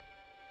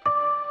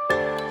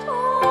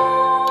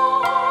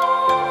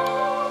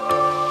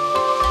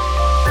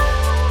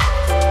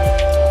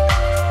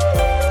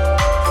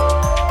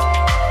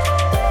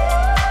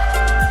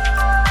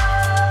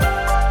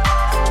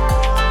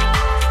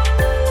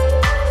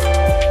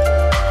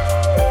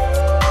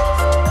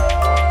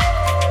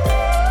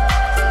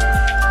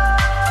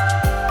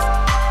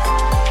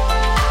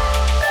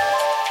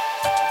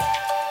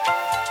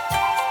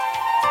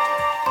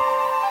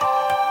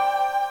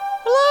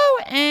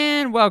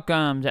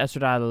Welcome to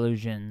Estradad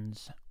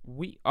Illusions.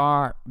 We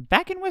are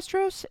back in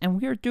Westeros,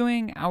 and we are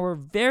doing our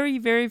very,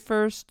 very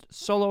first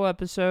solo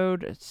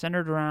episode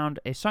centered around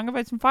A Song of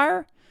Ice and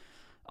Fire.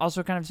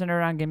 Also kind of centered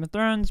around Game of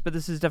Thrones, but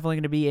this is definitely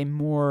going to be a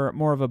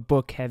more of a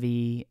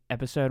book-heavy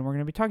episode, and we're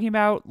going to be talking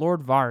about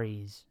Lord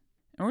Varys.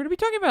 And we're going to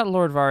be talking about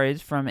Lord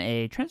Varys from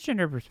a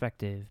transgender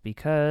perspective,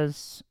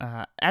 because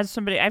as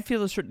somebody, I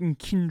feel a certain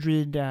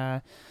kindred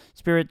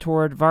spirit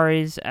toward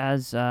Varys,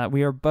 as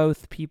we are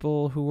both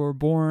people who were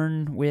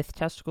born with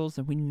testicles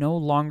that we no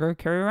longer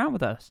carry around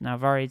with us. Now,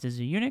 Varys is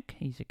a eunuch.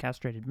 He's a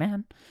castrated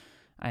man.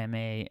 I am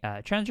a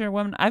transgender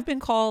woman. I've been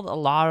called a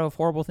lot of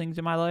horrible things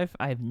in my life.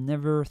 I've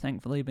never,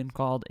 thankfully, been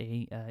called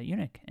a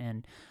eunuch.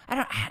 And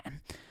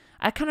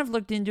I kind of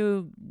looked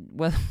into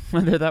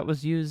whether that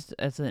was used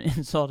as an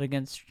insult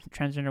against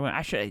transgender women.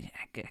 I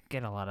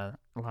get a lot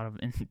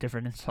of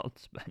different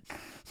insults, but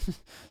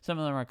some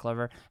of them are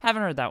clever.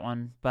 Haven't heard that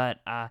one,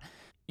 but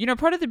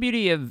part of the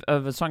beauty of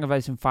A Song of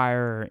Ice and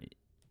Fire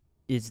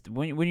is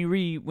when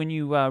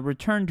you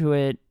return to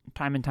it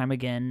time and time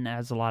again,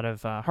 as a lot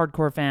of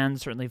hardcore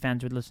fans, certainly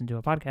fans who listen to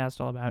a podcast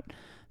all about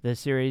the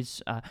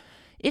series,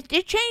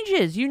 it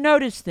changes. You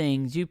notice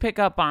things. You pick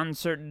up on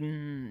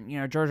certain,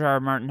 George R. R.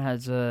 Martin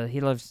he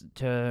loves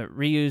to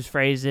reuse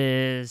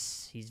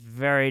phrases. He's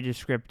very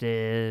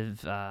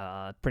descriptive.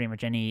 Pretty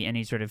much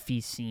any sort of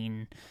feast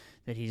scene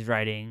that he's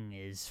writing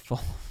is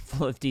full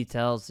of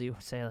details. You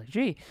say, like,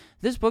 gee,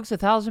 this book's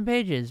 1,000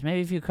 pages.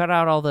 Maybe if you cut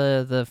out all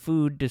the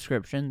food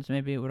descriptions,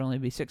 maybe it would only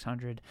be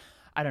 600.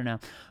 I don't know.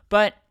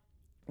 But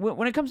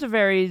when it comes to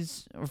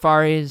Varys,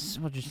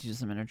 we'll just use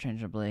them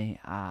interchangeably.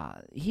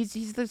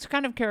 He's this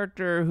kind of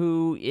character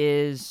who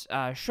is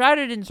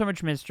shrouded in so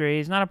much mystery.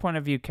 He's not a point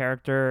of view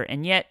character,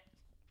 and yet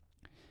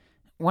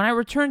when I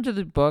return to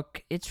the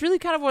book, it's really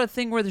kind of a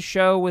thing where the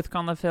show with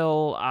Conleth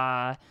Hill,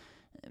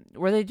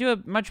 where they do a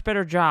much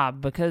better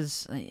job,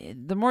 because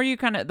the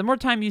more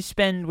time you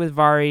spend with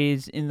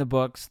Varys in the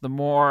books, the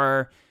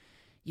more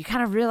you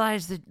kind of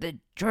realize that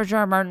George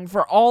R. R. Martin,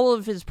 for all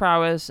of his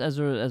prowess as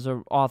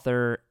a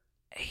author,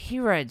 he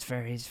writes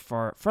Varys,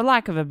 for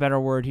lack of a better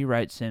word, he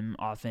writes him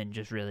often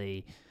just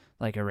really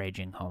like a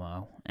raging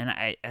homo. And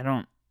I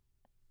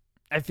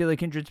feel like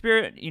kindred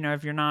spirit,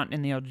 if you're not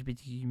in the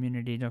LGBT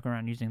community, don't go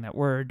around using that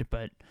word,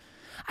 but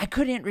I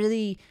couldn't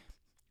really,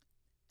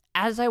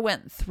 as I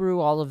went through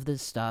all of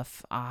this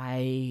stuff,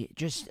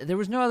 there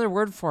was no other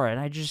word for it.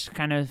 I just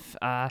kind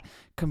of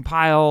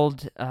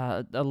compiled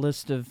a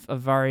list of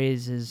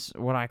Varys'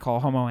 what I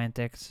call homo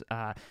antics,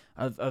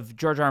 of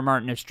George R. R.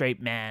 Martin, a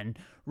straight man,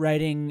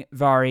 writing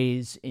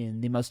Varys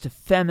in the most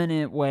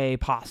effeminate way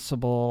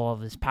possible,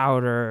 of his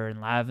powder and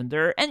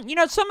lavender. And,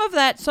 some of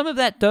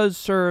that does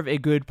serve a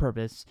good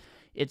purpose.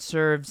 It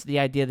serves the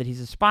idea that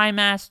he's a spy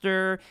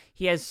master.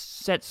 He has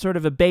set sort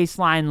of a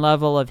baseline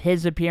level of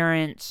his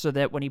appearance so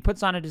that when he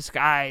puts on a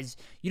disguise,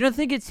 you don't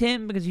think it's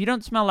him because you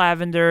don't smell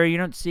lavender. You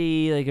don't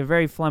see like a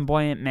very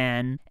flamboyant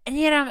man. And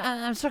yet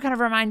I'm still kind of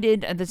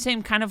reminded, and the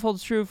same kind of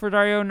holds true for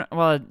Dario.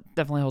 Well, it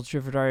definitely holds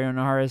true for Dario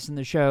Naharis in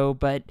the show,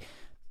 but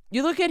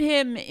you look at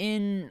him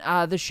in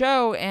the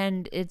show,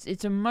 and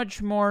it's a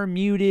much more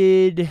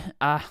muted.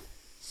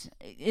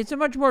 He's a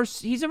much more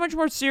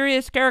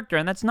serious character,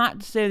 and that's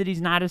not to say that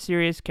he's not a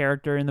serious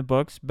character in the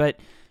books, but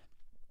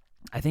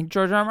I think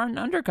George R. R. Martin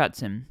undercuts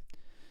him.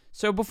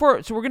 So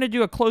we're going to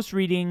do a close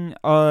reading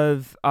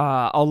of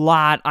a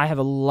lot. I have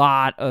a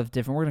lot of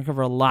different. We're going to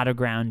cover a lot of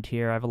ground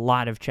here. I have a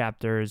lot of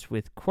chapters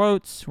with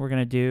quotes. We're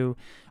going to do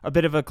a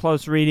bit of a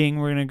close reading.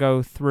 We're going to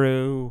go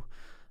through.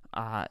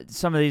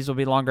 Some of these will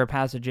be longer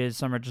passages.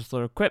 Some are just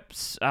little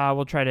quips.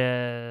 We'll try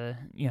to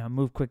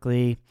move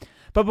quickly.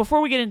 But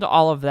before we get into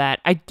all of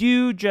that, I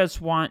do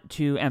just want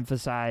to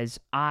emphasize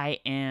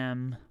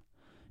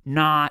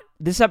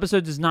this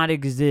episode does not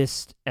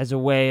exist as a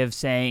way of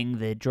saying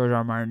that George R.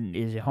 R. Martin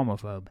is a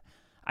homophobe.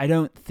 I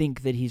don't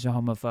think that he's a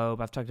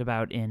homophobe. I've talked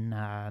about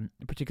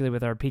particularly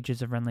with our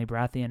Peaches of Renly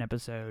Baratheon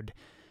episode,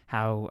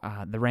 how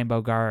the Rainbow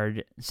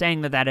Guard,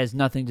 saying that has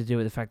nothing to do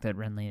with the fact that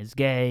Renly is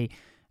gay.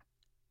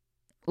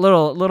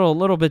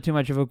 Little bit too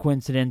much of a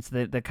coincidence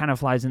that kind of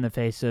flies in the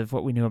face of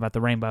what we knew about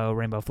the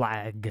rainbow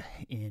flag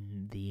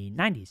in the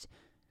 90s.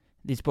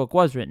 This book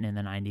was written in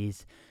the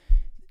 90s.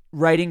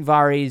 Writing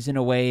Varys in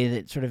a way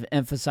that sort of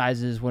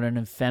emphasizes what an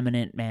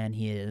effeminate man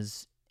he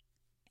is.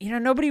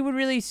 Nobody would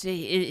really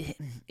see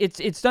it.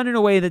 It's done in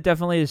a way that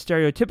definitely is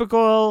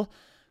stereotypical,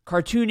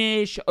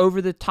 cartoonish, over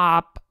the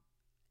top.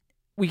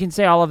 We can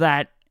say all of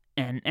that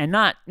and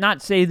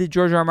not say that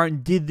George R. R.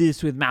 Martin did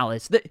this with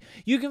malice.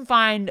 You can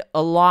find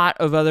a lot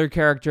of other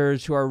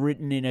characters who are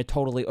written in a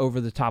totally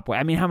over-the-top way.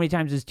 I mean, how many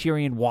times does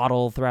Tyrion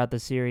waddle throughout the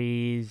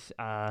series?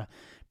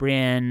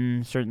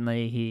 Brienne,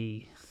 certainly,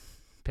 he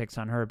picks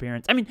on her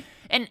appearance. I mean,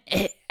 and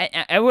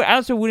I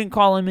also wouldn't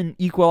call him an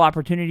equal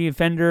opportunity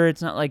offender.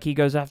 It's not like he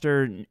goes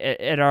after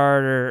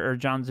Eddard or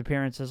Jon's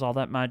appearances all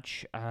that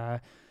much.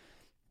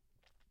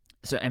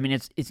 So, I mean,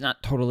 it's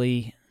not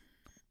totally...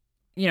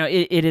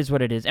 it is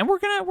what it is, and we're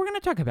gonna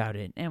talk about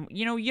it. And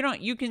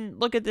you can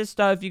look at this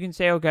stuff. You can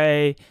say,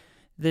 okay,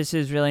 this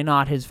is really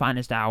not his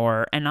finest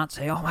hour, and not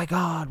say, oh my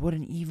god, what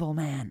an evil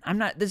man.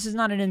 This is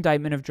not an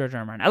indictment of George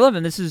R. R. Martin. I love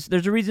him.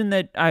 There's a reason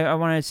that I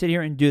want to sit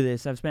here and do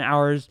this. I've spent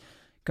hours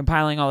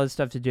compiling all this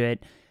stuff to do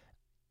it.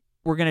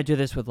 We're going to do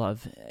this with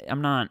love.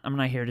 I'm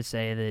not here to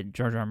say that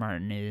George R. R.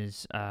 Martin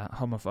is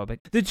homophobic.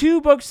 The two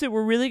books that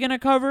we're really going to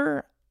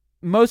cover,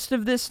 most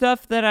of this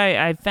stuff that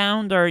I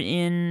found are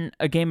in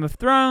A Game of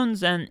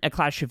Thrones and A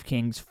Clash of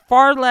Kings.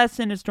 Far less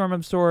in A Storm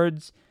of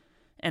Swords.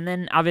 And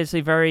then,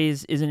 obviously,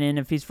 Varys isn't in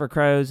A Feast for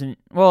Crows. And,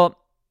 well,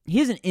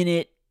 he isn't in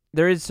it.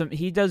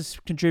 He does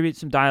contribute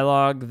some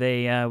dialogue.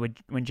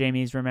 When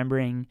Jaime's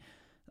remembering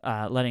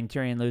letting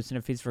Tyrion loose in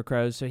A Feast for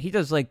Crows. So he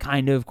does, like,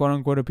 kind of,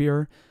 quote-unquote,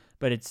 appear.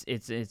 But it's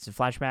a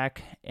flashback.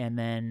 And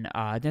then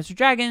Dance with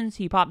Dragons,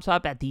 he pops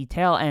up at the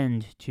tail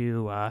end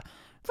to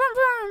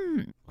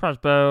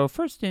crossbow,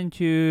 first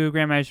into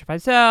Grandmaster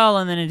Pycelle,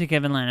 and then into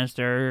Kevin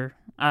Lannister.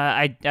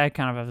 I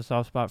kind of have a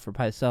soft spot for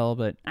Pycelle,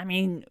 but, I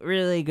mean,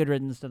 really good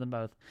riddance to them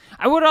both.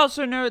 I would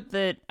also note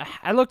that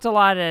I looked a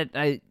lot at,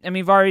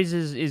 Varys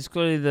is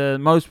clearly the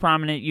most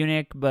prominent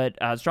eunuch, but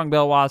Strong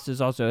Belwas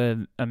is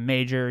also a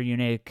major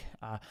eunuch.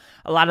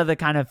 A lot of the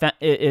kind of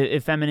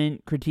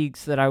effeminate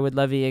critiques that I would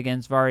levy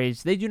against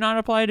Varys, they do not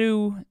apply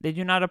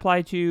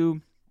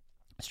to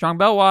Strong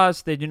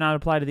Belwas, they do not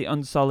apply to the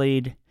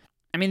Unsullied.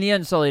 I mean, the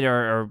Unsullied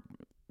are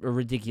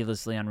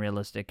ridiculously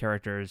unrealistic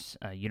characters.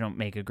 You don't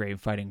make a great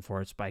fighting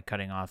force by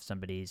cutting off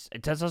somebody's...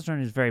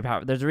 Testosterone is very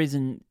powerful. There's a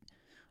reason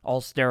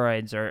all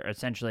steroids are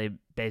essentially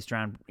based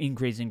around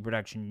increasing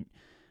production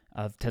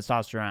of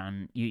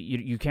testosterone.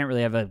 You can't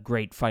really have a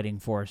great fighting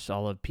force.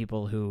 All of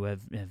people who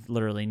have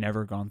literally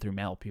never gone through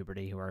male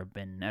puberty, who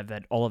have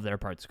had all of their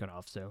parts cut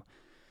off. So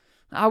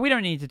we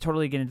don't need to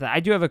totally get into that.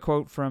 I do have a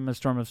quote from A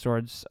Storm of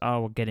Swords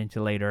we'll get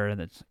into later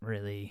that's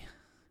really...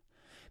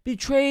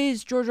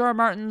 betrays George R. R.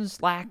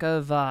 Martin's lack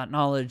of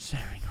knowledge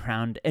centering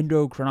around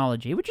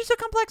endocrinology, which is a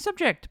complex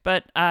subject.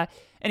 But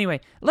anyway,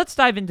 let's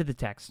dive into the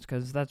text,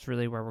 because that's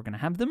really where we're going to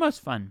have the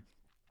most fun.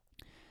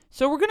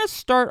 So we're going to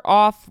start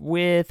off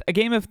with A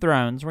Game of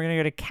Thrones. We're going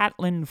to go to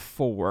Catelyn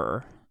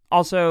 4.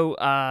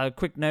 Also,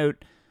 quick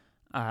note,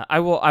 I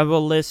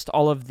will list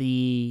all of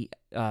the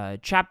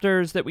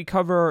chapters that we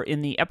cover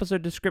in the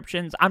episode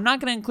descriptions. I'm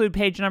not going to include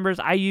page numbers.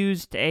 I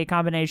used a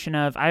combination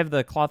of... I have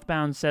the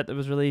cloth-bound set that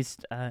was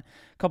released a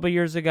couple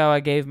years ago.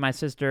 I gave my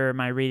sister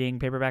my reading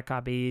paperback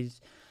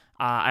copies.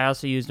 I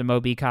also used a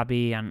Mobi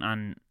copy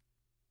on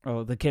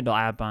the Kindle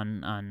app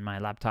on my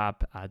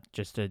laptop,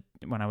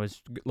 when I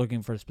was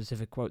looking for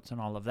specific quotes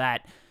and all of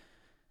that.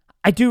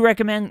 I do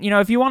recommend,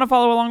 if you want to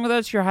follow along with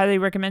us, you're highly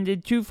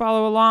recommended to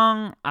follow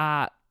along.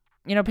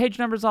 Page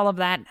numbers, all of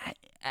that.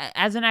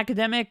 As an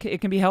academic, it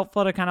can be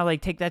helpful to kind of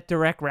like take that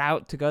direct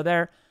route to go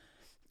there.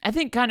 I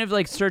think kind of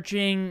like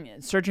searching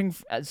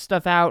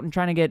stuff out and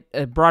trying to get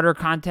a broader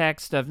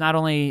context of not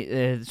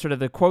only sort of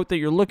the quote that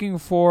you're looking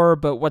for,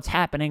 but what's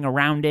happening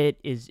around it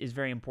is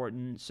very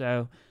important.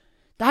 So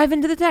dive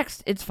into the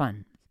text. It's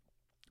fun.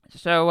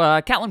 So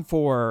Catelyn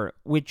 4,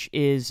 which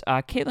is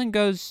Catelyn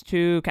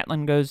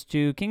goes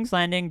to King's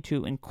Landing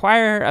to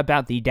inquire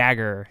about the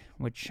dagger,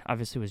 which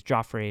obviously was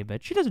Joffrey,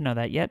 but she doesn't know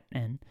that yet,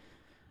 and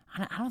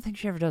I don't think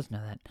she ever does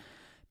know that.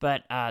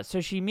 But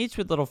so she meets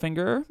with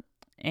Littlefinger,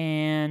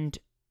 and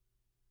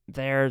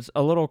there's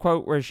a little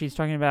quote where she's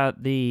talking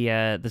about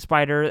the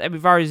spider.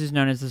 Varys is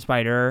known as the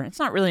spider. It's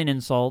not really an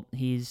insult.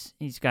 He's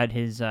got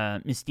his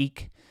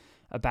mystique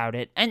about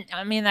it, and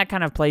I mean that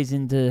kind of plays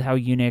into how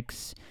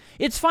eunuchs.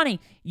 It's funny.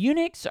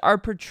 Eunuchs are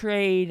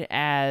portrayed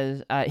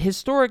as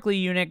historically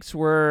eunuchs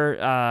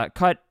were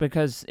cut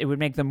because it would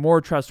make them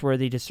more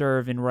trustworthy to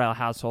serve in royal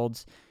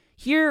households.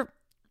 Here,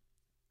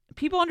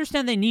 people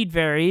understand they need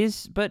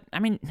Varys, but I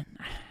mean,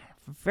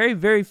 very,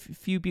 very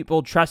few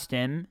people trust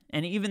him,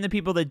 and even the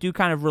people that do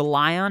kind of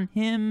rely on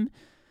him,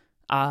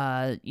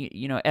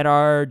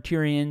 Eddard,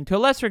 Tyrion, to a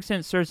lesser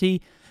extent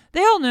Cersei,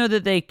 they all know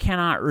that they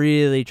cannot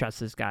really trust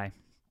this guy.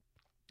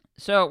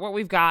 So what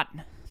we've got,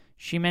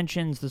 she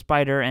mentions the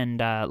spider, and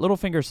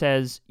Littlefinger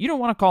says, "You don't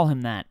want to call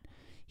him that.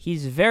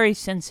 He's very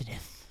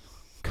sensitive.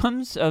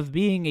 Comes of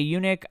being a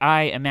eunuch,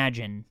 I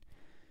imagine."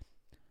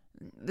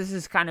 This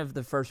is kind of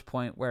the first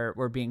point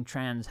where being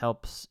trans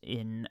helps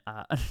in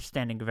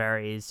understanding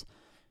Varys.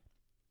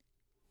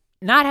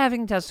 Not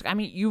having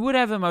you would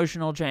have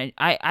emotional change.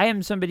 I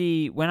am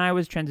somebody, when I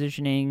was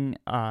transitioning,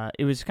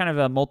 it was kind of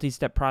a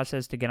multi-step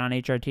process to get on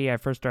HRT. I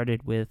first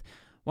started with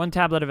 1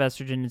 tablet of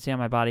estrogen to see how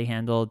my body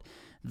handled.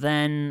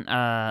 Then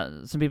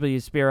some people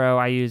use Spiro.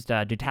 I used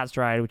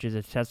dutasteride, which is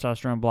a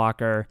testosterone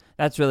blocker.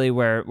 That's really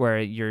where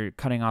you're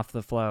cutting off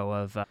the flow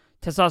of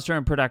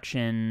testosterone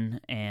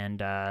production, and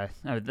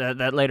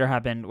that later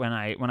happened when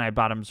I had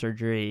bottom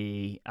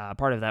surgery.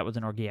 Part of that was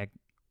an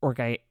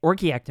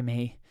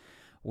orchiectomy,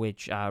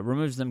 which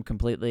removes them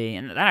completely.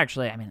 And that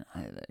actually,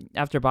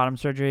 after bottom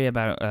surgery,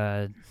 about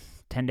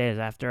 10 days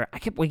after, I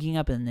kept waking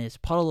up in this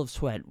puddle of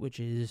sweat, which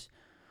is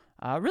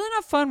really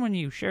not fun when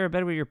you share a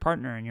bed with your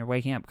partner and you're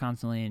waking up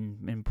constantly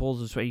in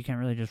pools of sweat. You can't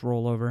really just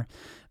roll over.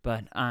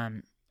 But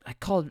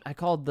called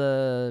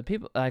the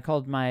people. I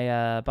called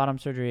my bottom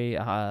surgery.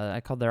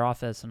 I called their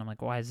office, and I'm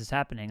like, "Why is this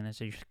happening?" And they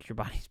said, "Your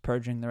body's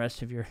purging the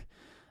rest of your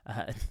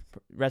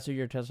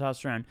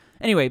testosterone."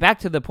 Anyway, back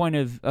to the point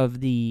of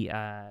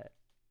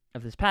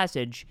this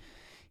passage.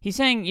 He's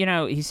saying,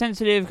 he's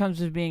sensitive, comes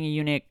with being a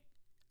eunuch.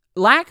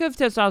 Lack of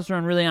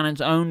testosterone really on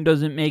its own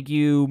doesn't make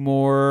you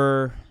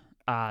more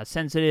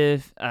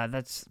sensitive.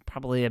 That's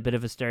probably a bit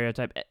of a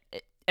stereotype.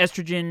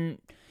 Estrogen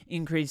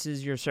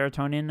increases your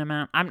serotonin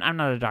amount. I'm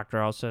not a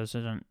doctor also,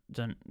 so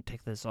don't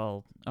take this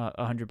all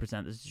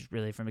 100%. This is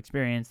really from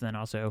experience, and then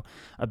also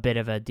a bit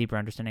of a deeper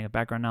understanding of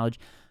background knowledge.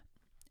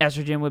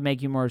 Estrogen would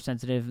make you more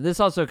sensitive. This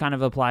also kind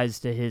of applies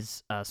to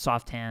his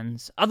soft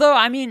hands. Although,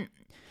 I mean,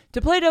 to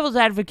play devil's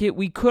advocate,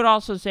 we could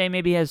also say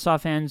maybe he has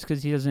soft hands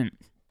because he doesn't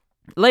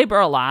labor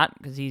a lot,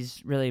 because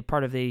he's really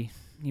part of he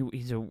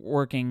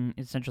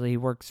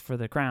works for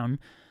the crown,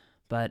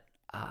 but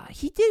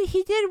he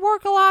did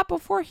work a lot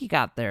before he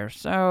got there.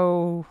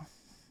 So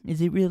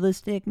is it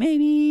realistic?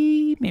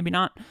 Maybe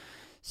not.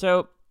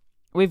 So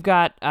we've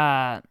got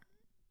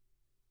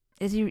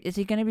is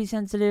he going to be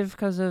sensitive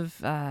because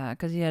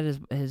he had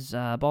his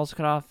balls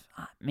cut off?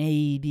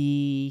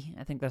 Maybe.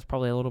 I think that's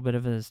probably a little bit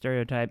of a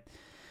stereotype.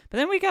 But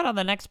then we got on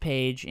the next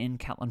page in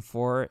Catlin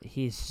 4,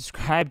 he's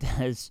described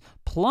as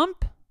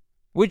plump,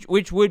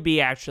 which would be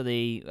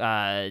actually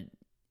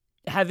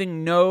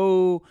having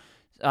no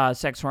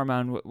sex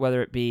hormone,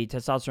 whether it be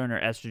testosterone or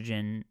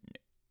estrogen,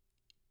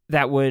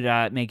 that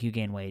would make you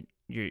gain weight.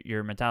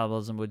 Your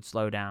metabolism would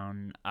slow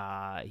down.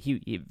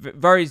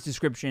 Vari's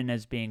description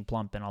as being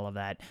plump and all of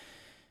that,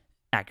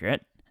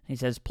 accurate. He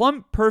says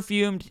plump,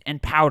 perfumed,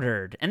 and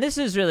powdered. And this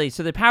is really,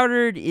 so the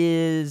powdered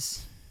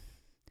is...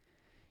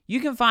 You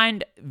can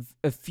find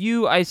a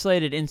few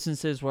isolated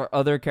instances where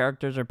other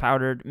characters are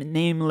powdered,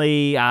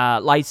 namely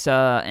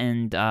Lysa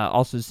and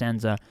also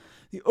Sansa.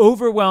 The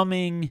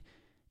overwhelming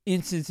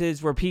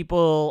instances where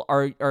people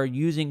are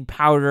using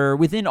powder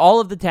within all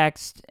of the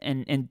text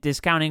and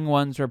discounting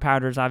ones where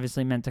powder is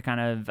obviously meant to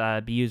kind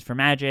of be used for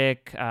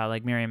magic,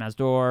 like Miriam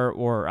Asdor,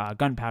 or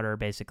gunpowder,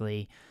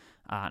 basically.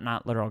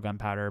 Not literal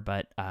gunpowder,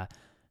 but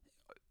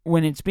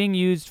when it's being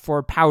used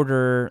for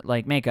powder,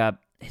 like makeup,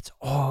 it's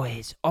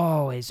always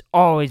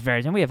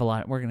varies. And we have a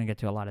lot. We're going to get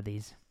to a lot of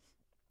these.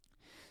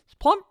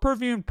 Plump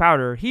perfumed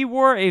powder. He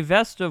wore a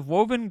vest of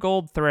woven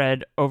gold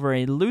thread over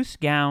a loose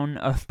gown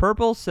of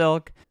purple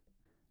silk,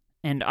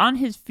 and on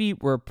his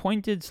feet were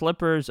pointed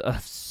slippers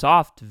of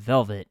soft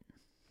velvet.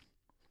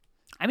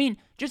 I mean,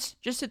 just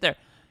sit there.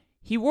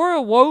 He wore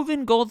a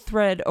woven gold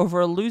thread over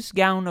a loose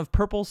gown of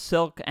purple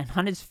silk, and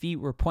on his feet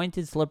were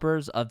pointed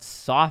slippers of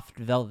soft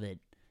velvet.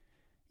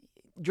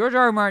 George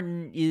R. R.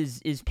 Martin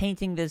is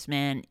painting this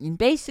man in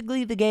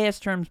basically the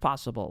gayest terms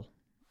possible.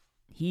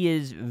 He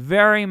is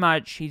very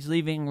much, he's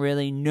leaving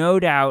really no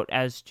doubt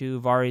as to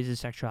Varys'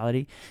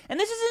 sexuality. And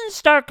this is in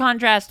stark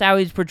contrast to how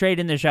he's portrayed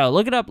in the show.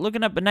 Looking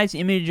up a nice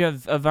image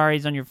of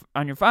Varys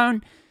on your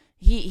phone.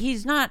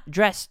 He's not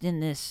dressed in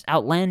this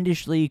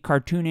outlandishly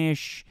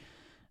cartoonish,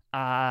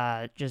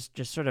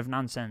 just sort of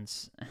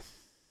nonsense.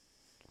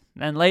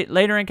 Then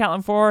later in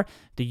Catlin 4,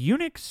 the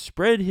eunuch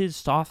spread his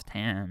soft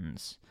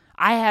hands.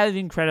 I have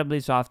incredibly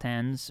soft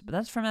hands, but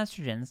that's from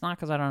estrogen. It's not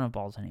because I don't have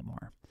balls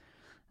anymore.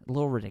 A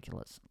little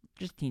ridiculous.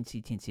 Just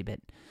teensy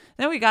bit.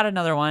 Then we got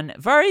another one.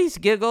 Varys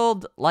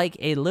giggled like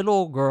a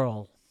little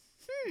girl.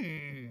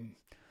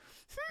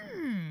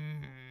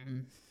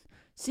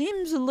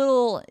 Seems a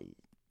little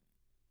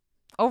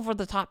over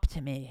the top to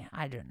me.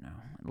 I don't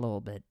know. A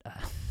little bit.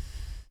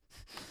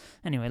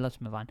 Anyway, let's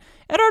move on.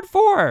 Eddard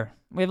 4.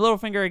 We have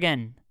Littlefinger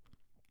again.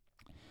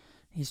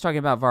 He's talking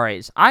about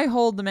Varys. I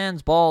hold the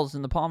man's balls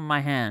in the palm of my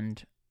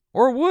hand.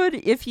 Or would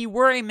if he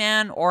were a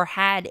man or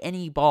had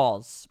any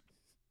balls.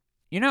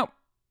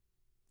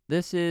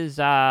 This is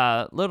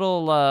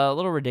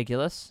little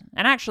ridiculous.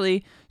 And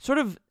actually, sort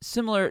of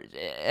similar.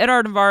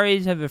 Eddard and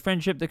Varys have a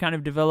friendship that kind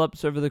of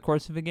develops over the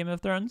course of a Game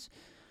of Thrones.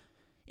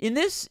 In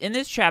this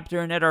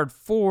chapter, in Eddard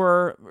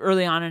 4,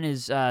 early on in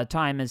his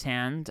time as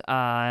Hand,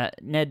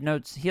 Ned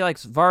notes he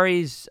likes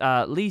Varys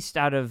least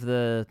out of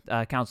the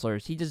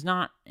counselors. He does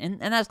not, and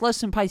that's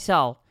less than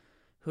Pycelle,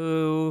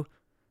 who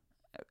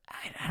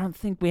I don't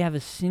think we have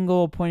a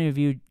single point of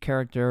view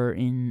character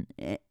in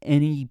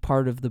any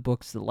part of the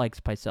books that likes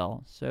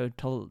Pycelle. So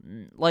to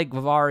like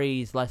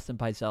Varys less than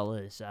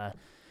Pycelle is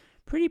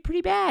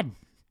pretty bad.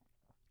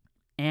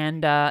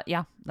 And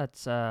yeah,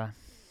 that's.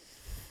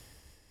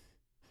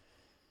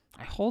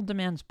 I hold the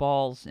man's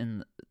balls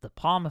in the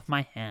palm of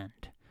my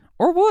hand.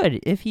 Or would,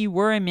 if he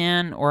were a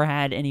man or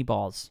had any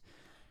balls.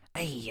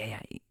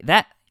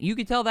 That, you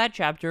could tell that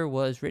chapter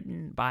was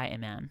written by a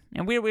man.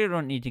 And we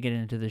don't need to get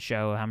into the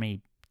show how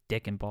many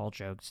dick and ball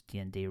jokes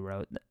D&D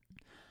wrote.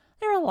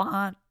 There are a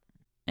lot.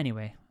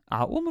 Anyway,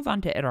 we'll move on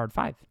to Eddard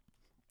 5.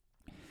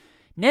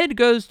 Ned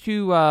goes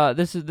to,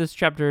 this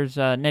chapter's,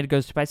 Ned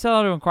goes to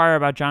Pycelle to inquire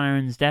about Jon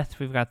Arryn's death.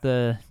 We've got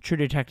the True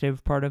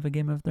Detective part of A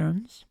Game of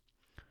Thrones.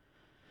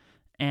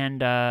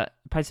 And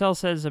Pycelle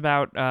says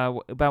about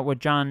what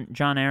Jon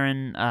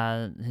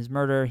Arryn, his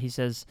murder, he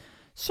says,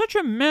 Such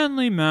a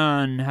manly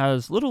man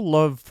has little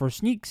love for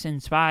sneaks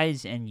and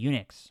spies and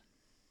eunuchs.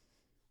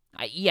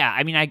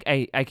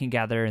 I can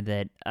gather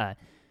that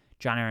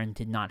John Aaron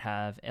did not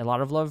have a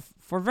lot of love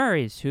for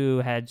Varys,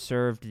 who had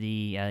served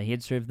he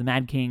had served the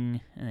Mad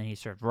King, and then he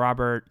served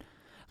Robert.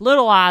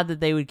 Little odd that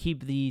they would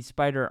keep the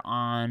spider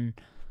on.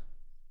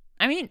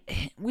 I mean,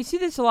 we see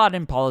this a lot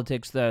in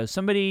politics, though.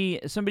 Somebody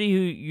who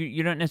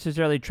you don't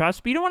necessarily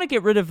trust, but you don't want to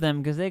get rid of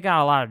them because they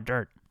got a lot of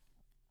dirt.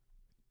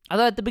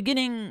 Although at the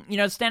beginning,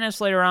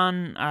 Stannis later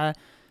on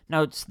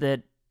notes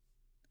that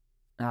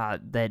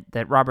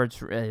that Robert's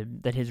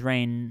that his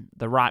reign,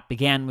 the rot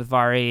began with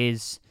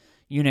Varys.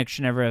 Eunuchs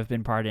should never have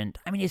been pardoned.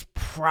 I mean, he's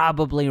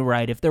probably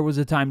right. If there was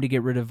a time to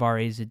get rid of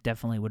Varys, it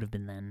definitely would have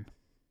been then.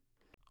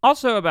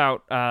 Also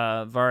about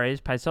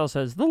Varys, Pycelle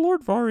says, the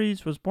Lord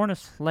Varys was born a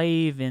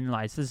slave in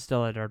lies. This is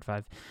still at Art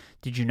 5.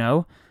 Did you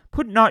know?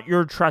 Put not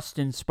your trust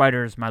in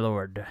spiders, my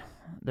lord.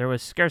 That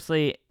was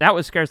scarcely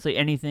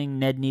anything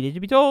Ned needed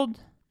to be told.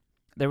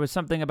 There was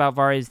something about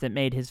Varys that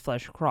made his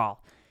flesh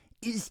crawl.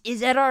 Is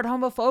Eddard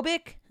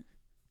homophobic?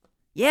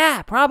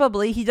 Yeah,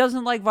 probably. He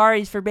doesn't like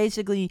Varys for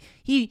basically...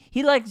 He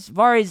likes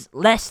Varys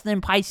less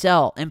than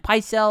Pycelle, and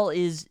Pycelle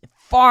is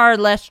far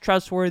less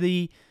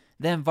trustworthy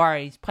than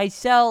Varys.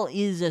 Pycelle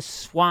is a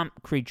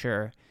swamp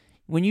creature.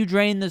 When you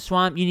drain the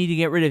swamp, you need to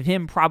get rid of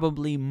him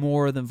probably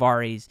more than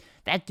Varys.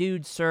 That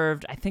dude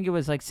served, I think it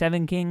was like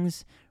 7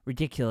 kings.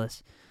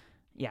 Ridiculous.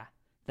 Yeah,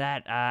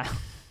 that...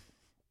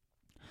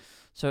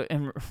 So,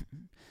 and...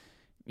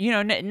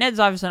 Ned's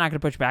obviously not going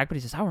to push back, but he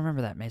says, I'll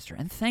remember that, Maester,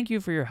 and thank you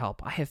for your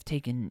help. I have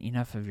taken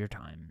enough of your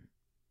time.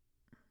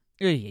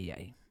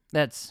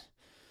 That's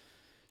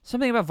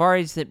something about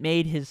Varys that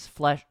made his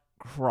flesh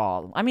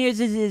crawl. I mean,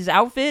 his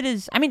outfit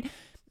is... I mean,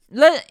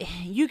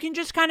 you can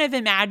just kind of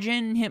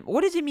imagine him...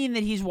 What does it mean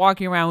that he's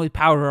walking around with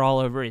powder all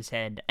over his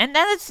head? And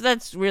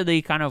that's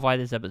really kind of why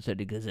this episode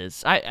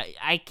exists.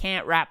 I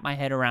can't wrap my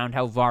head around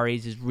how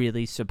Varys is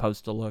really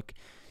supposed to look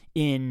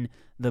in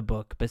the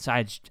book.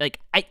 Besides,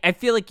 I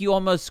feel like you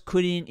almost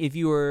couldn't, if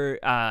you were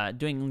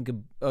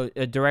doing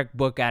a direct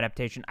book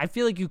adaptation, I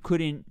feel like you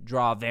couldn't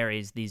draw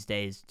Varys these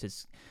days to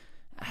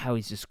how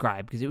he's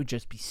described, because it would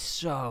just be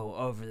so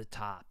over the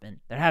top, and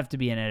there'd have to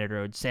be an editor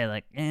who would say,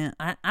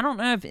 I don't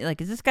know if,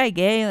 is this guy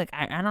gay?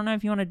 I don't know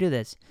if you want to do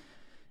this.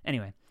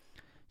 Anyway,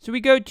 so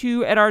we go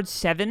to Eddard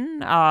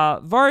 7.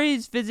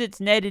 Varys visits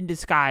Ned in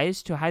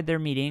disguise to hide their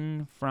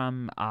meeting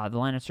from the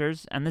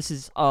Lannisters, and this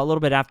is a little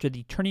bit after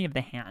the turning of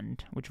the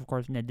hand, which of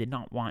course Ned did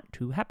not want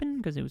to happen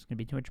because it was going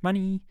to be too much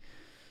money.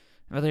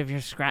 Whether if you're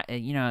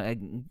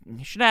you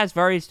should ask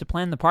Varys to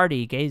plan the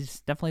party. Gays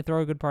definitely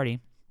throw a good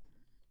party.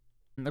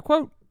 And the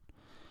quote: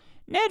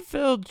 Ned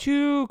filled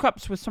 2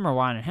 cups with summer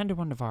wine and handed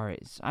one to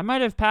Varys. I might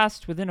have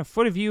passed within a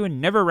foot of you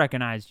and never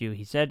recognized you,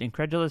 he said,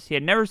 incredulous. He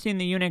had never seen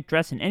the eunuch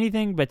dress in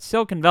anything but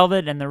silk and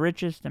velvet and the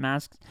richest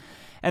damasks.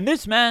 And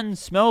this man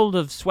smelled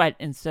of sweat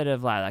instead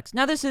of lilacs.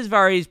 Now, this is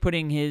Varys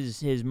putting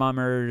his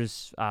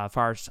mummers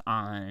farce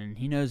on.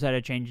 He knows how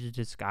to change his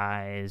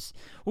disguise.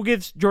 We'll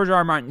give George R.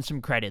 R. Martin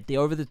some credit. The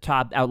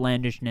over-the-top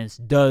outlandishness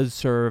does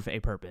serve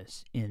a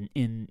purpose,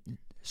 in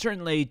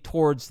certainly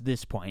towards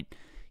this point.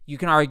 You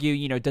can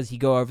argue, does he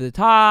go over the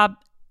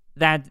top?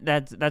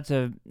 That's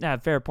a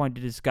fair point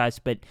to discuss,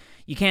 but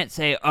you can't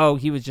say, oh,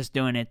 he was just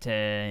doing it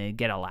to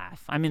get a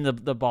laugh. I mean,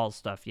 the ball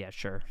stuff, yeah,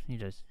 sure.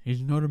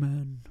 He's not a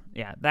man.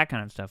 Yeah, that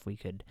kind of stuff we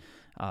could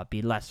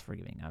be less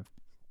forgiving of.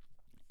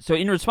 So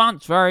in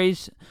response,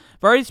 Varys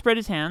spread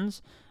his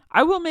hands.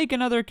 I will make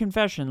another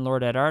confession,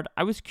 Lord Eddard.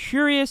 I was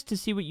curious to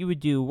see what you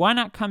would do. Why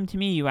not come to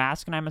me, you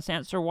ask, and I must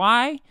answer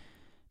why?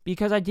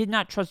 Because I did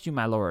not trust you,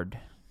 my lord.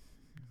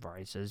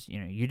 Varys says,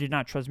 you did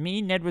not trust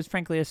me. Ned was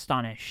frankly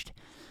astonished.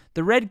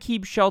 The Red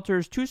Keep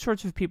shelters 2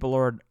 sorts of people,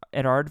 Lord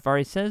Eddard,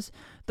 Varys says.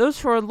 Those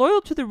who are loyal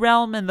to the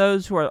realm and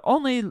those who are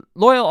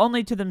loyal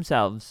only to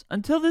themselves.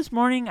 Until this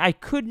morning, I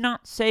could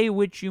not say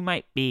which you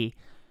might be.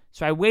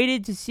 So I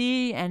waited to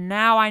see, and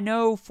now I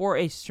know for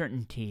a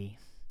certainty.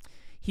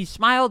 He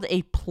smiled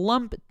a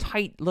plump,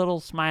 tight little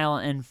smile,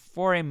 and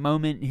for a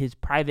moment his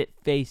private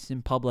face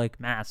and public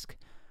mask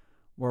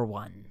were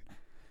one.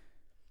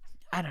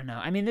 I don't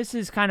know. I mean, this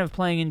is kind of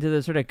playing into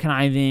the sort of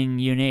conniving,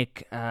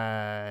 unique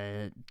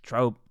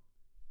trope.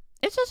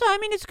 It's also, I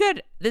mean, it's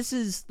good. This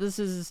is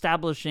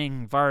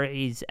establishing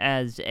Varys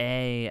as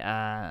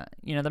a,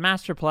 the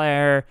master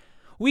player.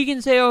 We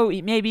can say, oh,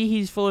 maybe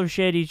he's full of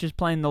shit. He's just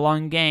playing the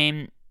long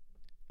game.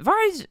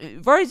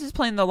 Varys is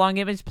playing the long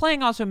game. He's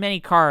playing also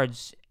many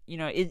cards.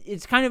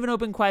 It's kind of an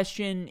open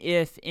question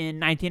if in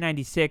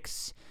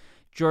 1996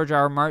 George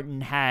R. R.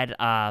 Martin had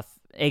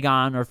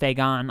Aegon or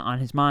Fagon on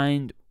his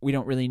mind. We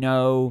don't really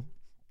know.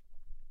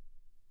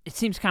 It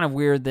seems kind of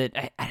weird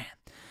that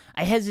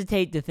I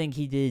hesitate to think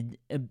he did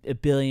a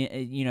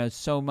billion,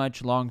 so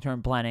much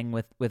long-term planning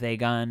with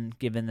Aegon,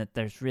 given that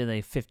there's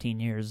really 15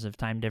 years of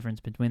time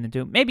difference between the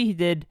two. Maybe he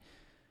did.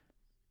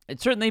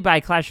 It's certainly by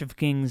Clash of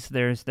Kings,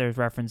 there's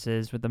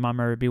references with the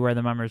Mummer, Beware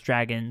the Mummer's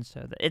Dragon,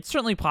 so it's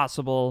certainly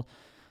possible.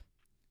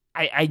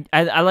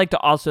 I like to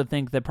also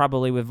think that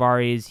probably with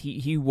Varys,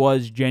 he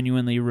was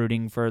genuinely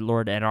rooting for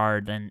Lord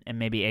Eddard and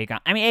maybe Aegon.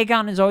 I mean,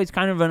 Aegon is always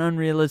kind of an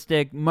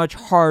unrealistic, much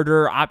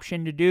harder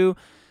option to do.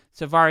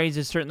 So Varys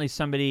is certainly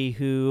somebody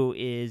who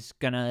is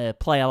going to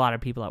play a lot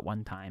of people at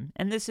one time.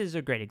 And this is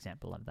a great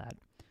example of that.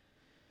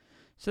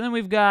 So then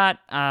we've got,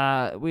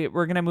 we're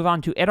going to move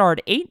on to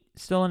Eddard 8,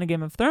 still in a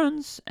Game of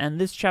Thrones. And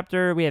this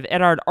chapter, we have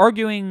Eddard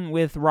arguing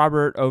with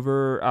Robert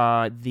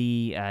over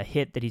the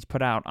hit that he's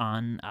put out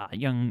on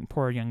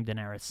poor young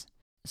Daenerys.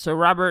 So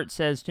Robert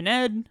says to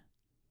Ned,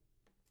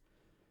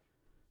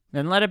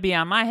 "Then let it be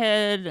on my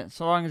head.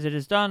 So long as it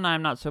is done, I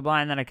am not so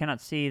blind that I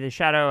cannot see the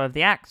shadow of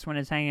the axe when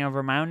it is hanging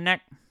over my own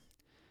neck."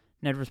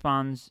 Ned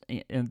responds,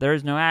 there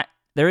is no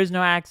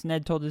axe,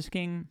 Ned told his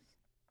king.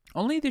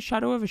 "Only the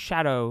shadow of a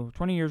shadow,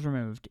 20 years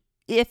removed,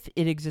 if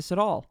it exists at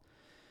all."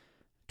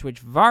 To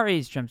which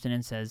Varys jumps in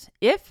and says,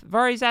 "If?"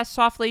 Varys asks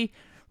softly,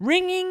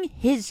 wringing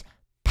his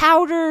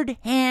powdered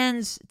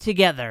hands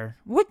together.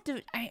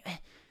 Imagine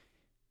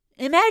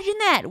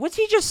that. What's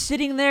he just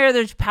sitting there?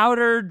 There's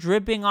powder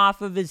dripping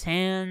off of his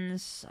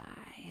hands.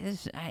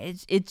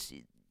 It's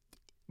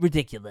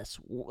ridiculous.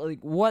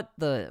 Like,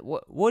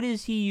 what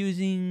is he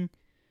using?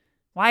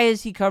 Why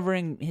is he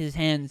covering his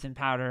hands in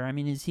powder? I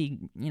mean, is he,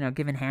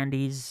 giving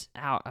handies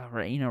out,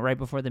 right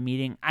before the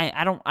meeting?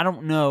 I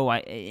don't know.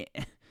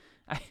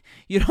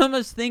 You'd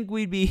almost think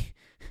we'd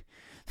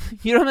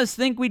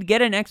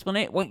get an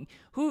explanation.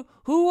 Who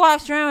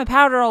walks around with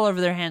powder all over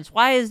their hands?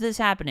 Why is this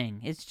happening?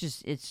 It's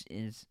just,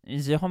 is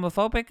it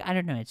homophobic? I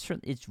don't know.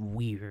 It's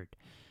weird.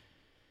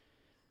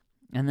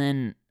 And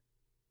then,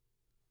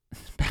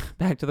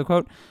 back to the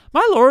quote.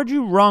 "My lord,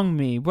 you wrong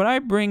me. Would I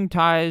bring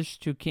ties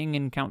to king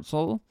and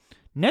council?"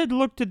 Ned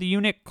looked at the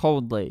eunuch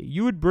coldly.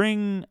 "You would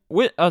bring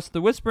us the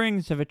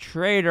whisperings of a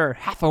traitor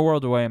half a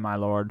world away, my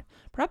lord.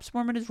 Perhaps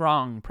Mormont is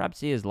wrong.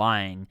 Perhaps he is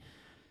lying."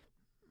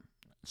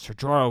 "Sir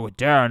Jorah would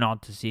dare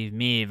not deceive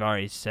me,"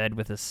 Varys said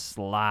with a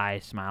sly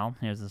smile.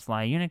 Here's the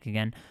sly eunuch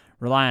again.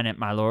 "Rely on it,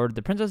 my lord.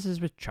 The princess is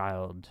with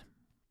child."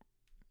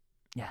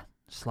 Yeah,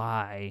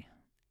 sly.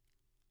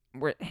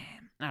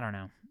 I don't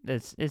know.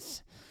 It's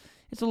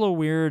a little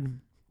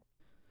weird.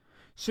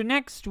 So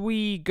next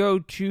we go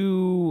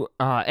to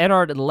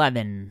Eddard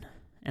 11.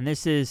 And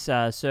this is,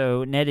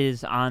 so Ned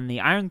is on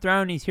the Iron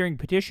Throne. He's hearing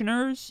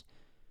petitioners.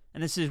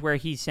 And this is where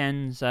he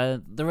sends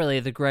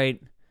the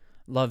great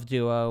love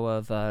duo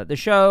of the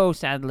show.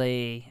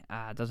 Sadly,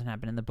 it doesn't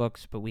happen in the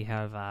books, but we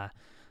have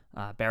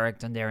Beric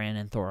Dondarrion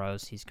and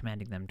Thoros. He's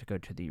commanding them to go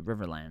to the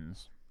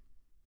Riverlands.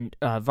 And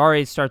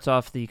Varys starts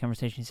off the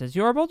conversation. He says,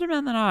 "You are a bolder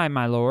man than I,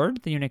 my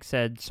lord," the eunuch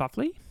said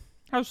softly.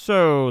 "How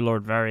so,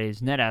 Lord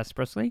Varys?" Ned asked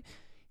brusquely.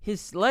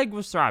 His leg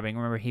was throbbing.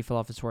 Remember, he fell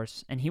off his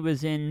horse, and he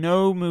was in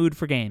no mood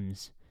for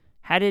games.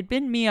 "Had it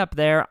been me up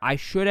there, I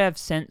should have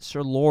sent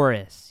Sir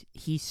Loras.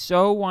 He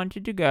so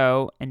wanted to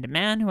go, and a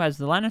man who has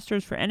the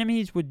Lannisters for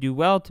enemies would do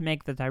well to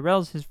make the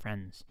Tyrells his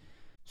friends."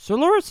 "Sir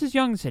Loras is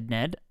young," said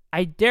Ned.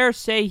 "I dare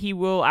say he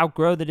will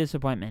outgrow the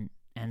disappointment."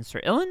 "And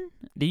Sir Ilyn?"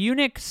 The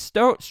eunuch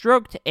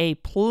stroked a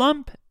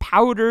plump,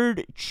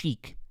 powdered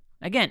cheek.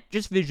 Again,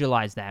 just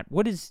visualize that.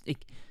 What is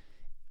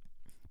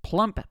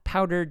plump,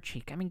 powdered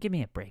cheek? I mean, give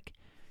me a break.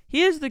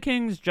 "He is the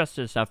king's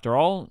justice, after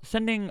all,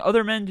 sending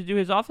other men to do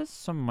his office.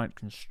 Some might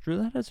construe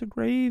that as a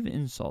grave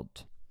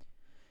insult."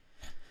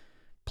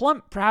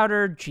 Plump,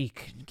 powdered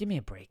cheek. Give me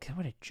a break.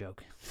 What a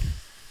joke.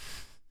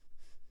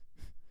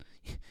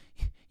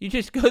 You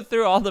just go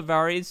through all the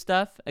Varys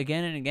stuff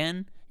again and again,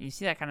 and you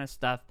see that kind of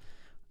stuff.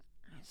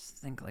 I just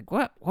think, like,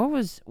 what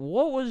was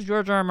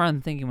George R. R.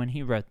 Martin thinking when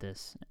he wrote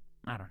this?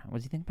 I don't know.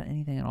 Was he thinking about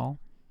anything at all?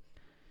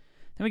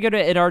 Then we go to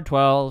Eddard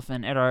 12,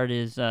 and Eddard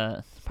is,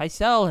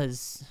 Pycelle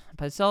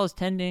is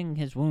tending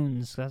his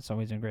wounds. That's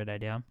always a great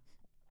idea.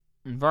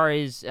 And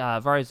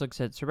Varys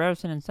looks at Sir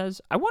Barristan and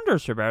says, "I wonder,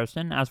 Sir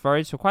Barristan," asked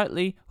Varys so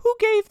quietly, "who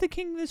gave the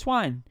king this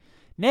wine?"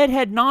 Ned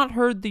had not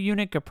heard the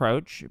eunuch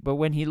approach, but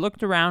when he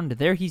looked around,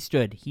 there he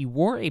stood. He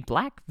wore a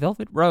black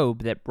velvet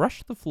robe that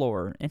brushed the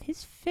floor, and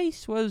his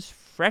face was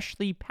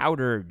freshly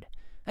powdered.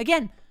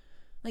 Again,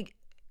 like,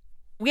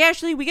 we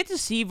get to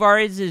see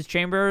Varys'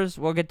 chambers.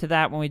 We'll get to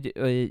that when we do,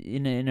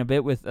 in a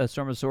bit with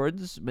Storm of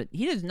Swords. But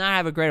he does not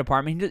have a great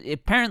apartment.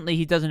 Apparently,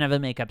 he doesn't have a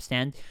makeup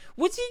stand.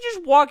 What's he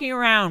just walking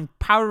around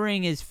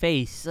powdering his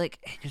face,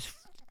 like just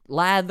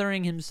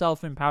lathering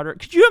himself in powder?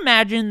 Could you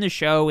imagine the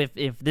show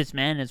if this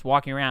man is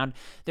walking around?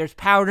 There's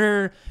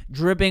powder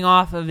dripping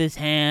off of his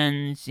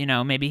hands.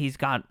 Maybe he's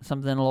got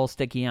something a little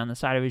sticky on the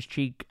side of his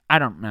cheek. I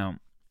don't know.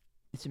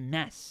 It's a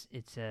mess.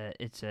 It's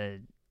a.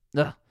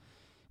 Ugh.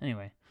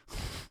 Anyway.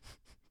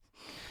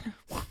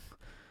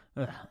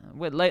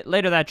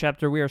 Later that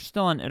chapter, we are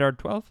still on Eddard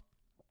 12.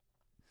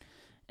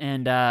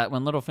 And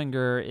when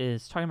Littlefinger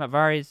is talking about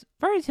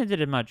Varys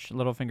hinted at much,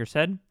 Littlefinger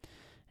said,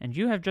 "And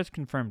you have just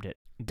confirmed it.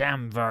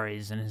 Damn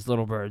Varys and his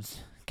little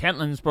birds.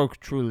 Catelyn spoke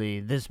truly.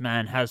 This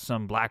man has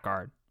some black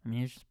art." I mean,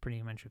 he's just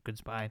pretty much a good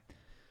spy.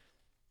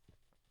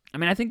 I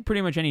mean, I think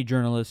pretty much any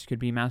journalist could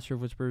be Master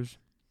of Whispers.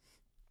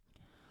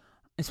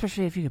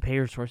 Especially if you could pay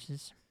your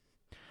sources.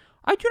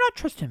 I do not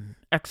trust him.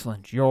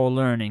 Excellent. You're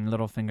learning,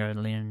 Littlefinger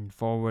leaned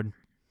forward.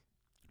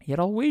 Yet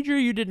I'll wager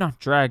you did not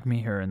drag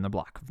me here in the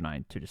black of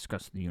night to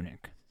discuss the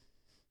eunuch.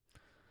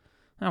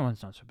 That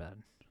one's not so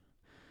bad.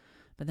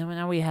 But then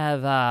now we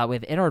have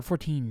Eddard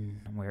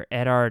 14, where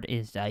Eddard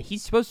is,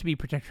 he's supposed to be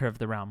protector of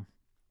the realm.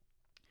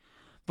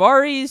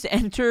 Varys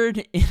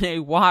entered in a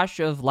wash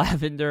of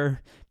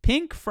lavender,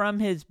 pink from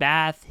his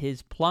bath,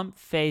 his plump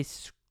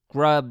face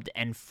scrubbed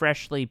and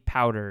freshly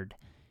powdered,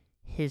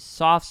 his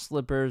soft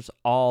slippers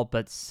all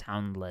but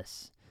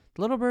soundless.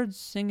 The little birds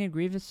sing a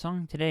grievous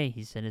song today,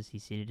 he said as he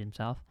seated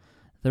himself.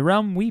 The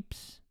realm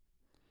weeps.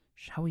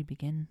 Shall we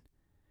begin?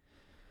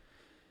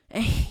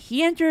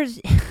 He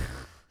enters...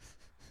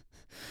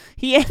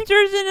 He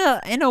enters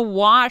in a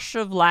wash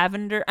of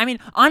lavender. I mean,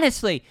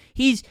 honestly,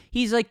 he's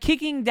like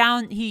kicking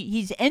down.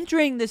 He's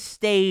entering the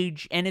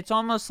stage, and it's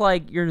almost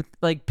like you're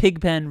like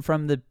Pigpen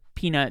from the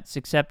Peanuts,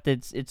 except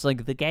it's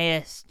like the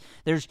gayest.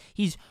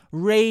 He's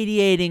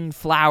radiating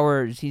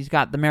flowers. He's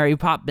got the Mary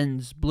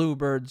Poppins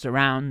bluebirds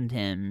around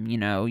him. You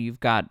know,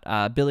 you've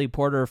got Billy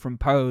Porter from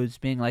Pose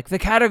being like, the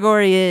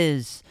category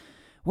is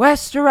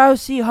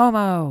Westerosi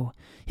homo.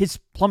 His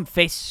plump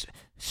face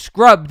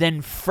scrubbed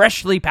and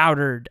freshly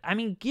powdered. I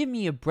mean, give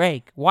me a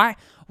break. Why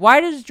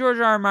does George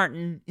R. R.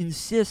 Martin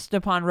insist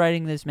upon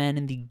writing this man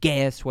in the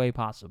gayest way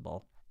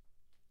possible?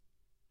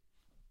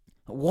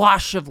 A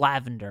wash of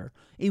lavender.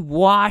 A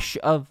wash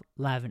of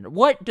lavender.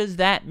 What does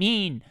that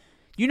mean?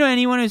 You know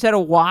anyone who's had a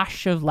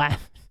wash of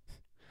lavender?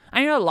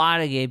 I know a lot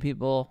of gay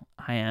people.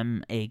 I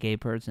am a gay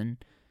person.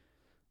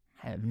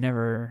 I have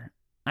never...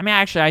 I mean,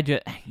 actually, I do...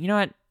 You know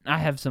what? I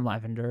have some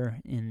lavender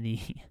in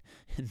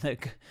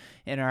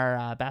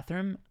our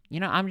bathroom.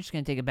 You know, I'm just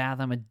gonna take a bath.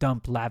 I'm gonna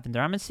dump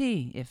lavender. I'm gonna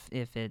see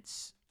if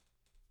it's.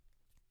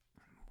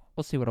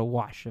 We'll see what a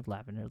wash of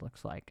lavender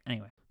looks like.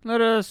 Anyway,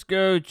 let us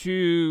go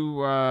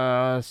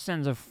to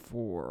Sons of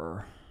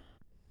 4.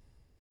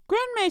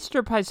 Grand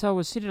Maester Pycelle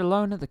was seated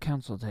alone at the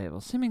council table,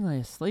 seemingly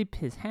asleep,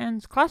 his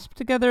hands clasped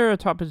together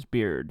atop his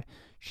beard.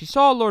 She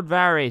saw Lord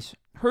Varys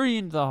hurry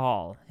into the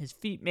hall, his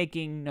feet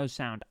making no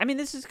sound. I mean,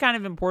 this is kind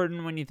of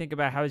important when you think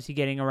about how is he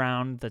getting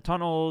around the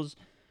tunnels.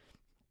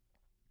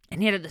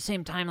 And yet at the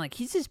same time, like,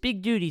 he's this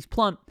big dude, he's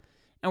plump,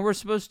 and we're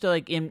supposed to,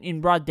 like,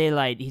 in broad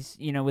daylight, he's,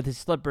 you know, with his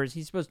slippers,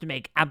 he's supposed to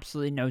make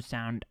absolutely no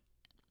sound.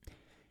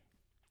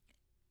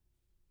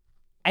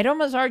 I'd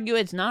almost argue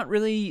it's not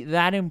really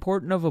that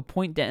important of a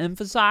point to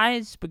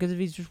emphasize, because if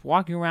he's just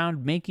walking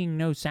around making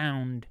no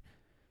sound,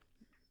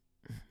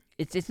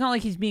 it's not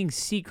like he's being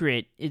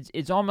secret.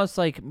 It's almost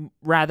like,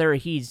 rather,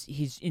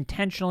 he's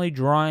intentionally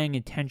drawing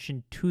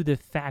attention to the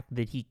fact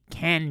that he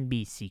can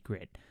be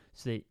secret,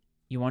 so that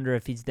you wonder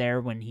if he's there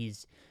when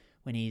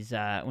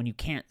you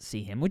can't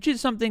see him, which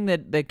is something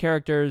that the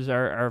characters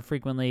are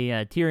frequently.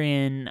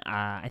 Tyrion,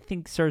 I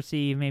think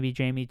Cersei, maybe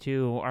Jaime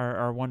too,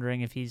 are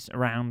wondering if he's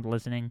around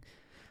listening,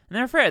 and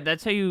they're afraid.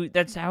 That's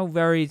how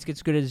Varys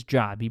gets good at his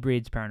job. He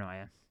breeds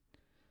paranoia.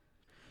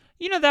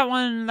 You know, that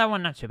one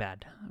not too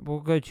bad. We'll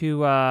go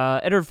to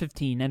Eddard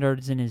 15.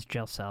 Eddard's in his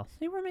jail cell.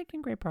 They were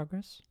making great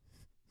progress.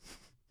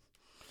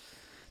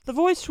 The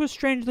voice was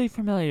strangely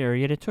familiar,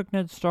 yet it took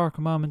Ned Stark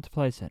a moment to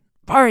place it.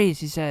 Varys,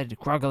 he said,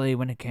 groggily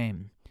when it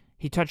came.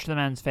 He touched the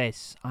man's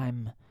face.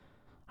 I'm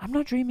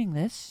not dreaming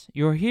this.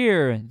 You're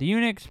here. The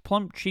eunuch's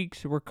plump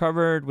cheeks were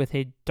covered with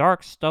a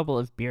dark stubble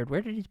of beard.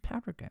 Where did his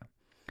powder go?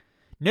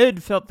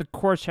 Ned felt the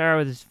coarse hair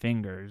with his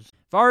fingers.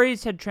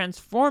 Varys had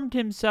transformed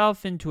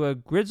himself into a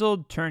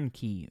grizzled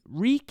turnkey,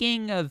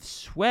 reeking of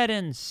sweat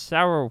and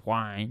sour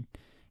wine.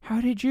 How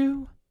did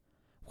you?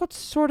 What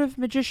sort of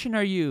magician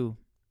are you?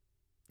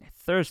 A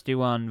thirsty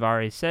one,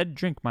 Varys said.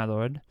 Drink, my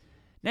lord.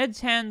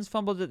 Ned's hands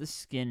fumbled at the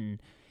skin.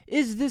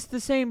 Is this the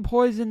same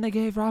poison they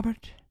gave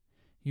Robert?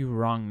 You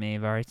wrong me,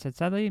 Varys said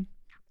sadly.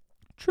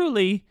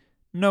 Truly,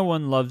 no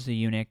one loves a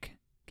eunuch.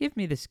 Give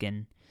me the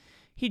skin.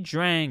 He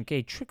drank,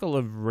 a trickle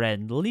of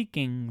red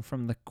leaking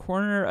from the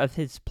corner of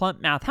his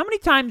plump mouth. How many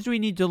times do we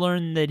need to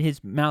learn that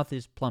his mouth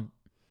is plump?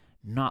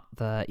 Not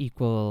the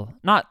equal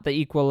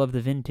of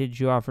the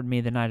vintage you offered me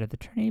the night of the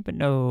tourney, but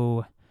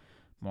no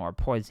more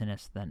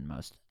poisonous than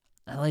most.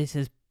 At least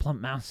his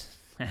plump mouth's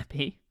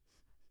happy.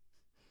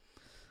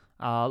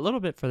 A little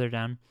bit further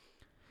down.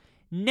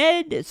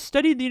 Ned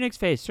studied the eunuch's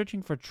face,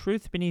 searching for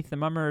truth beneath the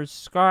mummer's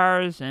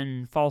scars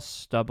and false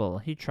stubble.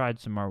 He tried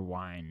some more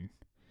wine.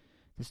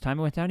 This time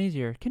it went down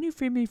easier. Can you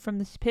free me from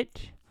this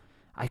pit?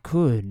 I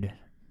could.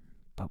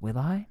 But will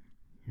I?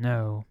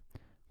 No.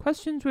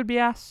 Questions would be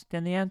asked,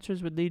 and the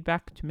answers would lead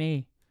back to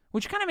me.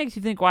 Which kind of makes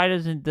you think, why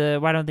don't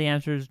the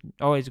answers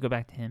always go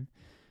back to him?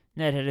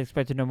 Ned had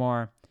expected no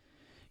more.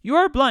 You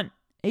are blunt.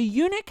 A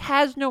eunuch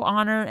has no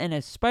honor, and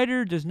a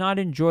spider does not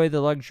enjoy the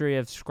luxury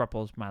of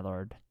scruples, my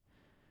lord.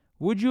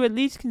 Would you at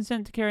least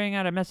consent to carrying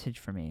out a message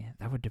for me?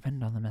 That would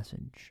depend on the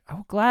message. I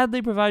will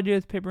gladly provide you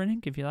with paper and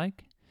ink, if you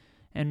like.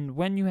 And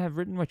when you have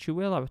written what you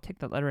will, I will take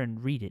that letter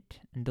and read it,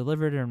 and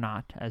deliver it or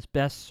not, as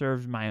best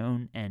serves my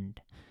own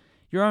end.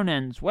 Your own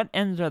ends. What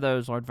ends are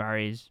those, Lord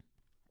Varys?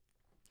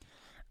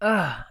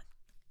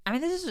 I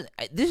mean,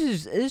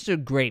 this is a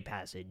great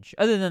passage.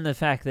 Other than the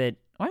fact that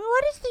why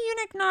does the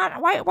eunuch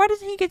not? Why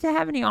doesn't he get to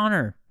have any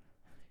honor?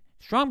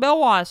 Strong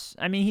Belwas.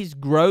 I mean, he's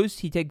gross.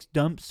 He takes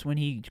dumps when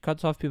he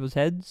cuts off people's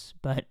heads,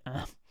 but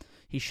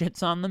he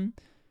shits on them.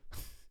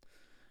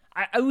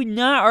 I would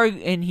not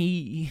argue, and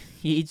he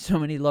eats so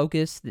many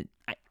locusts that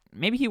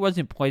maybe he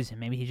wasn't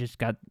poisoned. Maybe he just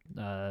got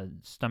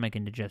stomach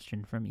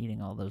indigestion from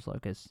eating all those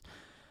locusts.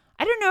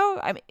 I don't know.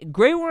 I mean,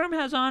 Grey Worm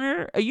has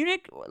honor. A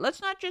eunuch.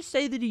 Let's not just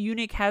say that a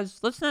eunuch has.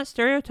 Let's not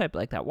stereotype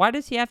like that. Why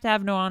does he have to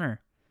have no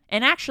honor?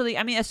 And actually,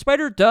 I mean, a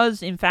spider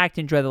does in fact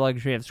enjoy the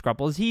luxury of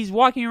scruples. He's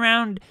walking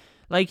around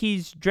like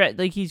he's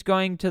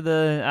going to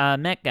the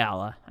Met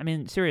Gala. I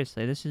mean,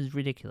 seriously, this is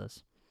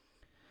ridiculous.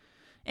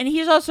 And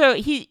he's also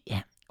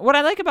What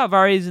I like about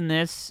Varys in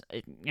this,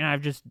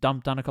 I've just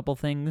dumped on a couple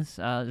things,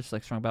 just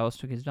like Strong Belwas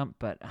took his dump,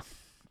 but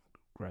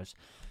gross.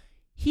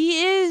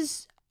 He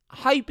is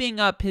hyping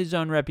up his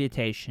own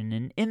reputation,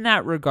 and in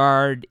that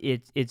regard,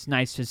 it's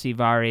nice to see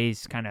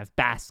Varys kind of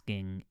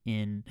basking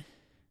in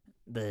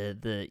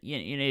the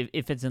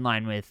if it's in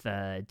line with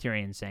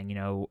Tyrion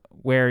saying,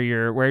 wear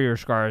your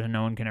scars and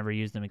no one can ever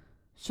use them.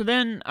 So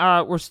then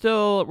we're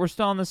still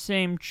on the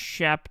same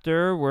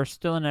chapter. We're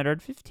still in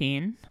Eddard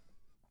 15.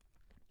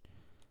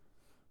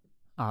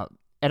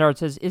 Eddard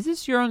says, "Is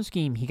this your own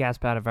scheme?" He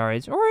gasped out of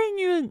Varys,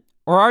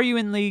 or are you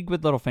in league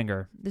with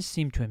Littlefinger? This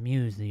seemed to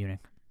amuse the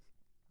eunuch.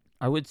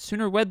 I would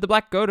sooner wed the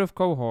black goat of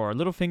Qohor.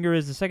 Littlefinger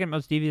is the second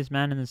most devious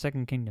man in the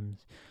Second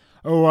Kingdoms.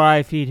 Oh,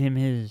 I feed him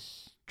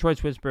his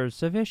choice whispers,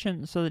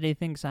 sufficient so that he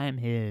thinks I am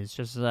his,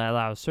 just as I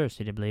allow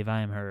Cersei to believe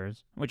I am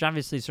hers. Which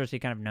obviously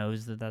Cersei kind of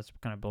knows that that's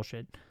kind of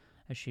bullshit,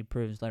 as she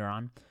proves later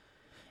on.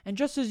 And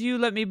just as you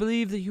let me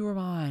believe that you are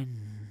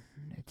mine.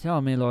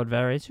 Tell me, Lord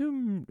Varys,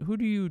 who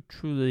do you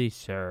truly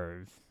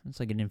serve? It's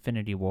like an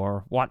Infinity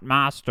War. What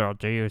master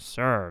do you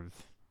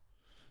serve?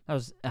 That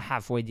was a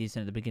halfway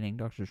decent at the beginning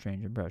Doctor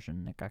Strange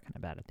impression. It got kind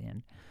of bad at the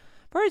end.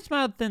 Varys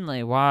smiled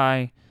thinly.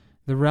 Why,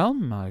 the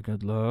realm, my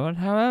good lord.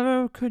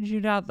 However could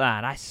you doubt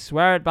that? I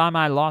swear it by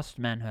my lost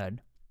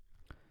manhood.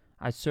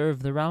 I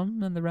serve the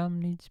realm, and the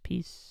realm needs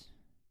peace.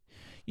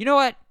 You know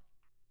what?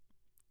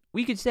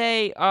 We could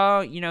say,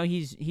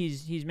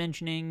 he's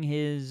mentioning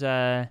his,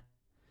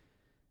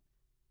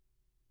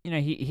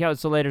 he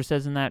also later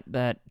says in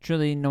that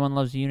truly no one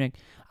loves a eunuch.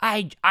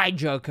 I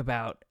joke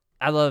about,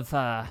 I love,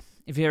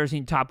 if you've ever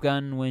seen Top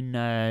Gun when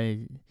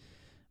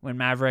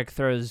Maverick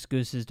throws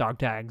Goose's dog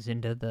tags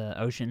into the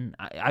ocean,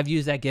 I've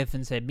used that gif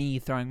and said me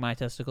throwing my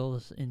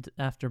testicles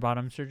after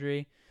bottom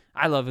surgery.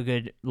 I love a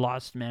good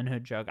lost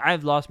manhood joke.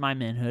 I've lost my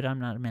manhood. I'm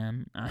not a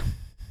man.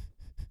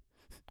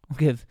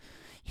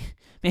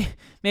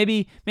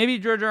 Maybe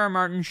George R.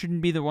 Martin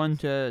shouldn't be the one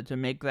to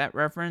make that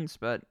reference,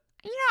 but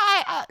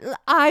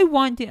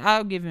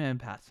I'll give him a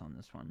pass on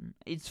this one.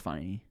 It's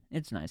funny.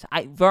 It's nice.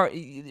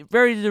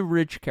 Very is a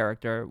rich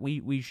character.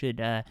 We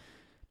should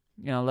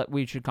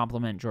we should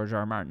compliment George R.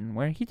 R. Martin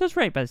where he does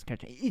right by this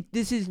character.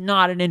 This is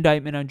not an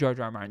indictment on George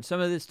R. R. Martin. Some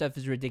of this stuff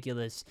is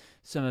ridiculous.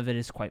 Some of it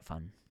is quite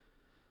fun.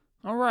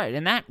 All right,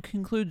 and that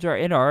concludes our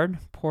Eddard.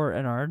 Poor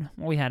Eddard.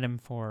 Well, we had him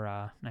for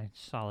a nice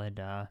solid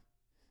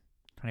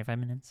 25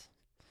 minutes.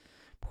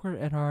 Poor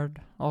Eddard,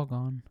 all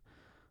gone.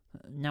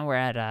 Now we're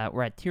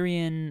at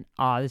Tyrion.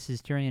 This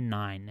is Tyrion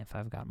 9, if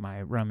I've got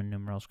my Roman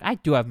numerals. I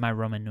do have my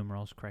Roman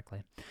numerals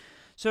correctly.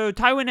 So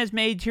Tywin has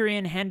made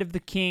Tyrion Hand of the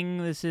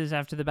King. This is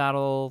after the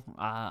battle.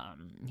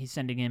 He's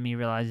sending him. He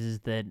realizes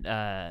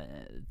that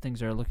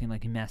things are looking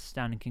like a mess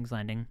down in King's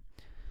Landing.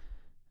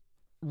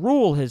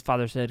 Rule, his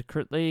father said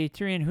curtly.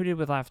 Tyrion hooted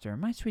with laughter.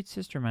 My sweet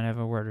sister might have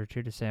a word or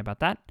two to say about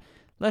that.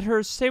 Let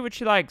her say what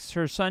she likes.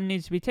 Her son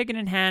needs to be taken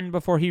in hand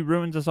before he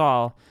ruins us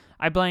all.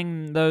 I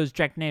blame those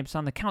jackanapes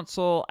on the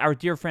council, our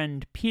dear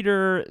friend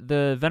Peter,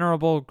 the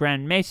venerable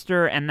Grand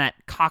Maester, and that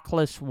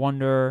cockless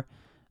wonder,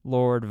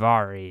 Lord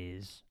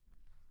Varys.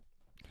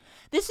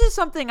 This is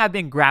something I've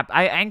been grabbed.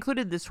 I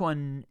included this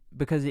one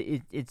because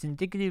it's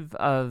indicative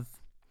of,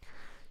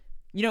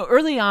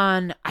 early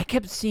on, I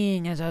kept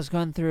seeing, as I was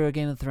going through a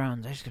Game of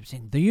Thrones, I just kept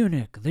seeing, the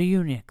eunuch, the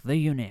eunuch, the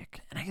eunuch.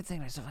 And I kept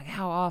thinking to myself, like,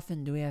 how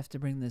often do we have to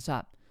bring this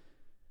up?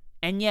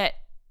 And yet,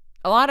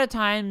 a lot of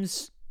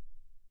times,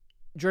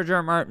 George R.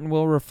 R. Martin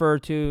will refer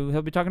to,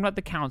 he'll be talking about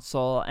the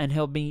council, and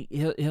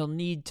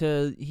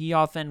he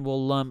often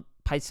will lump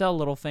Pycelle,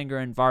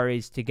 Littlefinger, and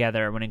Varys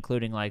together when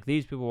including, like,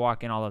 these people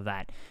walking, all of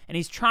that. And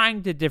he's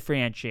trying to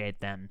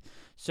differentiate them.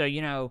 So,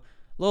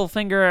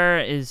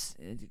 Littlefinger is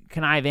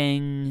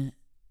conniving,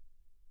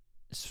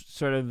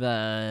 sort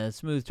of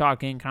smooth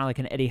talking, kind of like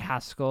an Eddie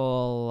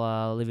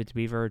Haskell, Leave It to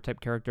Beaver type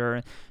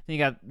character. Then you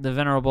got the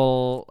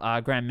venerable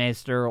Grand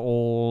Maester,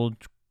 old,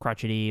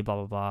 crotchety, blah,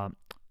 blah, blah.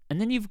 And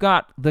then you've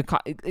got the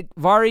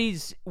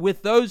Varys.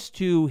 With those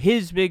two,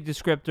 his big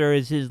descriptor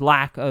is his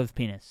lack of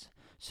penis.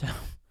 So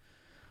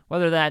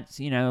whether that's,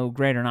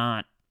 great or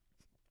not,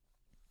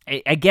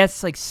 I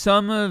guess like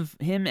some of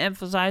him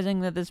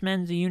emphasizing that this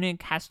man's a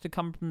eunuch has to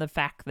come from the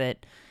fact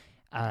that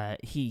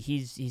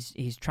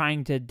he's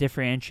trying to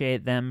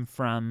differentiate them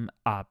from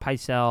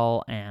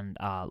Pycelle and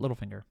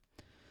Littlefinger.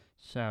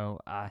 So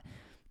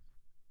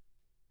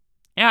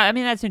Yeah, I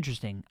mean, that's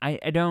interesting. I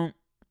don't...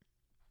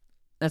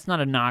 That's not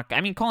a knock.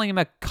 I mean, calling him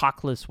a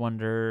cockless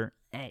wonder...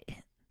 You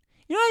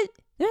know what?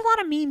 There's a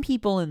lot of mean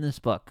people in this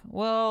book.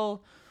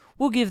 Well,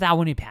 we'll give that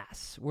one a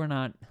pass. We're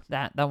not...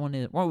 That one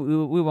is... Well,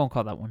 we won't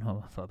call that one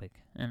homophobic.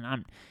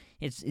 And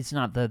It's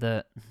not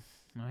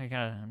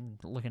I'm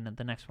looking at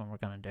the next one we're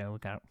gonna do. We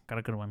got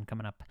a good one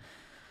coming up.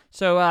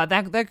 So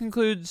that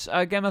concludes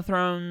Game of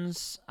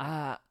Thrones.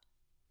 A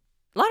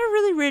lot of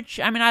really rich.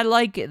 I mean, I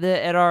like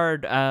the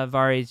Eddard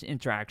Varys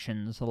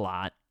interactions a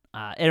lot.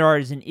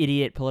 Eddard is an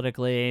idiot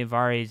politically.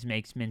 Varys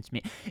makes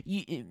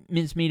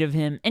mincemeat of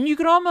him, and you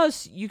can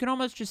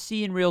almost just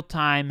see in real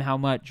time how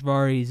much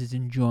Varys is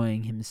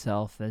enjoying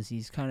himself as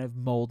he's kind of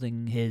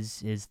molding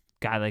his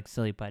guy like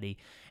silly buddy.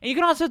 And you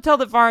can also tell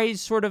that Varys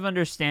sort of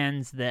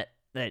understands that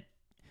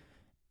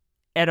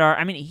Eddard,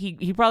 I mean,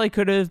 he probably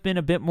could have been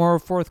a bit more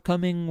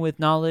forthcoming with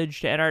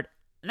knowledge to Eddard.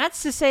 And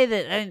that's to say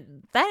that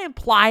that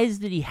implies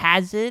that he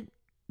has the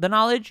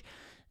knowledge.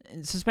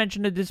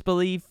 Suspension of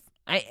disbelief.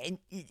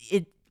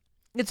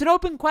 It's an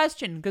open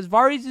question, because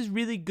Varys is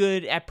really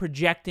good at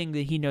projecting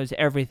that he knows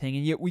everything,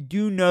 and yet we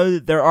do know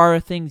that there are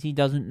things he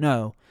doesn't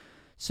know.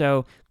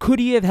 So, could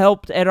he have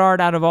helped Eddard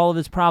out of all of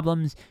his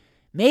problems?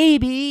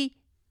 Maybe.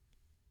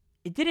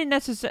 It didn't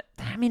necessarily...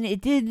 I mean,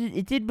 it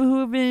did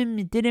behoove him.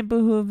 It didn't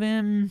behoove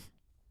him.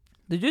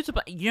 The dude's...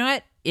 You know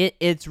what?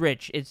 It's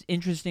rich. It's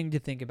interesting to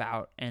think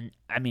about. And,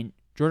 I mean,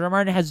 George R. R.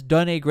 Martin has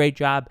done a great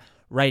job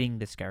writing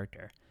this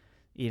character,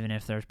 even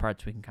if there's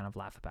parts we can kind of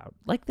laugh about.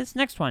 Like this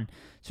next one.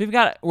 So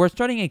we're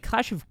starting a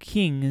Clash of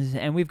Kings,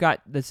 and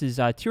this is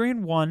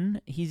Tyrion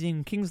 1. He's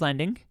in King's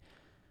Landing.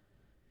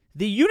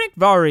 The eunuch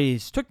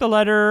Varys took the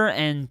letter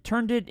and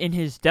turned it in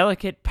his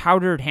delicate,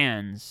 powdered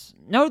hands.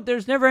 Note,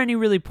 there's never any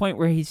really point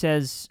where he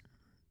says,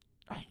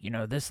 you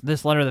know, this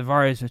letter that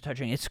Varys was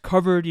touching, it's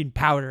covered in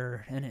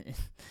powder, and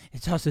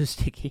it's also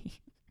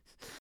sticky.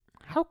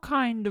 How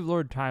kind of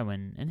Lord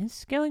Tywin, and his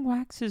scaling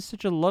wax is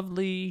such a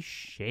lovely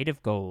shade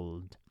of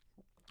gold.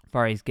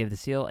 Varys gave the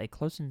seal a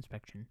close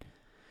inspection.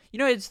 You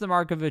know, it's the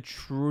mark of a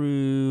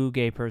true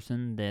gay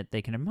person that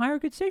they can admire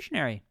good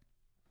stationery.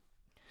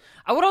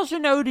 I would also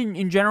note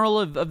in general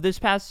of this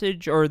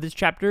passage, or this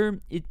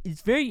chapter,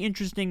 it's very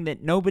interesting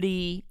that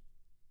mainly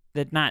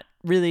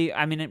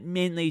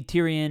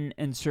Tyrion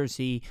and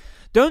Cersei,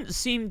 don't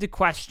seem to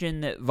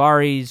question that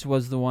Varys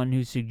was the one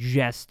who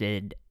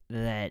suggested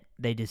that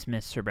they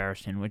dismiss Sir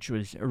Barristan, which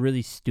was a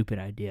really stupid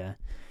idea.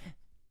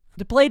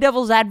 To play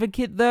devil's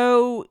advocate,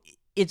 though,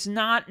 it's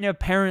not an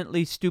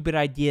apparently stupid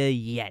idea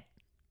yet.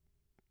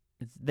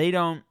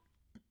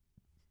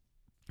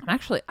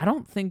 Actually, I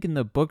don't think in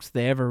the books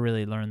they ever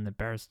really learn that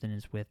Barristan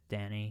is with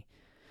Dany.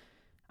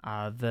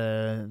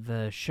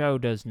 The show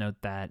does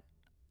note that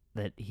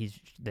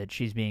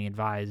she's being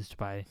advised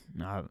by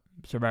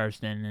Sir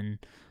Barristan and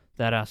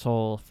that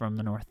asshole from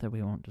the north that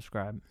we won't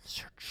describe.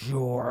 Ser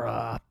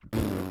Jorah.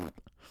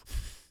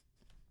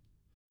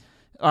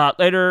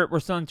 Later, we're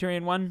still in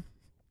Tyrion 1.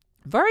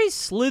 Varys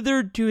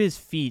slithered to his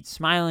feet,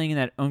 smiling in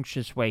that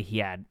unctuous way he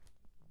had.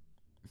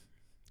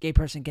 Gay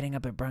person getting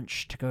up at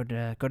brunch to go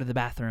to the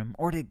bathroom,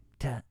 or to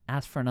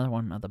ask for another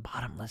one of the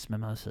bottomless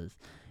mimosas.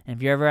 And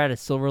if you ever had a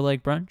Silver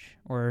Lake brunch,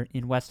 or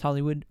in West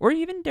Hollywood, or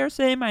even, dare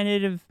say,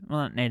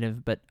 not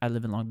native, but I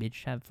live in Long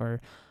Beach, have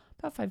for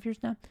about 5 years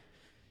now.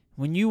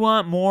 When you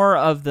want more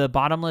of the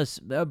bottomless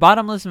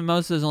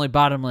mimosa is only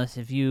bottomless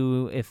if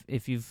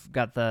you've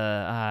got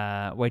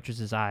the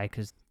waitress's eye,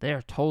 because they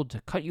are told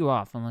to cut you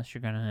off unless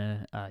you're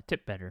gonna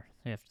tip better.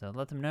 So you have to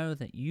let them know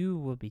that you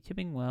will be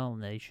tipping well,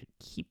 and they should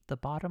keep the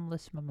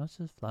bottomless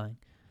mimosas flowing.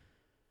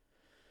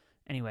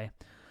 Anyway,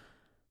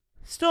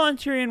 still on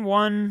Tyrion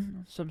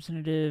 1,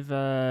 substantive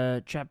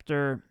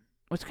chapter.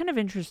 What's kind of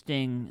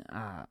interesting,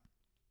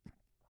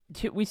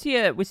 we see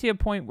a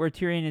point where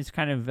Tyrion is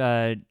kind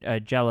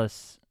of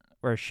jealous,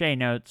 where Shay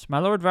notes, "My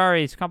Lord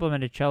Varys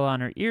complimented Chella on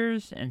her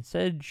ears and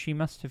said she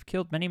must have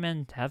killed many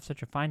men to have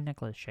such a fine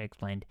necklace," Shay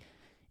explained.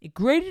 It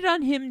grated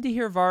on him to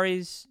hear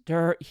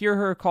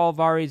her call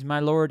Varys my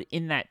lord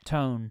in that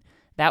tone.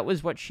 That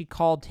was what she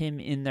called him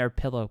in their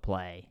pillow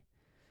play.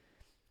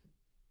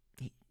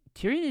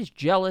 Tyrion is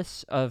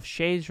jealous of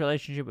Shay's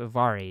relationship with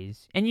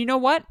Varys. And you know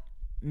what?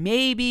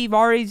 Maybe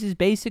Varys is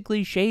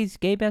basically Shay's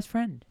gay best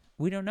friend.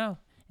 We don't know.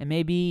 And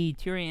maybe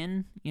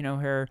Tyrion,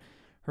 her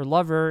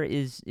lover,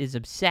 is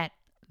upset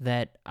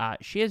that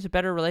she has a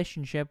better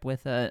relationship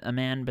with a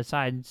man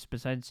besides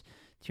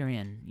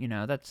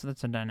Tyrion.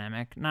 That's a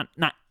dynamic. Not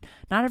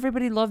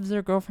everybody loves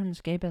their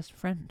girlfriend's gay best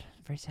friend.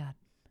 Very sad.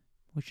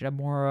 We should have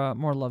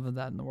more love of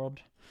that in the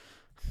world.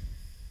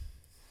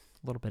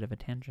 A little bit of a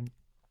tangent.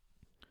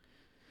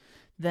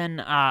 Then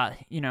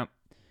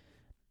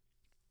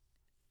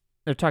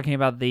they're talking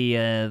about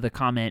the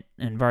comet,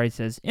 and Varys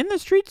says, "In the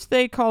streets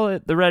they call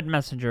it the Red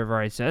Messenger,"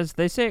 Varys says.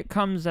 "They say it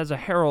comes as a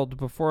herald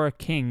before a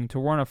king to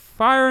warn of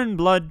fire and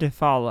blood to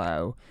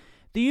follow."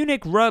 The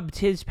eunuch rubbed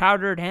his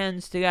powdered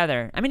hands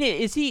together. I mean,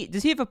 does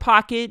he have a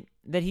pocket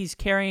that he's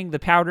carrying the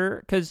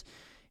powder? Because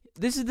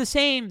this is the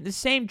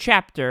same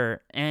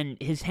chapter, and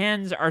his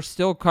hands are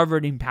still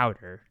covered in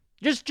powder.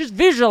 Just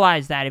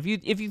visualize that. If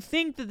you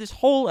think that this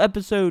whole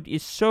episode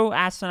is so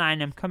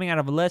asinine, I'm coming out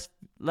of left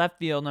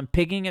field and I'm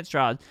picking at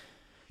straws,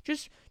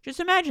 just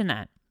imagine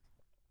that.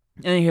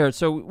 And here,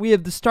 so we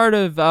have the start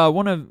of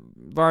one of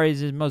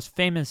Varys' most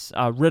famous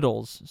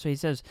riddles. So he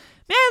says,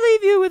 "May I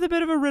leave you with a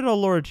bit of a riddle,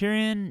 Lord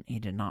Tyrion?" He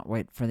did not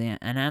wait for an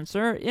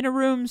answer. "In a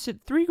room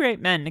sit 3 great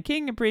men, a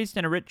king, a priest,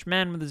 and a rich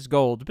man with his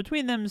gold.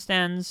 Between them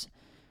stands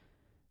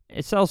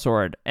a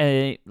sellsword,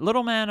 a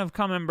little man of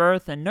common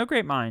birth and no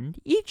great mind.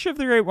 Each of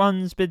the great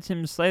ones bids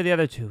him slay the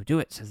other 2. 'Do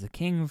it,' says the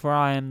king, 'for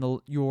I am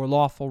your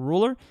lawful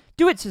ruler.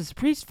 'Do it,' says the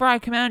priest, 'for I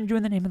command you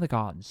in the name of the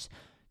gods.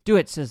 'Do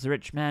it,' says the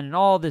rich man, 'and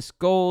all this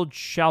gold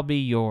shall be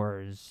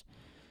yours.'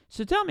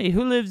 So tell me,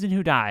 who lives and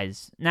who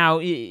dies?" Now,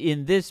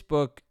 in this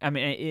book,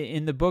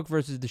 in the book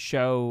versus the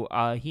show,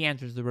 he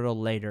answers the riddle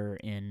later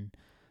in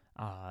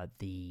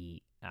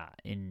Tyrion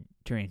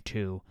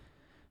 2.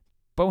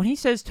 But when he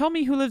says, "Tell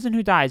me who lives and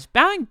who dies,"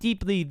 bowing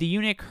deeply, the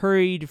eunuch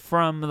hurried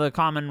from the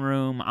common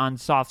room on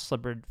soft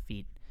slippered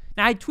feet.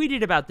 Now, I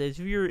tweeted about this.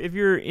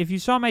 If you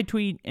saw my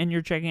tweet and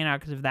you're checking it out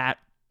because of that,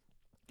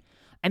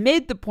 I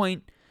made the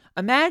point.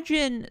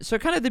 Imagine, so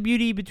kind of the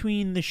beauty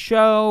between the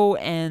show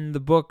and the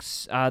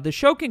books. The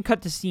show can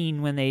cut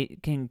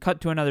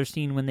to another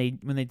scene when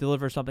they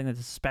deliver something that's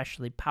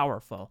especially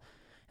powerful,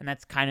 and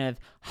that's kind of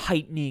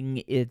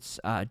heightening its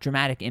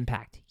dramatic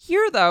impact.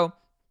 Here, though,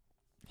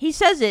 he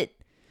says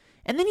it,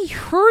 and then he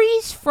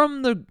hurries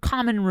from the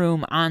common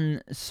room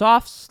on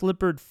soft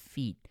slippered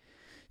feet.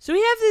 So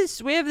we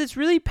have this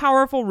really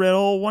powerful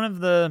riddle, one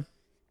of the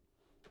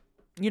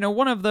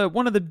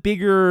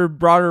bigger,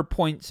 broader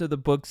points of the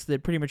books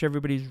that pretty much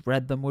everybody who's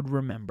read them would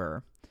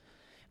remember.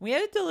 We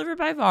have it delivered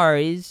by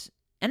Varys,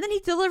 and then he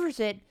delivers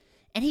it,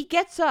 and he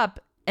gets up,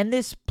 and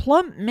this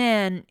plump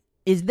man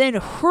is then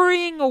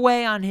hurrying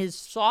away on his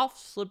soft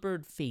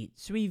slippered feet.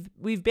 So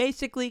we've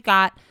basically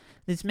got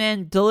this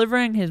man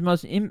delivering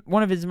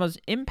one of his most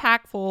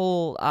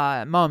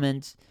impactful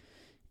moments,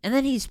 and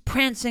then he's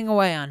prancing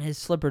away on his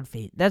slippered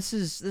feet. This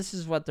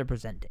is what they're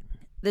presenting.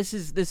 This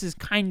is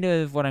kind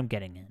of what I'm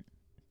getting at.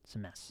 It's a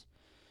mess.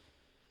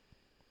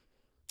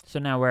 So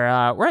now we're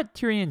at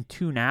Tyrion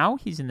 2 now.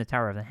 He's in the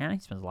Tower of the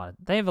Hand.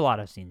 They have a lot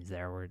of scenes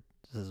there where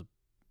this is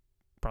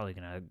probably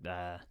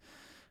gonna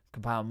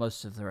compile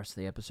most of the rest of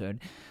the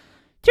episode.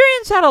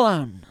 Tyrion sat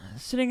alone,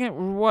 sitting at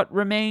what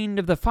remained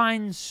of the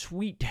fine,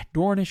 sweet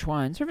Dornish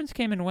wine. Servants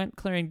came and went,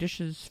 clearing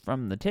dishes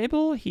from the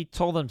table. He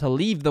told them to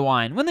leave the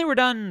wine. When they were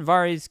done,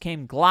 Varys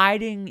came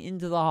gliding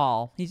into the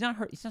hall. He's not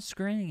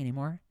scurrying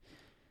anymore.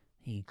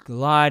 He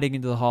gliding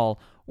into the hall,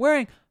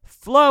 wearing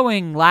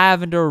flowing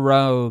lavender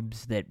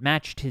robes that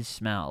matched his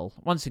smell.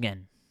 Once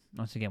again,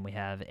 we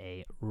have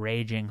a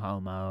raging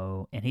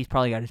homo, and he's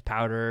probably got his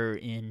powder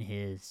in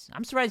his...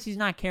 I'm surprised he's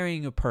not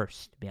carrying a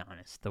purse, to be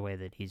honest, the way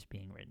that he's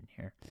being written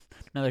here.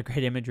 Another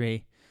great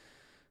imagery.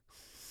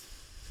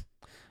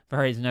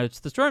 Varys notes,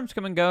 "The storms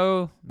come and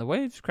go, the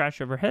waves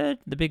crash overhead,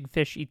 the big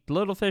fish eat the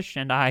little fish,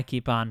 and I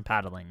keep on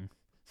paddling."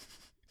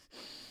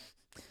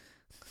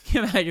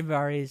 Can you imagine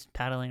Varys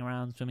paddling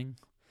around, swimming?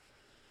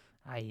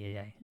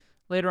 Ay.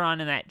 Later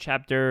on in that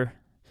chapter,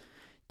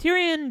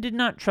 Tyrion did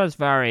not trust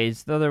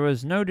Varys, though there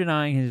was no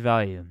denying his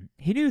value.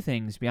 He knew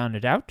things beyond a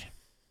doubt.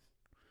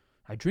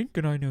 "I drink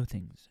and I know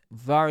things."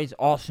 Varys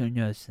also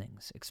knows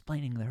things,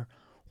 explaining their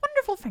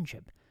wonderful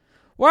friendship.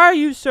 "Why are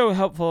you so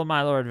helpful,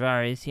 my lord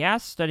Varys?" he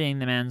asked, studying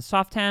the man's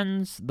soft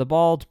hands, the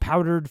bald,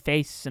 powdered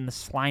face, and the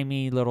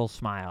slimy little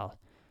smile.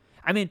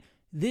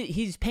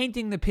 He's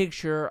painting the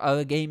picture of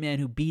a gay man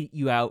who beat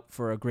you out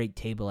for a great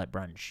table at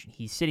brunch.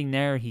 He's sitting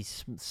there,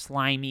 he's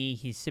slimy,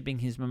 he's sipping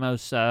his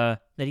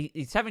mimosa, that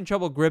he's having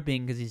trouble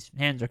gripping because his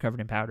hands are covered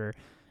in powder,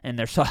 and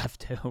they're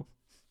soft too.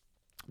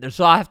 They're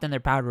soft and they're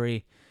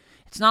powdery.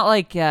 It's not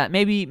like,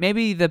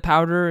 maybe the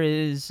powder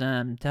is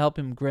to help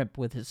him grip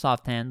with his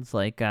soft hands,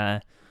 like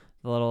the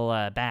little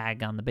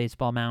bag on the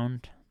baseball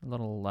mound, the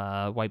little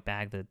white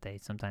bag that they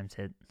sometimes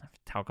hit,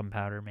 talcum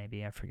powder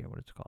maybe, I forget what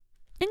it's called.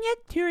 And yet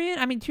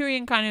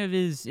Tyrion kind of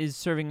is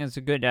serving as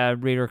a good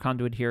reader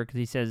conduit here, because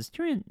he says,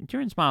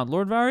 Tyrion smiled,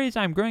 "Lord Varys,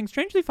 I am growing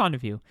strangely fond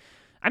of you.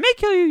 I may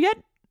kill you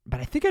yet, but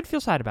I think I'd feel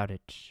sad about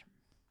it."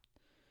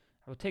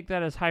 "I will take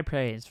that as high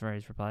praise,"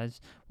 Varys replies.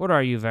 "What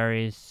are you,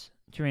 Varys?"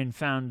 Tyrion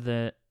found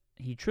that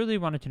he truly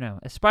wanted to know.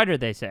 "A spider,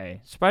 they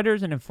say.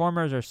 Spiders and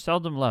informers are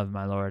seldom loved,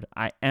 my lord.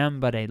 I am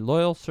but a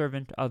loyal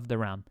servant of the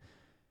realm."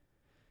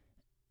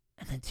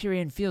 And then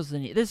Tyrion feels the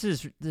need. This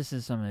is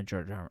some of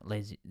George R.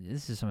 lazy.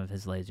 This is some of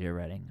his lazier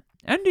writing.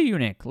 "And a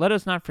eunuch. Let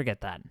us not forget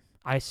that.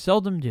 I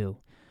seldom do.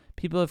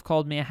 People have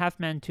called me a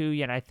half-man too,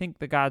 yet I think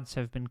the gods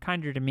have been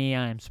kinder to me.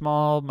 I am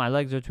small, my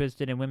legs are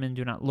twisted, and women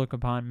do not look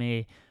upon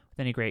me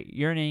with any great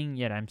yearning,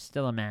 yet I'm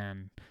still a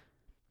man."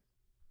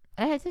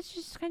 That's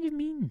just kind of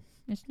mean.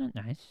 It's not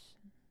nice.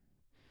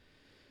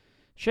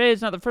 "Shay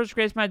is not the first to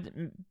grace my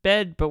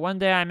bed, but one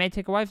day I may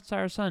take a wife and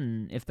sire a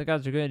son. If the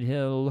gods are good,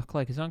 he'll look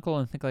like his uncle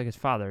and think like his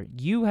father.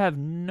 You have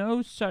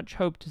no such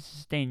hope to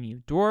sustain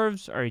you.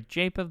 Dwarves are a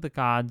jape of the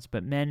gods,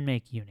 but men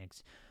make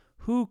eunuchs.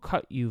 Who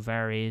cut you,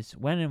 Varys?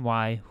 When and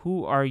why?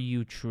 Who are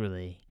you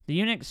truly?" The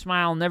eunuch's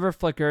smile never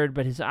flickered,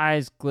 but his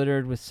eyes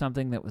glittered with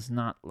something that was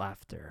not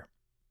laughter.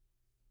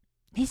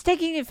 He's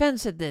taking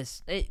offense at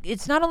this.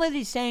 It's not only that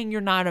he's saying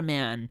you're not a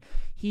man.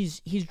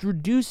 He's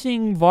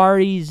reducing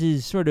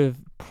Varys' sort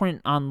of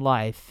print on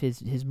life,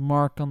 his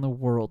mark on the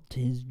world, to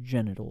his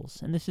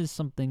genitals. And this is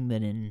something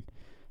that in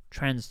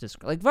trans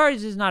discourse, like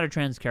Varys is not a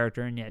trans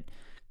character, and yet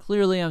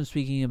clearly I'm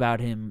speaking about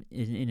him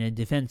in a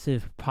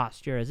defensive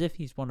posture, as if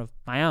he's one of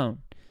my own.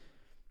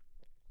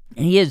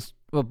 And he is,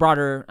 well,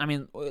 broader. I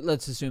mean,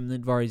 let's assume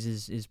that Varys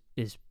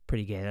is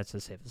pretty gay. That's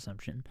a safe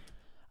assumption.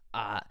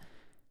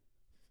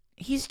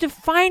 He's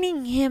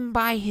defining him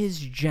by his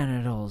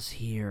genitals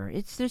here.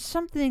 There's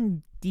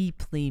something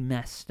deeply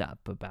messed up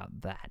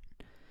about that.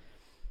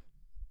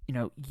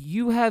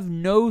 You have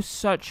no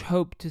such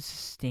hope to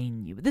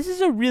sustain you. This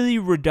is a really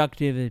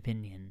reductive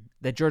opinion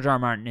that George R. R.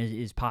 Martin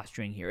is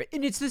posturing here.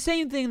 And it's the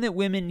same thing that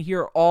women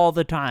hear all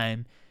the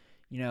time.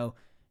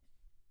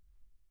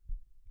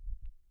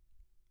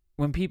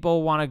 When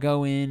people want to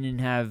go in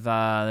and have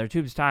their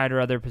tubes tied or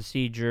other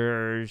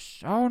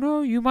procedures, oh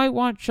no, you might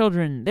want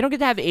children. They don't get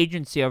to have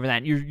agency over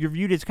that. And you're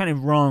viewed as kind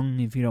of wrong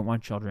if you don't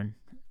want children.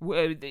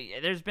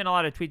 There's been a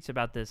lot of tweets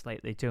about this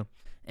lately too,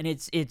 and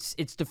it's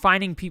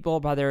defining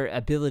people by their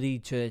ability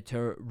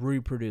to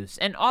reproduce.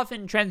 And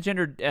often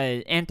transgender,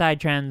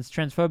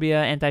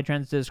 transphobia,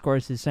 anti-trans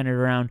discourse is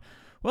centered around,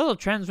 well,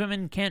 trans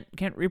women can't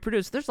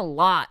reproduce. There's a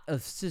lot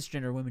of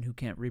cisgender women who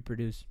can't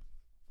reproduce.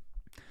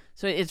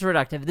 So it's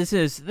reductive. This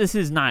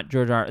is not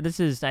George R. This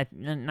is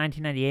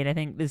 1998, I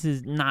think. This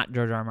is not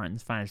George R.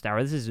 Martin's finest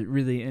hour. This is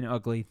really an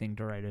ugly thing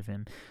to write of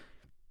him.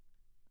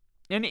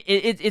 And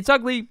it's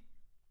ugly.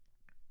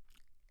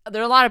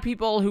 There are a lot of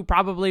people who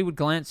probably would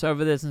glance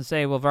over this and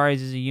say, well,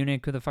 Varys is a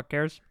eunuch. Who the fuck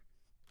cares?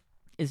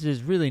 This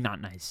is really not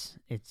nice.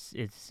 It's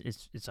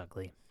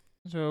ugly.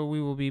 So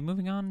we will be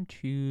moving on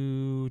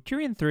to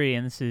Tyrion 3,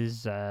 and this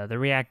is the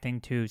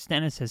reacting to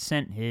Stannis has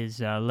sent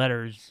his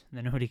letters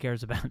that nobody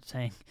cares about,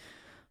 saying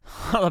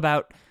all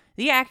about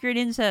the accurate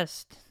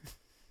incest.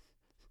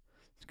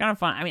 It's kind of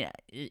fun. I mean,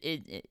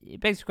 it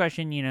begs the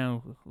question,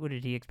 who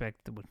did he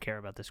expect that would care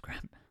about this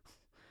crap?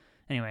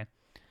 Anyway.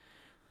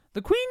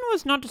 The queen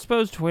was not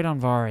disposed to wait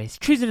on Varys.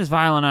 Treason is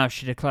vile enough,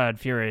 she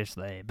declared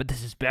furiously, but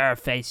this is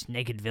bare-faced,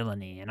 naked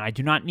villainy, and I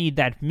do not need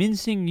that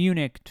mincing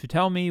eunuch to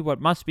tell me what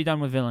must be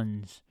done with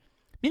villains.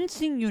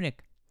 Mincing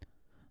eunuch.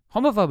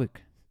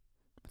 Homophobic.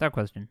 Without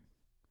question.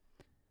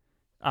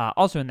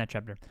 Also in that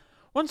chapter.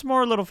 Once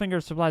more,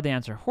 Littlefinger supplied the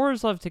answer.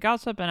 Whores love to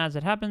gossip, and as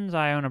it happens,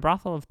 I own a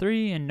brothel of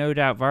 3, and no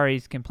doubt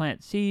Varys can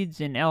plant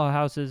seeds in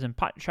alehouses and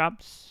pot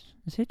shops.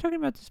 Is he talking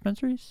about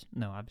dispensaries?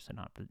 No, obviously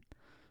not, but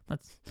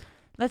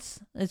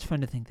it's fun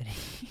to think that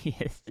he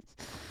is.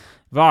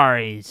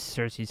 Varys,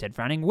 Cersei said,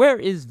 frowning. Where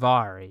is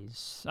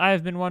Varys? I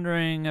have been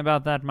wondering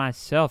about that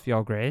myself,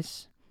 your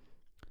grace.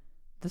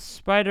 The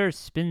spider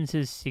spins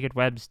his secret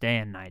webs day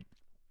and night.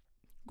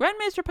 Grand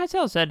Maester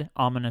Pycelle said,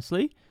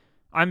 ominously,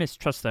 I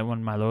mistrust that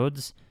one, my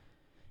lords.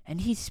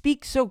 And he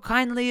speaks so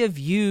kindly of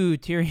you.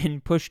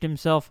 Tyrion pushed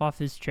himself off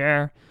his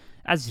chair.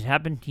 As it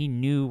happened, he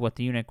knew what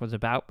the eunuch was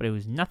about, but it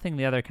was nothing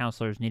the other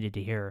counselors needed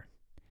to hear.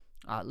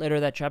 Later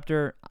that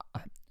chapter,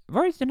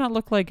 Varys did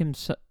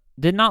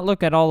not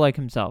look at all like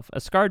himself.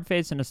 A scarred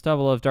face and a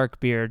stubble of dark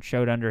beard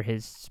showed under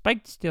his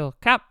spiked steel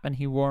cap, and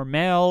he wore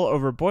mail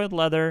over boiled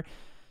leather,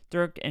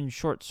 dirk and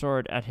short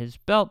sword at his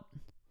belt.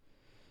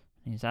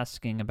 He's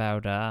asking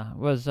about,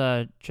 was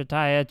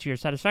Chitaya to your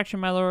satisfaction,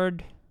 my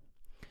lord?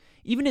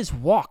 Even his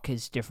walk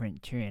is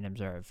different, Tyrion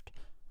observed.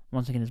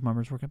 Once again, his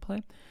murmurs were at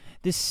play.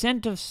 The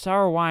scent of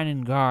sour wine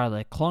and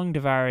garlic clung to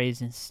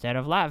Varys instead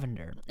of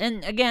lavender.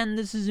 And again,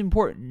 this is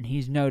important.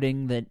 He's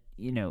noting that,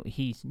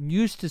 he's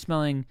used to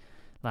smelling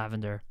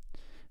lavender.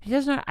 He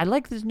does not. I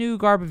like this new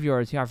garb of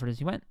yours, he offered as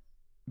he went.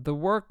 The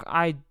work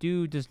I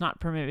do does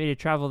not permit me to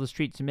travel the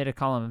streets amid a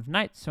column of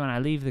knights, so when I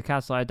leave the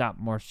castle I adopt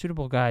more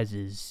suitable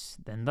guises,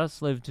 then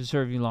thus live to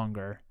serve you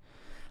longer.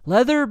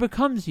 Leather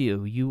becomes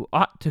you. You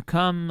ought to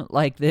come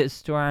like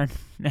this to our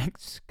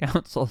next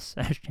council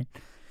session.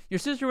 Your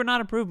sister would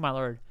not approve, my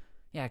lord.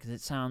 Yeah, because it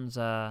sounds,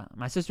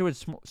 my sister would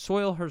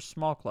soil her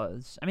small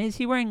clothes. I mean, is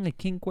he wearing the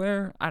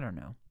kinkwear? I don't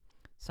know.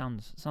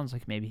 Sounds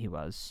like maybe he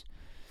was.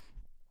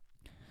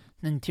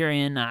 Then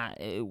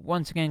Tyrion,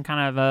 once again,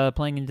 kind of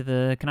playing into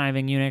the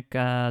conniving eunuch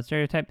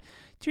stereotype.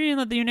 Tyrion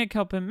let the eunuch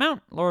help him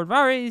mount. Lord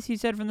Varys, he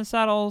said from the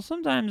saddle,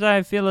 sometimes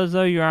I feel as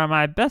though you are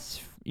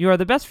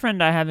the best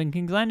friend I have in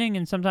King's Landing,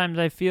 and sometimes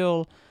I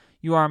feel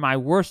you are my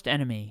worst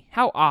enemy.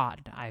 How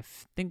odd. I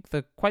think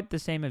quite the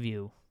same of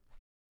you.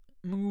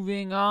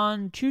 Moving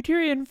on to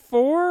Tyrion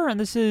 4, and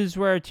this is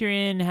where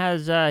Tyrion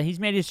has, he's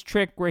made his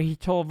trick where he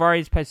told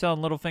Varys, Pycelle,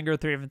 and Littlefinger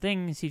 3 different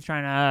things. He's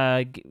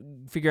trying to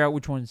figure out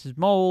which one's his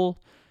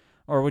mole,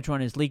 or which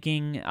one is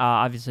leaking.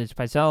 Obviously, it's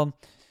Pycelle.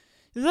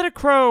 Is that a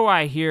crow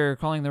I hear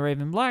calling the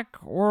raven black,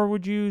 or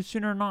would you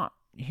sooner not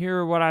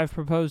hear what I've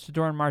proposed to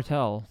Doran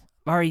Martell?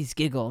 Varys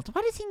giggled.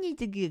 Why does he need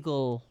to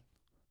giggle?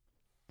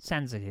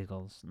 Sansa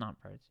giggles, not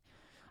Varys.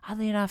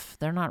 Oddly enough,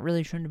 they're not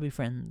really shown to be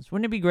friends.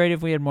 Wouldn't it be great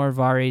if we had more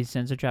Varys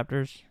Sansa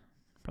chapters?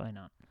 Probably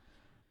not.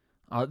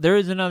 There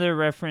is another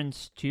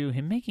reference to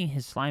him making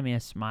his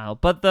slimiest smile.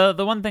 But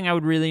the one thing I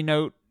would really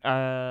note,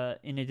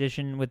 in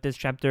addition with this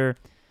chapter,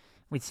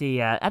 we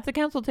see at the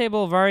council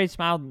table, Varys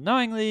smiled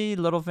knowingly,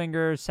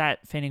 Littlefinger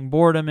sat feigning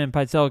boredom, and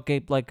Pycelle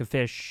gaped like a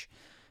fish,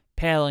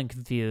 pale and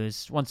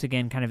confused, once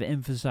again kind of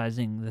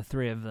emphasizing the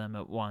three of them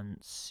at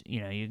once.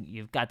 You know,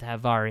 you've got to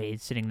have Varys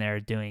sitting there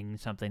doing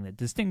something that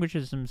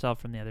distinguishes himself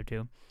from the other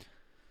two.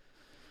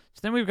 So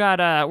then we've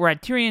got, we're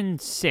at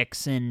Tyrion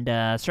 6, and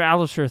Sir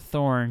Alistair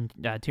Thorne,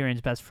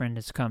 Tyrion's best friend,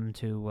 has come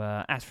to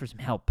ask for some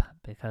help,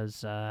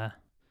 because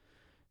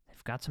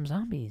they've got some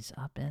zombies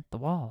up at the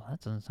wall.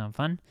 That doesn't sound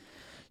fun.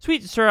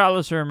 Sweet Sir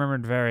Alistair,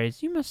 murmured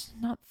Varys, you must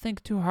not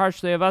think too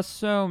harshly of us.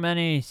 So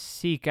many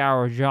seek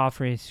our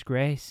Joffrey's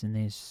grace in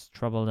these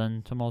troubled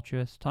and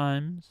tumultuous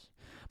times.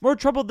 More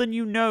troubled than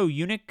you know,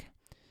 eunuch.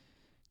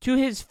 To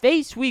his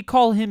face we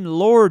call him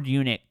Lord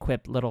Eunuch,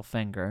 quipped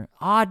Littlefinger.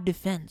 Odd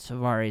defense of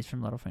Varys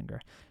from Littlefinger.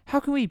 How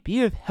can we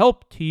be of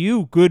help to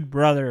you, good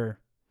brother?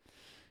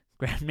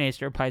 Grand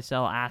Maester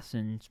Pycelle asked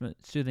in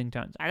soothing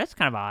tones. That's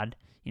kind of odd.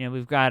 You know,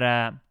 we've got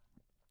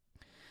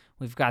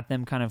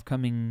them kind of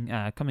coming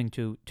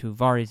to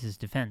Varys'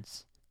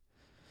 defense.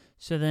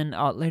 So then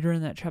later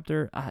in that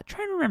chapter,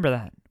 try and remember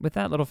that. With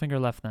that, Littlefinger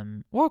left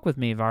them. Walk with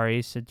me,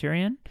 Varys, said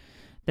Tyrion.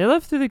 They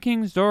left through the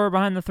king's door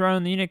behind the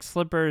throne, the eunuch's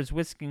slippers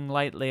whisking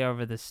lightly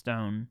over the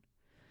stone.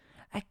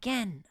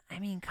 Again, I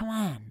mean, come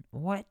on.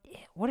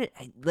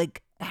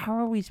 How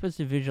are we supposed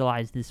to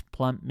visualize this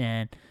plump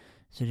man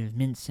sort of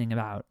mincing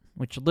about?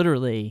 Which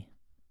literally,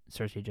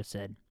 Cersei just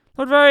said.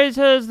 Lord Varys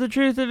has the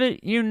truth of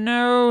it. You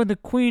know, the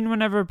queen will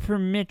never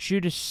permit you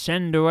to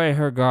send away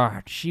her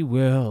guard. She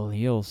will.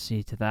 You'll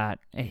see to that.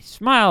 A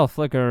smile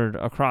flickered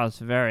across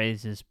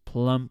Varys'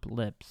 plump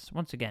lips.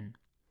 Once again.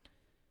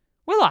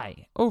 Will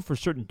I? Oh, for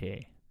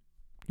certainty.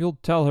 You'll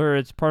tell her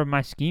it's part of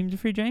my scheme to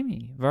free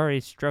Jaime.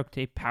 Varys stroked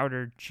a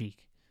powdered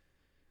cheek.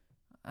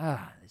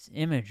 This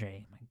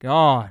imagery. My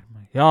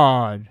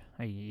God.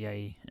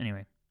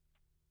 Anyway.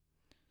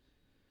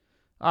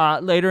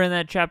 Later in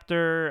that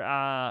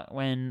chapter,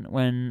 when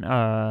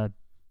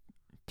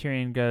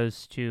Tyrion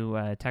goes to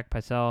attack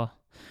Pycelle,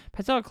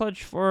 Pycelle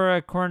clutched for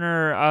a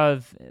corner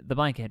of the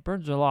blanket.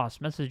 Birds are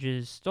lost,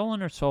 messages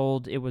stolen or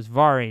sold. It was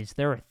Varys.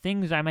 There are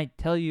things I might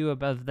tell you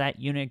about that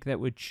eunuch that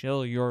would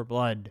chill your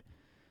blood.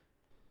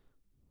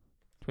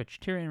 To which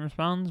Tyrion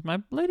responds,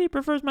 my lady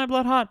prefers my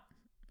blood hot.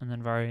 And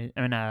then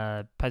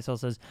Pycelle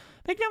says,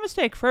 make no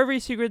mistake, for every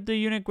secret the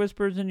eunuch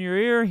whispers in your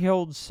ear, he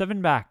holds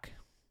 7 back.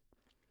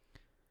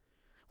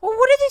 Well,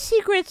 what are the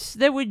secrets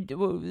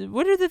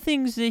what are the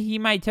things that he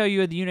might tell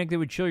you of the eunuch that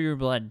would chill your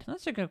blood?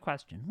 That's a good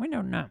question. We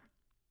don't know.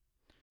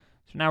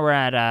 So now we're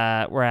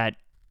at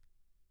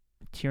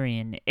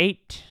Tyrion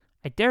 8.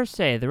 I dare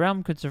say the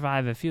realm could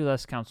survive a few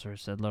less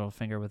counselors, said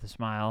Littlefinger with a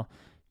smile.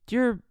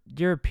 Dear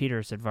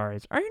Peter, said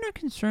Varys, are you not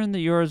concerned that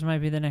yours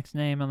might be the next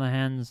name on the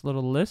hand's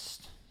little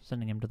list?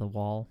 Sending him to the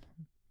wall,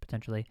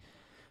 potentially.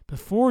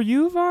 Before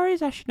you,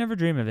 Varys? I should never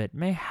dream of it.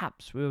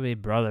 Mayhaps we will be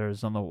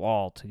brothers on the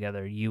wall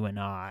together, you and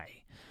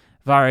I.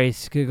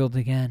 Varys giggled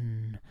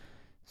again.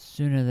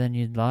 Sooner than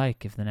you'd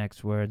like, if the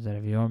next words out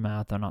of your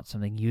mouth are not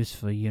something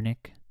useful,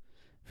 eunuch.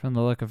 From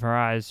the look of her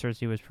eyes,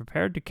 Cersei was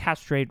prepared to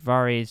castrate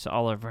Varys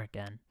all over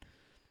again.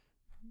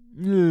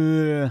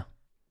 Yeah.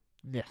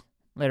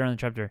 Later in the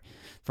chapter,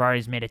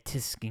 Varys made a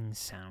tisking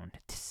sound.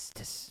 Tis,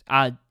 tis.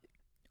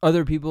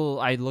 Other people,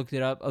 I looked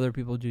it up. Other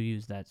people do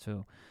use that,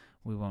 so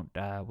we won't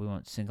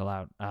single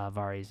out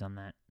Varys on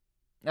that.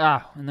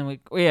 And then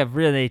we have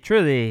really,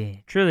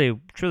 truly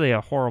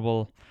a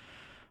horrible.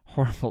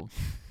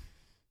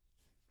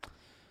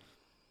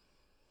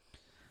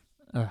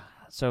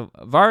 So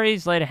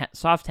Varys laid a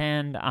soft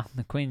hand on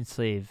the queen's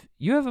sleeve.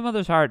 You have a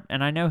mother's heart,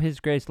 and I know his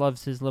grace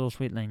loves his little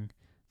sweetling.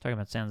 Talking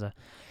about Sansa.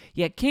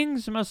 Yet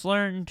kings must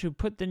learn to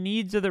put the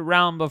needs of the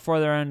realm before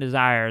their own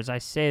desires. I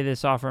say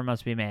this offer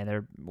must be made.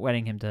 They're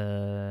trying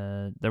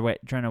to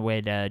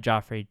wed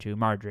Joffrey to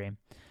Margaery.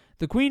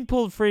 The queen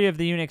pulled free of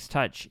the eunuch's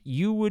touch.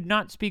 You would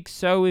not speak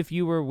so if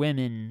you were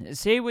women.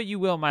 Say what you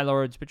will, my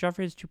lords, but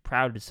Joffrey is too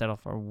proud to settle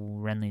for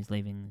Renly's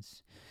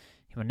leavings.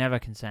 He will never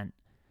consent.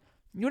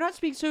 You would not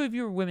speak so if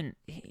you were women.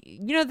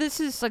 You know, this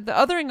is like the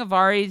othering of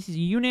Varys. He's a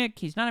eunuch.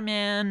 He's not a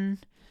man.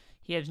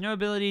 He has no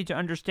ability to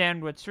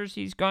understand what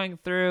Cersei's going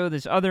through.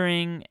 This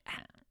othering.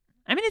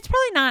 I mean, it's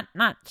probably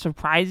not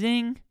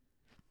surprising.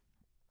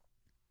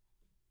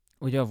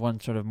 We do have one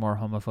sort of more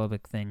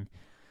homophobic thing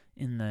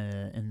in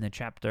the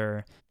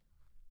chapter.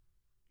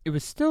 It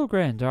was still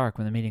gray and dark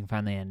when the meeting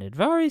finally ended.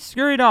 Varys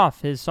scurried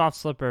off, his soft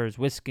slippers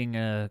whisking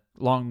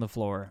along the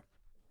floor.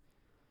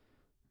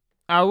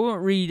 I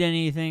won't read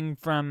anything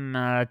from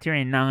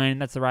Tyrion 9.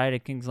 That's the riot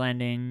at King's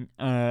Landing.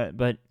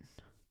 But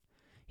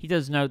he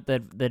does note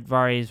that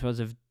Varys was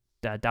of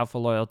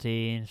doubtful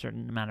loyalty and a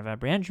certain amount of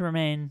apprehension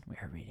remain. We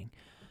are reading.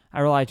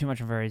 I rely too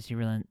much on Varys. He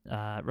really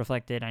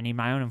reflected. I need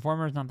my own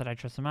informers, not that I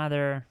trust them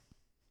either.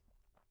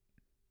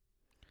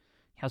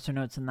 He also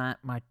notes in that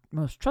my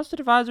most trusted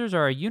advisors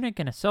are a eunuch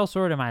and a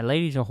sellsword, and my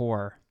lady's a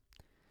whore.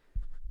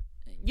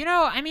 You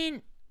know, I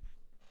mean,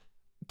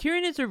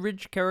 Tyrion is a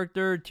rich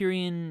character.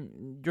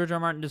 George R. R.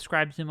 Martin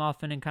describes him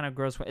often in kind of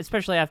gross ways,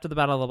 especially after the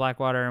Battle of the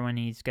Blackwater when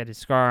he's got his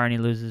scar and he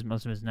loses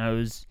most of his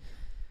nose.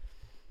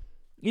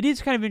 It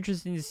is kind of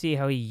interesting to see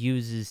how he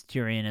uses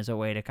Tyrion as a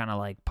way to kind of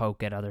like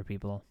poke at other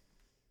people.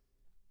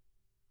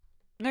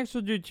 Next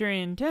we'll do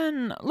Tyrion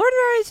 10. Lord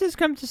Varys has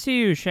come to see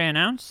you, Shay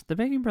announced. The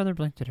begging brother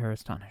blinked at her,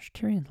 astonished.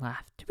 Tyrion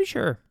laughed. To be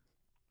sure.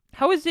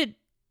 How is it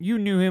you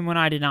knew him when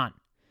I did not?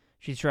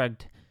 She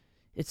shrugged.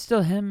 It's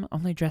still him,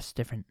 only dressed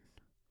different.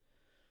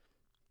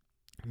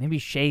 Maybe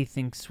Shay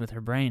thinks with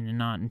her brain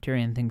and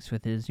Tyrion thinks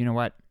with his, you know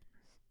what?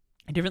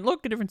 A different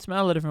look, a different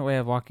smell, a different way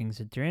of walking,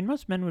 said Tyrion.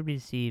 Most men would be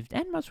deceived,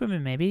 and most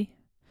women maybe.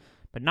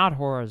 But not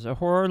whores. A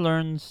whore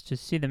learns to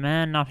see the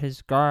man, not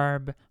his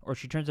garb, or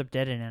she turns up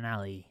dead in an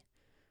alley.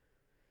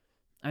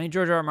 I mean,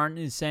 George R. R. Martin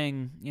is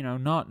saying,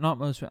 not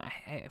most women.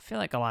 I feel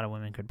like a lot of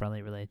women could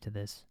probably relate to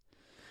this.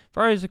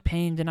 Varys looked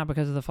pained, and not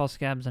because of the false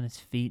scabs on his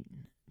feet.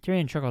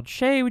 Tyrion chuckled.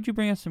 Shay, would you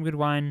bring us some good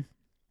wine?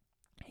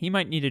 He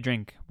might need a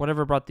drink.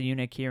 Whatever brought the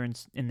eunuch here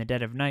in the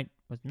dead of night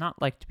was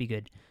not like to be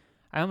good.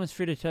 I almost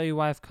fear to tell you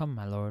why I've come,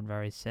 my lord,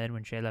 Varys said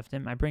when Shay left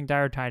him. I bring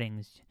dire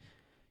tidings.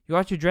 You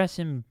ought to dress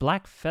in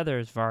black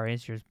feathers,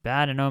 Varys. You're as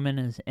bad an omen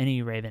as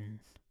any raven.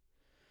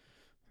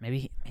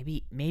 Maybe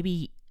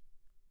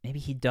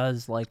he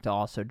does like to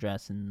also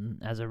dress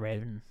as a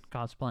raven,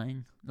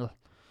 cosplaying. Ugh.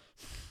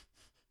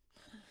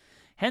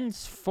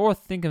 Henceforth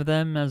think of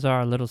them as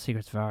our little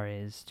secrets,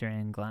 Varys.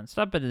 Tyrion glanced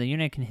up at the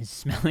eunuch in his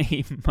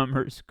smelly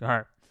mummer's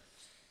garb.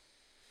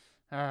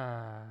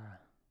 Oh,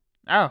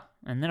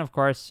 and then of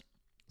course,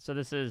 so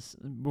this is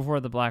before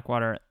the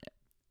Blackwater. I'm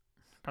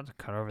about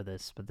to cut over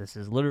this, but this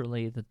is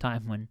literally the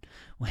time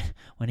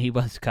when he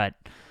was cut.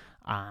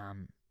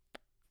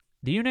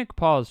 The eunuch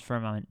paused for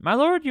a moment. My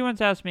lord, you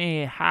once asked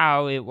me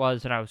how it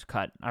was that I was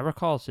cut. I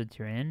recall, said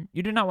Tyrion.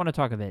 You did not want to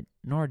talk of it,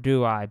 nor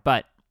do I,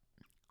 but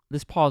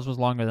this pause was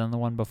longer than the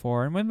one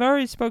before, and when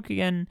Varys spoke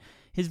again,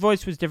 his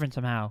voice was different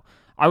somehow.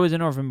 I was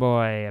an orphan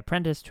boy,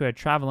 apprenticed to a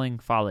traveling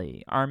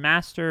folly. Our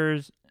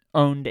masters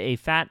owned a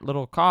fat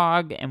little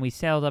cog, and we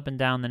sailed up and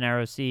down the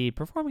narrow sea,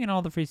 performing in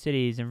all the free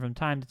cities, and from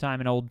time to time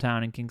in Old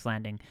Town and King's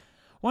Landing.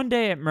 One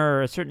day at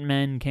Mur, a certain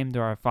man came to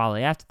our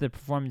folly. After the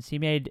performance, he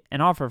made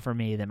an offer for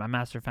me that my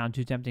master found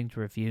too tempting to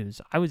refuse.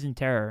 I was in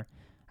terror.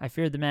 I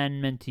feared the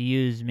man meant to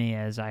use me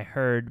as I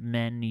heard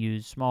men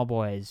use small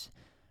boys.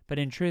 But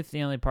in truth,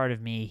 the only part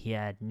of me he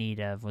had need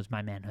of was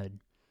my manhood.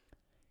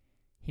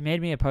 He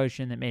made me a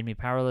potion that made me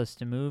powerless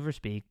to move or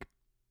speak,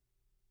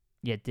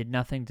 yet did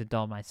nothing to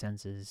dull my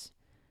senses.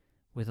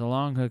 With a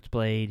long hooked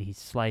blade, he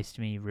sliced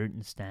me root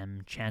and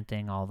stem,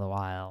 chanting all the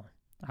while.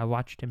 I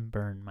watched him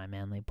burn my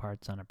manly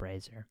parts on a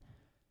brazier.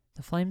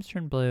 The flames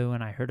turned blue,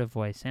 and I heard a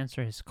voice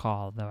answer his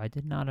call, though I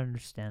did not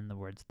understand the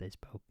words they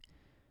spoke.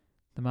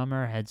 The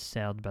mummer had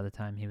sailed by the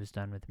time he was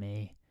done with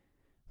me.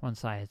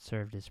 Once I had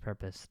served his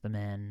purpose, the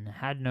man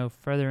had no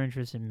further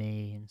interest in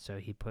me, and so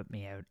he put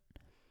me out.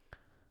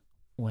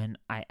 When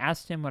I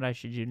asked him what I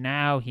should do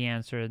now, he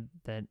answered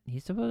that he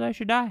supposed I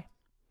should die.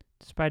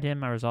 Despite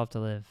him, I resolved to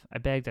live. I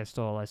begged, I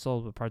stole, I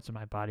sold what parts of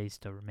my body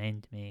still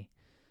remained to me.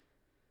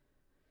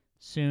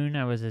 Soon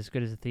I was as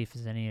good as a thief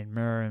as any in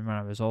Mur, and when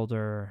I was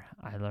older,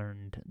 I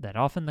learned that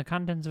often the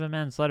contents of a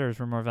man's letters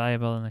were more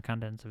valuable than the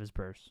contents of his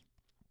purse.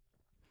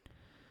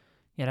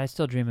 Yet I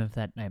still dream of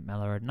that night, my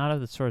lord, not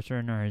of the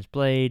sorcerer, nor his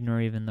blade, nor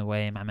even the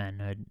way my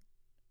manhood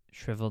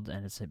shriveled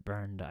and as it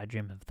burned. I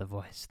dream of the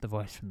voice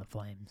from the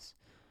flames.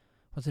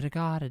 Was it a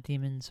god, a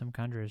demon, some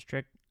conjurer's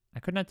trick?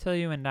 I could not tell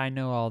you, and I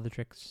know all the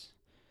tricks.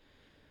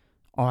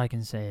 All I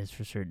can say is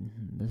for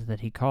certain is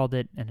that he called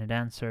it and it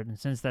answered, and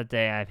since that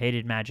day I've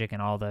hated magic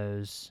and all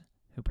those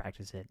who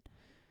practice it.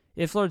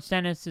 If Lord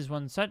Stannis is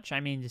one such, I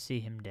mean to see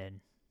him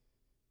dead.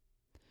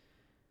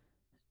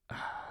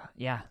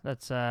 Yeah,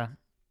 that's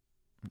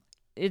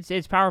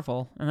it's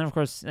powerful. And then of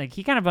course, like,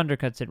 he kind of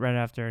undercuts it right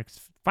after.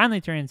 Finally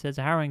Tyrion says,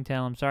 a harrowing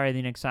tale, I'm sorry, the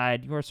eunuch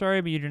sighed. You are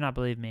sorry, but you do not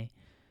believe me.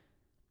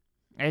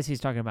 I guess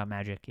he's talking about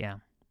magic, yeah.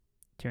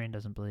 Tyrion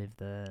doesn't believe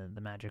the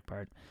magic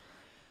part.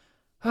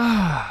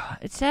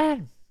 It's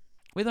sad.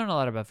 We learn a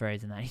lot about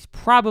Varys in that. He's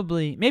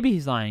probably, maybe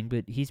he's lying,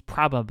 but he's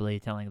probably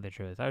telling the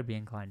truth. I would be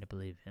inclined to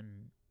believe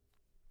him.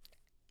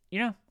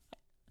 I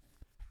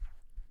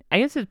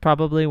guess it's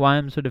probably why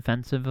I'm so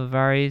defensive of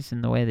Varys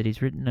and the way that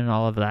he's written and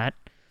all of that.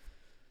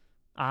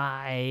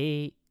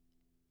 When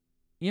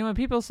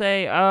people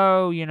say,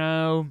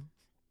 you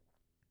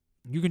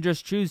can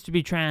just choose to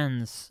be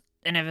trans,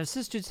 and if a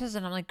sister says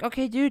it, I'm like,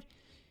 okay, dude,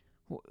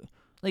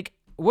 like,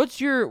 what's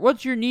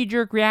your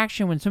knee-jerk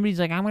reaction when somebody's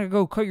like, I'm gonna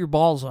go cut your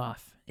balls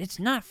off? It's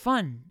not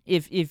fun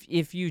if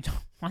you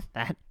don't want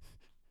that.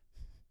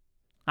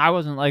 I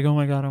wasn't like, oh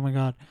my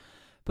god.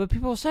 But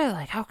people say,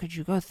 like, how could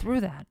you go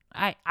through that?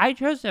 I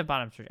chose to have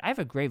bottom surgery. I have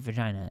a great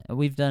vagina.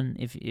 We've done,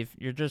 if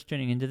you're just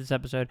tuning into this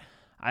episode,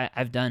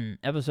 I've done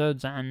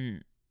episodes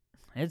on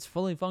it's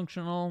fully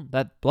functional.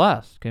 That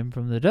blast came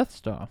from the Death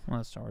Star. Well,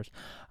 that's Star Wars.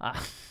 I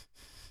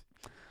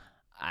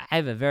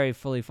have a very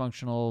fully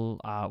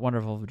functional,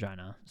 wonderful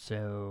vagina.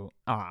 So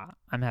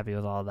I'm happy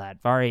with all of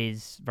that.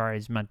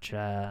 Varys much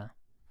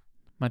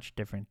much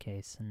different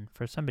case. And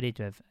for somebody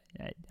to have,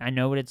 I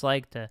know what it's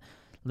like to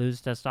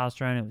lose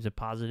testosterone. It was a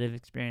positive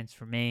experience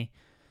for me.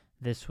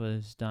 This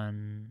was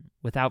done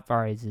without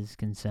Varys'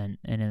 consent,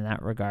 and in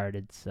that regard,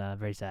 it's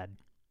very sad.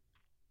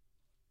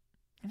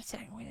 And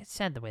it's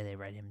sad the way they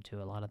write him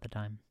too a lot of the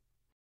time.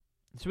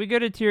 So we go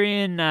to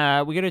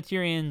Tyrion. We go to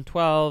Tyrion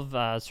 12.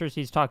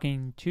 Cersei's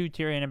talking to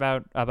Tyrion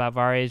about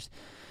Varys.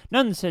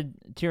 None said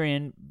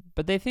Tyrion,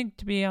 but they think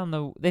they'd be on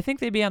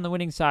the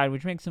winning side,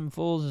 which makes them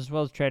fools as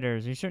well as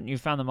traitors. You're certain you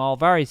found them all.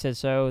 Varys says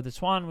so. The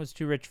swan was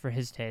too rich for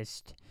his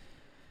taste.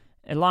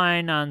 A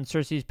line on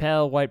Cersei's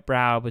pale white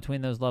brow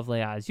between those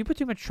lovely eyes. You put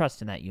too much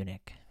trust in that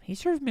eunuch. He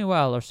served me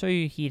well, or so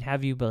he'd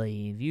have you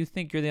believe. You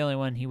think you're the only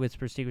one he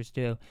whispers secrets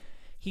to.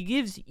 He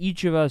gives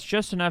each of us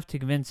just enough to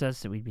convince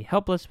us that we'd be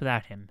helpless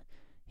without him.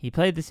 He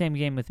played the same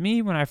game with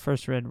me when I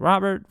first read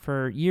Robert.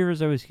 For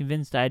years I was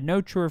convinced I had no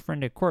truer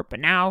friend at court,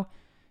 but now...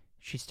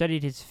 She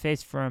studied his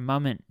face for a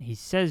moment. He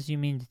says you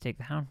mean to take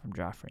the hound from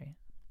Joffrey.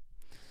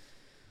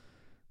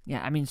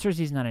 Yeah, I mean,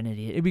 Cersei's not an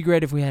idiot. It'd be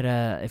great if we had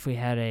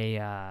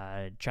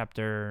a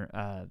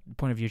chapter,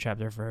 point of view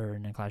chapter for her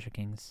in A Clash of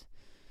Kings.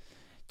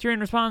 Tyrion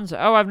responds,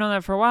 "Oh, I've known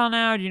that for a while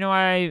now. Do you know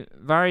why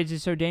Varys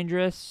is so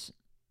dangerous?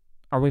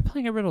 Are we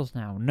playing at riddles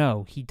now?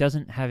 No, he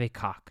doesn't have a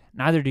cock.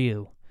 Neither do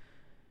you.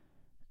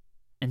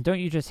 And don't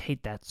you just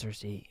hate that,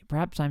 Cersei?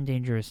 Perhaps I'm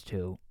dangerous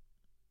too."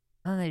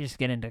 And they just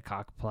get into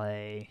cock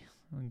play.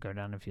 We'll go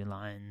down a few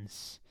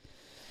lines.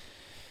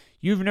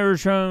 You've never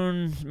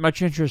shown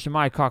much interest in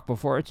my cock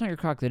before. It's not your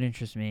cock that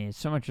interests me. It's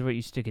so much of what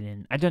you stick it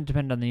in. I don't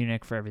depend on the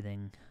eunuch for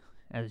everything,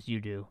 as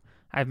you do.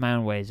 I have my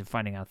own ways of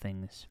finding out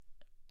things.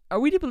 Are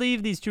we to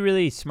believe these two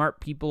really smart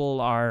people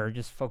are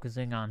just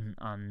focusing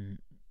on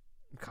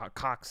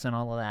cocks and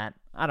all of that?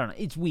 I don't know.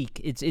 It's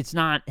weak. It's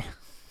not...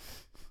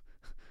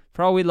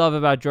 For all we love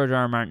about George R.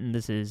 R. Martin,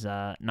 this is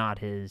not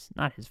his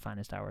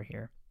finest hour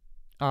here.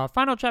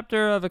 Final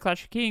chapter of A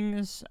Clash of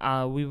Kings.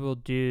 We will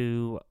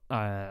do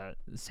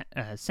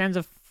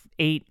Sansa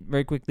 8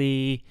 very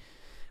quickly.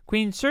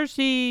 Queen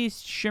Cersei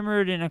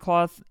shimmered in a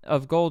cloth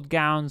of gold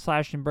gown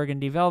slashed in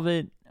burgundy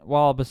velvet,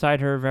 while beside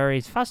her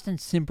Varys fussed and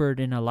simpered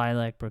in a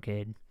lilac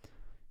brocade.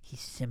 He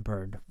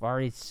simpered.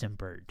 Varys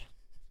simpered.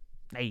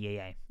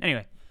 Ay.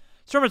 Anyway,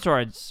 Storm of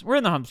Swords. We're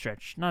in the home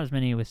stretch. Not as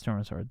many with Storm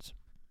of Swords.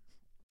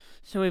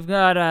 So we've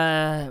got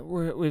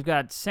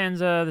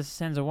Sansa. This is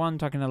Sansa 1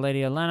 talking to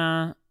Lady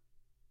Olenna.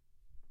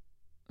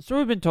 So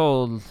we've been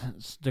told,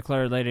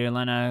 declared Lady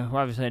Olenna, who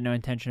obviously had no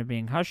intention of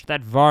being hushed,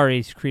 that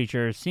Varys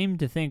creature seemed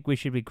to think we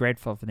should be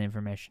grateful for the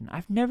information.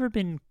 I've never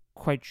been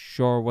quite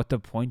sure what the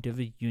point of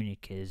a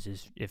eunuch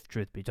is, if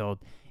truth be told.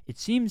 It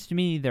seems to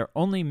me they're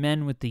only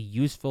men with the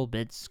useful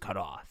bits cut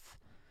off.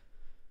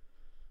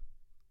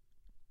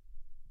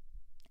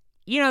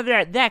 You know,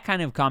 that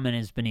kind of comment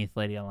is beneath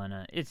Lady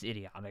Olenna. It's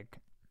idiotic.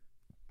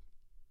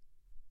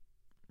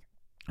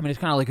 I mean, it's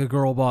kind of like a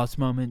girl boss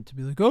moment to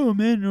be like, oh,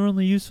 men are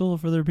only useful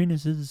for their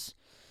penises.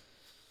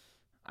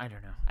 I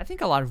don't know. I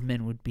think a lot of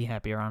men would be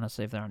happier,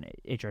 honestly, if they're on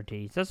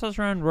HRT.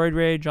 Testosterone, roid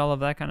rage, all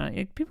of that kind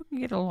of... People can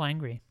get a little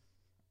angry.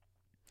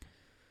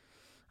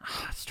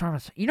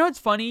 You know what's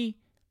funny?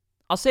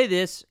 I'll say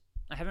this.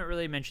 I haven't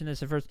really mentioned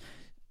this at first.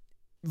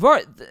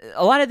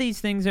 A lot of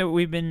these things that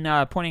we've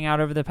been pointing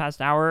out over the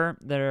past hour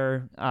that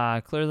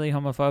are clearly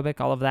homophobic,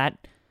 all of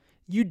that,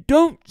 you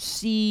don't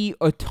see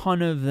a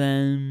ton of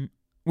them...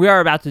 We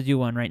are about to do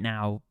one right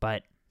now,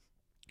 but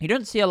you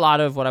don't see a lot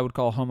of what I would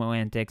call homo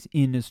antics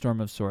in A Storm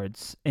of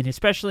Swords. And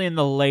especially in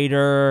the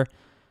later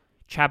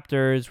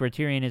chapters where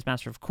Tyrion is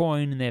Master of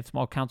Coin and they have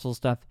small council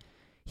stuff.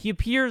 He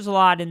appears a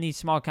lot in these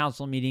small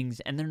council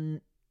meetings, and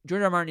then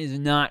George R. R. Martin is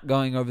not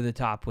going over the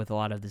top with a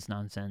lot of this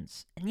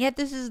nonsense. And yet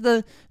this is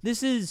the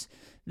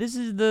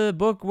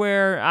book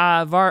where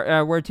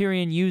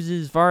Tyrion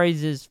uses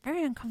Varys'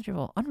 very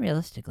uncomfortable,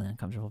 unrealistically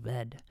uncomfortable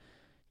bed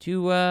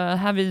to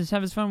have his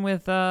fun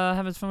with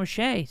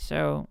Shay.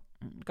 So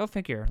go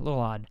figure. A little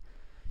odd.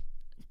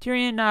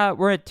 Tyrion,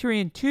 we're at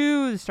Tyrion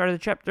 2, the start of the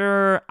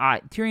chapter.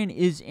 Tyrion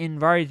is in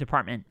Varys'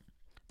 apartment.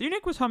 The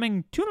eunuch was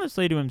humming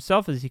tunelessly to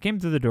himself as he came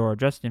through the door,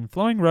 dressed in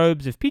flowing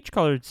robes of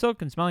peach-colored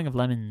silk and smelling of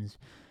lemons.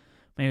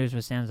 Maybe it was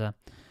with Sansa.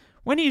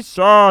 When he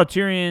saw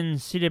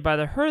Tyrion seated by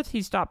the hearth,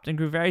 he stopped and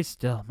grew very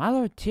still. "My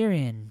Lord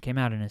Tyrion," came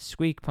out in a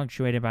squeak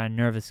punctuated by a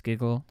nervous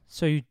giggle.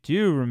 "So you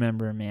do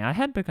remember me. I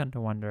had begun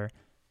to wonder.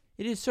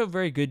 It is so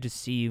very good to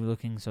see you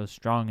looking so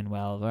strong and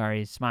well."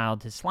 Varys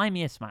smiled his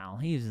slimiest smile.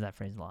 He uses that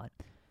phrase a lot.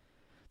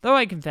 "Though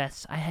I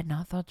confess, I had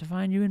not thought to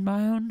find you in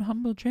my own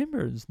humble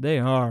chambers." "They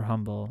are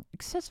humble.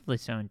 Excessively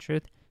so, in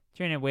truth."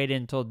 Tyrion had waited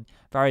until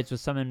Varys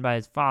was summoned by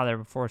his father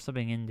before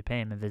slipping in to pay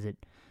him a visit.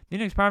 The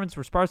eunuch's apartments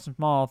were sparse and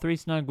small, 3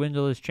 snug,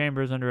 windowless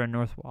chambers under a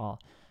north wall.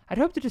 I'd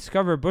hoped to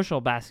discover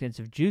bushel baskets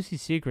of juicy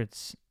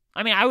secrets.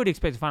 I mean, I would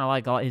expect to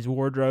find his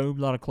wardrobe,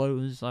 a lot of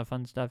clothes, a lot of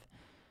fun stuff.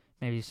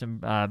 Maybe some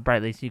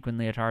brightly sequined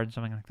leotards,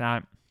 something like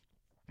that.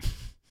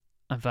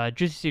 Of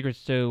juicy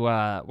secrets to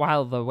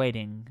while the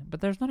waiting.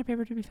 But there's not a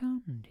paper to be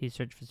found. He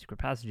searched for secret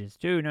passages,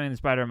 too, knowing the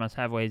spider must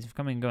have ways of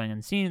coming and going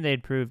unseen. They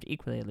had proved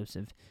equally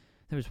elusive.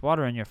 There was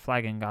water in your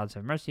flagon, gods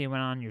have mercy, he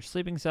went on. Your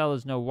sleeping cell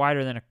is no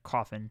wider than a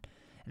coffin.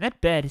 And that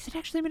bed, is it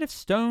actually made of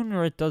stone,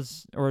 or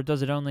does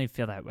it only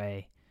feel that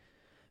way?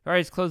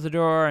 Varys closed the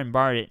door and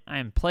barred it. I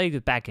am plagued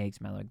with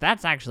backaches, my lord.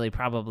 That's actually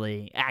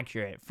probably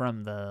accurate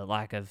from the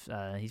lack of,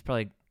 he's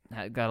probably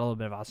got a little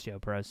bit of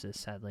osteoporosis,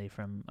 sadly,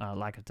 from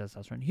lack of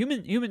testosterone.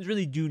 Humans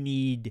really do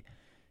need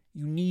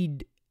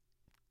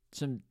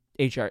some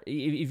HR.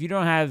 If you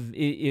don't have,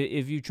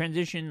 if you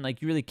transition,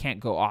 like, you really can't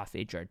go off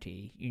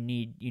HRT. You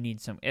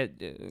need some,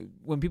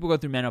 when people go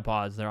through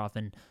menopause, they're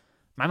often,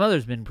 my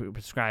mother's been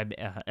prescribed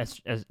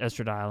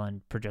estradiol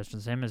and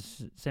progesterone,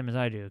 same as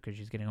I do, because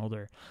she's getting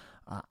older.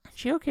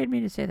 She okayed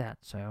me to say that,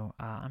 so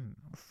I'm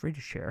free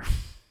to share.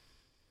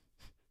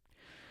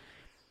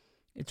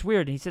 It's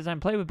weird. He says, I'm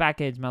plagued with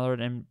backaches, my lord,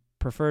 and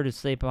prefer to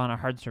sleep on a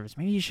hard surface.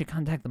 Maybe you should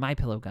contact the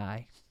MyPillow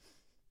guy.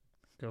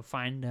 Go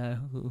find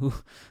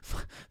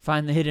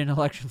find the hidden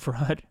election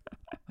fraud.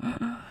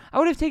 I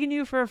would have taken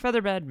you for a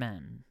featherbed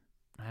man.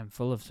 I am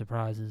full of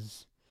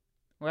surprises.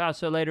 Well,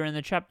 so later in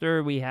the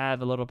chapter, we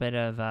have a little bit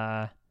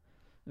of,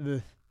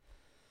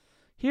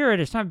 Here,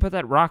 it is time to put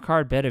that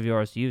rock-hard bed of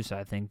yours to use,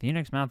 I think. The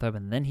eunuch's mouth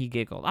opened, then he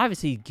giggled.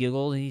 Obviously, he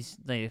giggled. He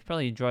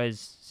probably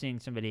enjoys seeing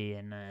somebody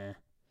in,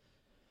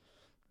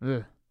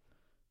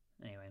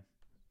 Anyway.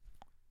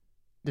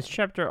 This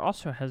chapter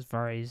also has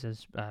Varys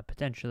as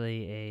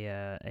potentially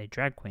a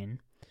drag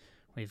queen.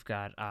 We've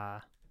got,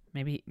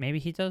 maybe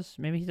he does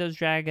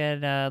drag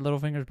at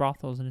Littlefinger's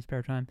brothels in his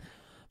spare time.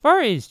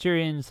 Varys,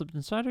 Tyrion slipped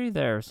inside. Are you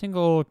there? A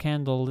single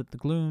candle lit the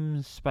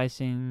gloom,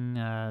 spicing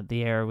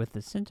the air with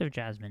the scent of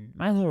jasmine.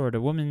 My lord,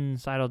 a woman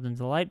sidled into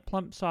the light,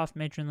 plump, soft,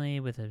 matronly,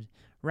 with a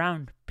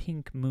round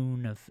pink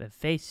moon of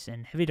face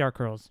and heavy dark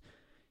curls.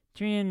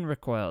 Tyrion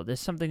recoiled. Is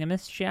something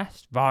amiss? She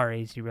asked.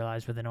 Varys, he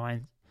realized with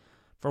annoyance.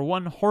 For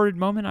one horrid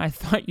moment, I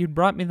thought you'd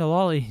brought me the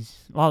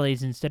lollies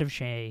instead of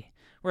Shay.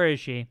 Where is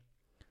she?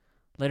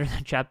 Later in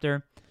the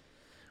chapter,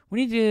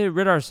 we need to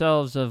rid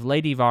ourselves of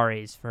Lady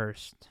Varys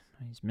first.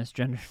 He's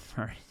misgendered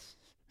Varys.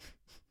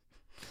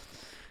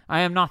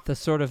 I am not the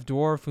sort of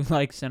dwarf who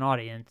likes an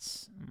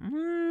audience. I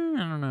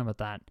don't know about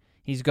that.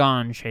 He's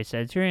gone, Shay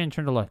said. Tyrion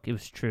turned to look. It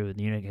was true.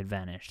 The eunuch had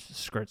vanished,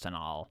 skirts and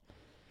all.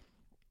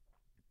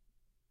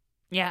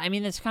 Yeah, I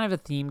mean, it's kind of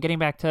a theme. Getting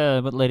back to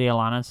what Lady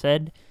Alana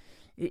said,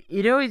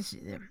 it always,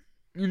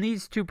 in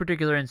these two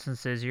particular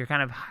instances, you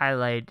kind of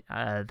highlight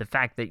the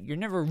fact that you're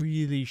never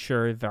really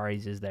sure if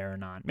Varys is there or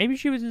not. Maybe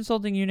she was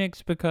insulting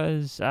eunuchs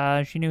because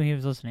she knew he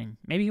was listening.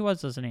 Maybe he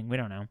was listening. We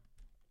don't know.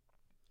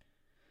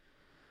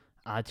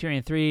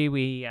 Tyrion 3,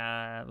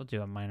 we'll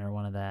do a minor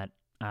one of that.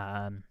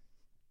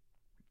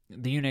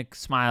 The eunuch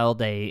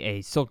smiled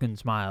a silken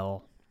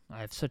smile.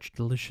 I have such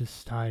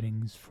delicious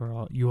tidings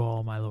for you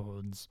all, my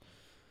lords.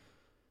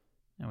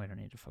 No, we don't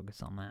need to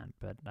focus on that,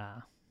 but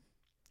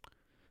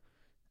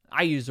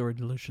I use the word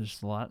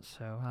delicious a lot,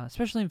 so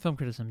especially in film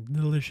criticism.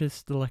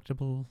 Delicious,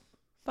 delectable,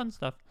 fun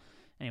stuff.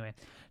 Anyway,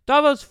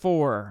 Davos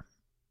 4.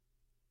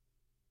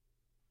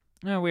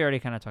 No, we already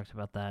kind of talked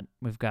about that.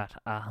 We've got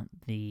Sir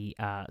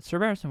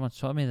Barristan once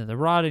told me that the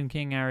rod in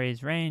King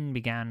Aerys' reign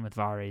began with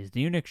Varys.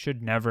 The eunuch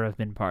should never have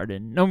been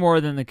pardoned, no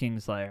more than the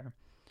Kingslayer.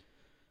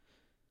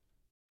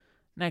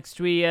 Next,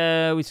 we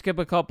skip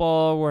a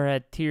couple. We're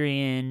at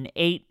Tyrion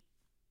 8.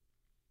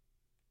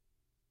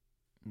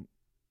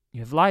 You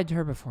have lied to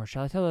her before.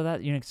 Shall I tell her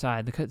that? Eunuch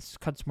sighed. The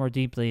cuts more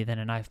deeply than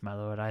a knife, my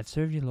lord. I have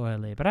served you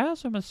loyally, but I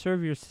also must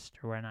serve your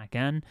sister when I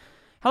can.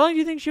 How long do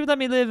you think she would let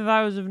me live if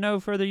I was of no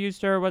further use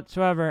to her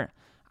whatsoever?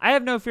 I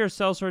have no fierce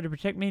sellsword to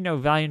protect me, no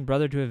valiant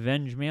brother to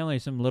avenge me, only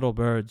some little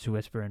birds who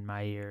whisper in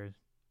my ears.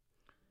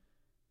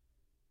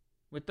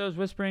 With those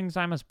whisperings,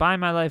 I must buy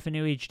my life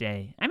anew each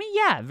day. I mean,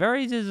 yeah,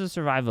 Varys is a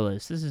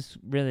survivalist. This is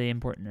really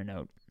important to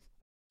note.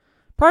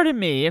 Pardon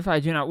me if I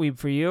do not weep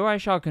for you. I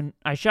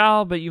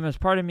shall, but you must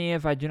pardon me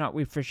if I do not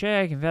weep for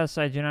Shay. I confess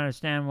I do not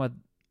understand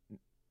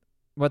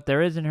what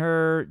there is in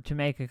her to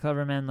make a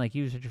clever man like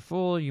you such a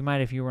fool. You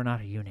might if you were not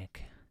a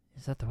eunuch.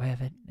 Is that the way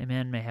of it? A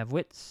man may have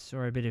wits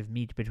or a bit of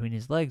meat between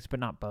his legs, but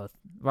not both.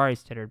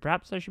 Varys tittered.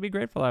 Perhaps I should be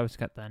grateful I was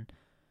cut then.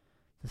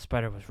 The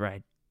spider was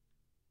right.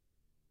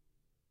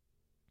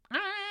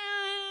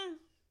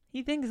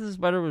 He thinks the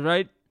spider was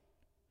right.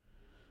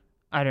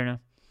 I don't know.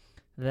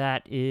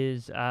 That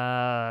is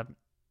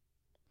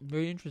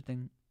very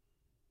interesting.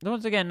 So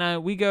once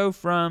again, we go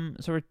from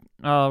we're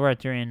at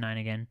Tyrion 9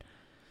 again.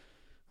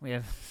 We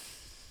have.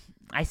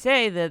 I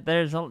say that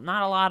there's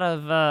not a lot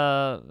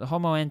of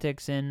homo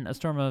antics in a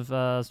Storm of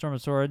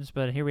Swords,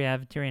 but here we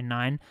have Tyrion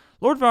 9.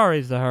 Lord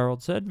Varys, the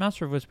herald said,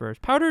 master of whispers,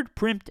 powdered,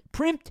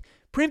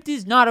 primped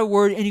is not a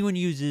word anyone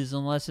uses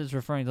unless it's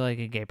referring to like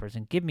a gay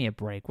person. Give me a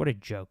break. What a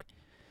joke.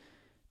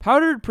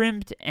 Powdered,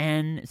 primped,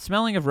 and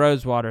smelling of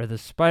rosewater, the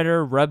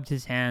spider rubbed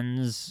his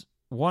hands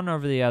one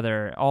over the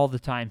other all the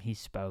time he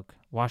spoke,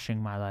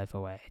 washing my life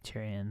away.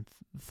 Tyrion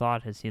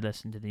thought as he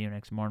listened to the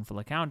eunuch's mournful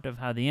account of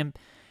how the imp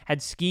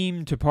had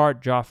schemed to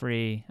part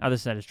Joffrey,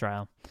 this is at his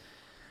trial,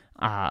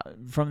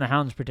 from the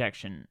Hound's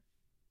protection.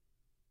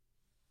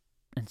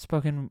 and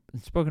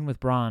spoken with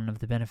brawn of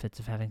the benefits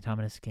of having Tom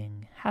as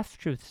king.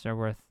 Half-truths are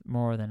worth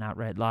more than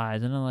outright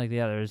lies, and unlike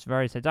the others,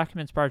 Varys had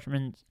documents,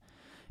 parchments,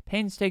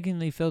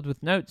 painstakingly filled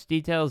with notes,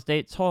 details,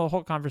 dates,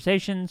 whole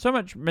conversation, so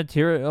much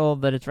material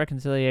that its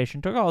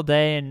reconciliation took all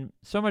day, and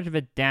so much of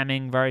it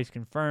damning. Varys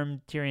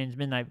confirmed Tyrion's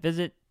midnight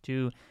visit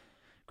to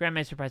Grand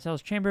Maester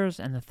Pycelle's chambers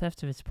and the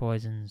theft of its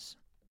poisons.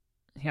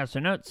 He also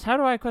notes, "How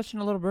do I question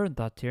a little bird?"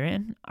 thought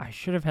Tyrion. "I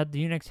should have had the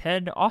eunuch's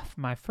head off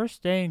my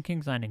first day in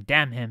King's Landing.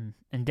 Damn him,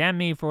 and damn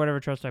me for whatever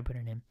trust I put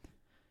in him."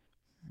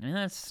 And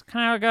that's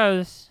kind of how it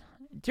goes.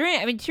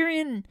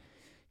 Tyrion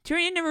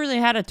never really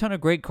had a ton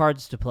of great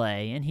cards to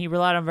play, and he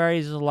relied on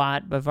Varys a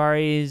lot. But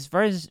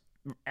Varys,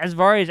 as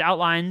Varys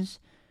outlines,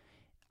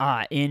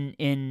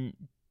 in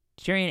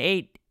Tyrion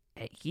 8,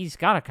 he's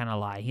got to kind of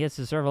lie. He has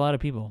to serve a lot of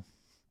people.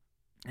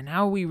 And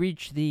now we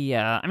reach the,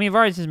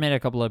 Varys has made a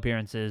couple of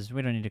appearances.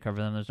 We don't need to cover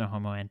them. There's no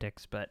homo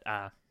antics. But,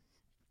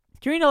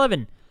 Tyrion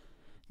 11.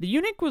 The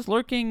eunuch was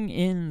lurking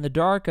in the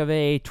dark of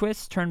a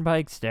twist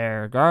turnpike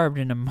stair, garbed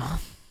in a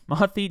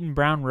moth-eaten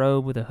brown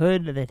robe with a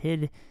hood that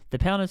hid the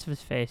paleness of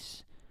his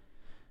face.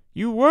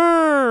 You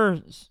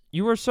were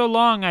so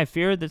long, I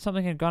feared that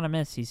something had gone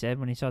amiss," he said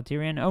when he saw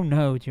Tyrion. "Oh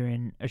no,"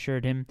 Tyrion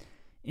assured him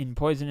in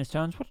poisonous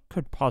tones. "What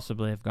could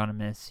possibly have gone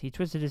amiss?" He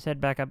twisted his head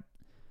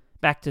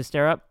back to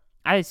stare up.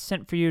 "I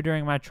sent for you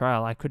during my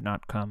trial. I could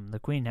not come. The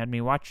queen had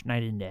me watched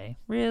night and day."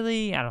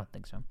 "Really? I don't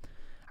think so."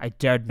 "I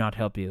dared not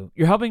help you."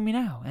 "You're helping me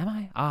now, am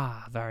I?"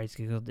 "Ah," Varys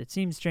giggled. "It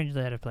seems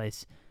strangely out of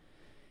place.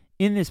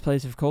 In this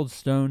place of cold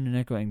stone and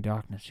echoing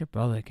darkness, your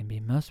brother can be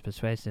most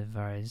persuasive,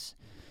 Varys.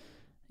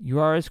 You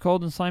are as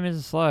cold and slimy as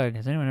a slug.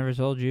 Has anyone ever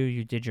told you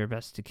you did your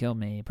best to kill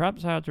me?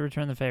 Perhaps I ought to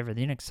return the favor."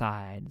 The eunuch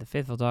sighed. "The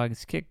faithful dog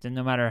is kicked, and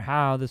no matter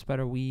how the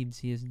spider weaves,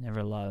 he is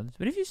never loved.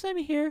 But if you slay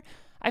me here,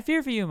 I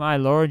fear for you, my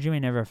lord. You may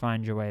never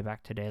find your way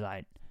back to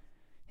daylight."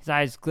 His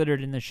eyes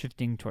glittered in the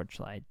shifting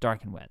torchlight,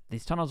 dark and wet.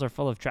 "These tunnels are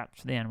full of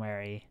traps for the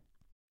unwary."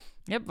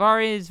 Yep,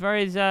 Varys,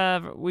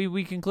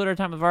 we conclude our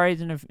time with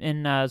Varys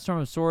in Storm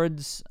of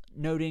Swords,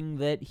 noting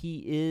that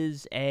he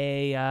is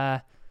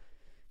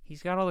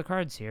he's got all the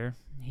cards here.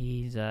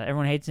 He's,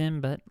 everyone hates him,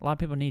 but a lot of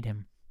people need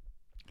him.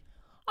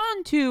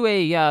 On to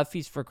a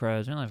Feast for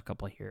Crows. We only have a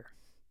couple here.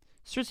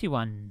 Cersei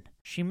 1.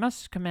 She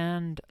must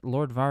command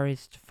Lord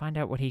Varys to find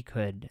out what he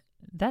could.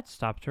 That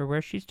stopped her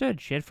where she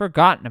stood. She had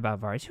forgotten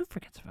about Varys. Who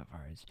forgets about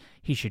Varys?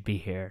 He should be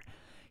here.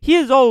 He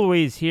is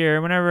always here.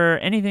 Whenever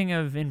anything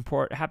of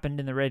import happened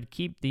in the Red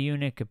Keep, the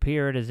eunuch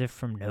appeared as if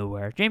from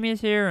nowhere. Jaime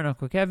is here, and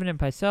Uncle Kevin and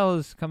Pycelle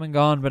is come and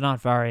gone, but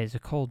not Varys. A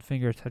cold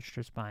finger touched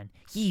her spine.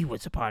 He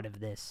was a part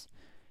of this.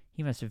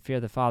 He must have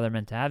feared the father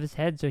meant to have his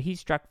head, so he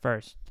struck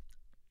first.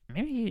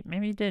 Maybe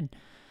he did.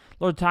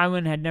 Lord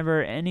Tywin had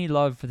never any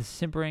love for the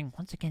simpering.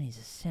 Once again, he's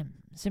a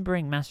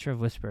simpering master of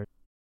whispers.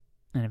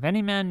 And if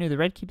any man knew the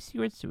Red Keep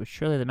secrets, it was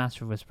surely the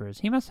Master of Whispers.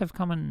 He must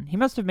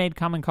have made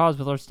common cause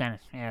with Lord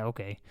Stannis. Yeah,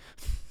 okay.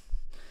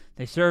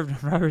 They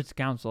served Robert's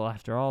counsel.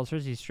 After all,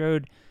 Cersei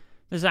strode.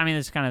 This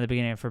is kind of the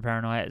beginning for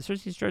paranoia.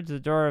 Cersei strode to the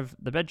door of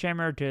the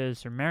bedchamber to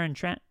Sir Meryn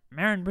Trent.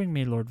 "Meryn, bring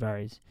me Lord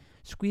Varys,"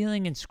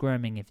 squealing and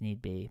squirming if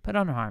need be, but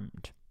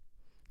unharmed.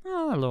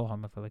 Oh, a little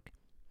homophobic.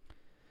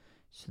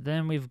 So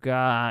then we've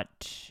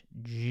got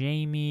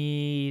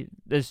Jaime.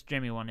 This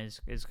Jaime one is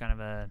kind of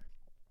a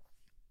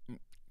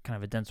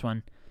dense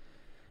one.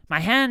 "My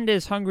hand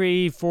is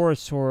hungry for a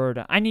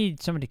sword. I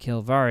need someone to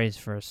kill Varys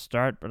for a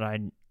start, but I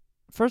need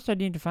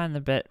to find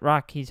the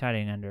rock he's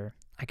hiding under.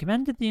 I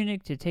commanded the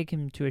eunuch to take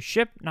him to a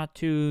ship, not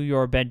to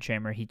your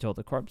bedchamber," he told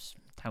the corpse,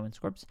 Tywin's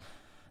corpse.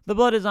 "The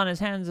blood is on his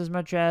hands as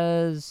much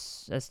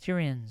as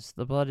Tyrion's.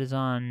 The blood is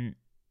on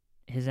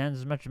his hands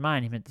as much as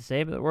mine," he meant to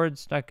say, but the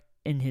words stuck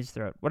in his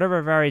throat.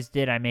 Whatever Varys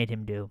did, I made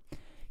him do.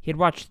 He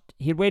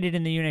had waited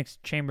in the eunuch's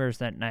chambers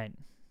that night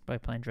by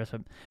playing dress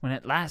up, when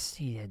at last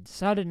he had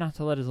decided not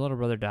to let his little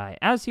brother die.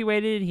 As he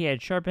waited, he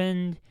had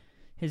sharpened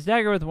his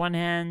dagger with one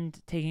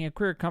hand, taking a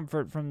queer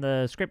comfort from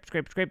the scrape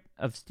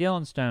of steel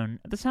and stone.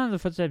 At the sound of the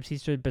footsteps, he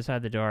stood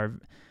beside the door.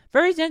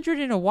 Varys entered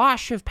in a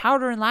wash of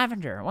powder and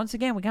lavender. Once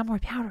again, we got more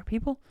powder,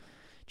 people.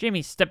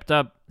 Jaime stepped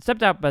out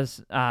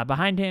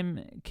behind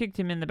him, kicked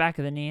him in the back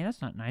of the knee.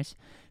 That's not nice.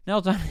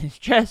 Knelt on his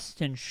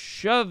chest and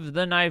shoved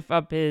the knife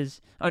up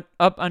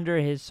under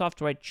his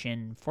soft white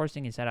chin,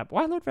 forcing his head up.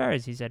 "Why, Lord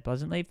Varys," he said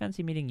pleasantly.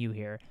 "Fancy meeting you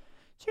here."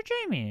 "Sir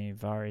Jaime,"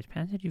 Varys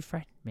panted, "you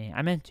frightened me."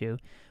 "I meant to."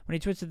 When he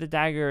twisted the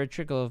dagger, a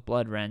trickle of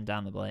blood ran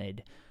down the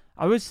blade.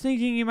 "I was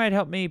thinking you might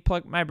help me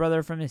pluck my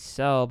brother from his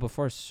cell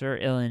before Sir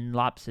Ilyn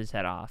lops his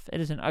head off. It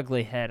is an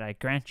ugly head, I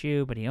grant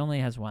you, but he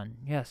only has one."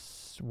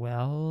 "Yes,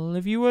 well,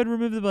 if you would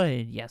remove the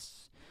blade."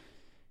 "Yes."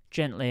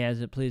 "Gently,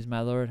 as it please, my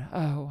lord."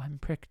 "Oh, I'm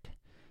pricked."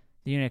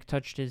 The eunuch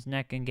touched his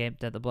neck and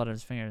gaped at the blood on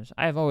his fingers.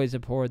 "I have always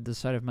abhorred the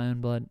sight of my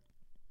own blood."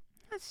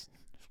 That's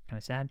kind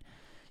of sad.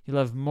 "You'll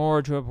have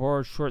more to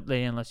abhor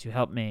shortly unless you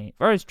help me."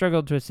 Varys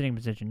struggled to a sitting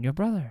position. "Your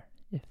brother.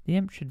 If the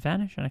imp should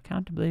vanish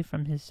unaccountably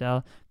from his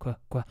cell,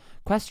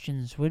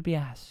 questions would be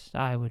asked.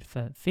 I would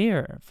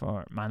fear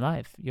for my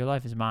life. Your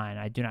life is mine.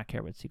 I do not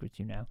care what secrets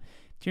you know.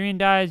 If Tyrion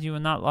dies, you will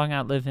not long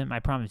outlive him, I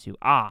promise you."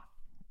 "Ah!"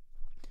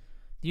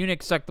 The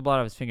eunuch sucked the blood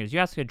out of his fingers. You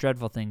ask a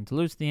dreadful thing, to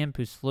loose the imp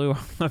who slew our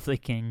lovely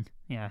king.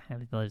 Yeah, how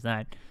believes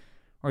that.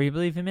 Or you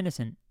believe him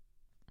innocent.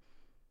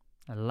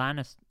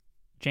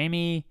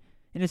 Jamie,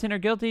 innocent or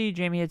guilty,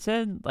 Jamie had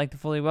said. Like the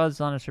fool he was,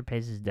 Lannister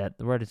pays his debt.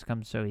 The word has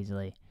come so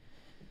easily.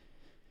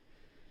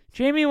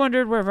 Jamie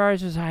wondered where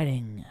Varys was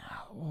hiding.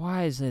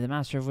 Wisely, the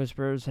Master of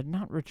Whispers had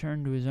not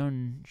returned to his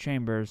own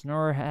chambers,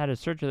 nor had a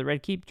search of the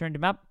Red Keep turned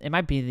him up. It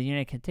might be the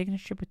eunuch had taken a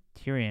ship with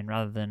Tyrion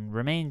rather than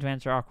remain to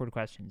answer awkward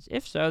questions.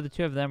 If so, the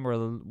two of them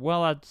were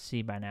well out to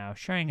sea by now,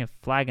 sharing a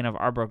flagon of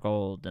Arbor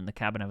gold in the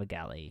cabin of a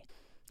galley.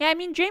 Yeah, I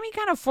mean, Jamie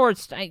kind of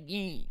forced.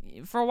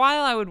 For a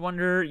while, I would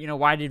wonder,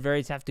 why did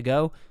Varys have to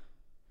go?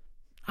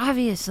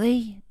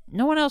 Obviously,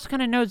 no one else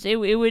kind of knows. It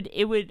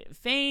would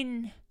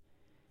feign.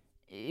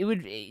 It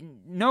would.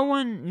 No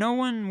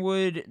one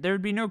would. There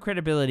would be no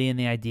credibility in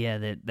the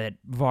idea that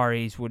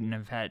Varys wouldn't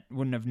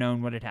have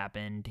known what had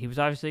happened. He was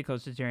obviously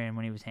close to Tyrion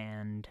when he was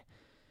hand.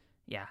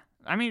 Yeah,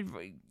 I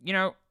mean,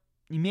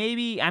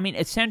 maybe. I mean,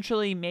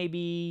 essentially,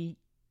 maybe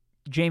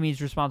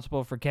Jaime's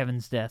responsible for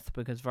Kevin's death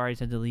because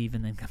Varys had to leave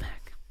and then come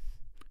back.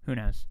 Who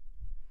knows?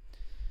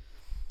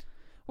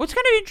 What's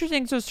kind of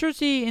interesting, so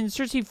in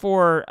Cersei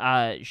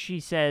 4, she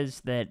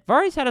says that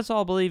Varys had us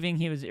all believing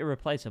he was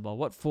irreplaceable.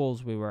 What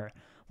fools we were.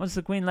 Once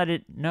the queen let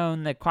it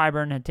known that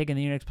Qyburn had taken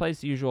the eunuch's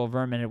place, the usual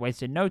vermin had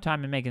wasted no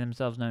time in making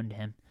themselves known to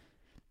him.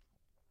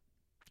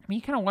 I mean,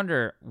 you kind of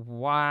wonder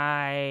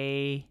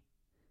why.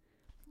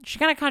 She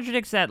kind of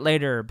contradicts that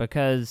later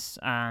because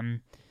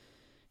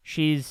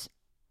she's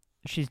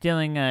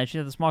dealing. She's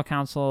at the small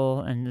council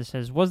and it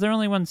says, "Was there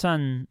only one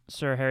son?"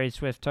 Sir Harry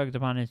Swift tugged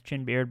upon his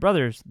chin beard.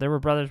 "Brothers. There were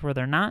brothers, were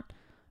there not?"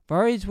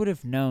 Varys would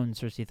have known,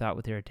 Cersei thought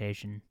with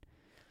irritation.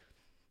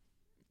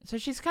 So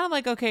she's kind of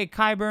like, okay,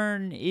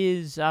 Qyburn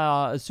is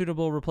a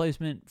suitable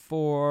replacement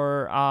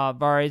for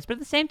Varys, but at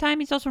the same time,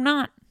 he's also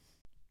not.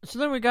 So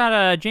then we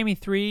got Jaime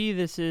 3.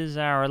 This is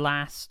our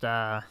last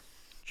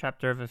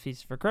chapter of A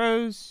Feast for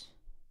Crows.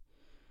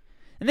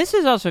 And this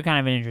is also kind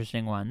of an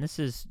interesting one. This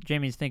is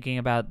Jaime's thinking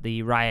about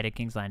the riot at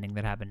King's Landing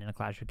that happened in A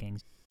Clash of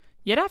Kings.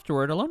 Yet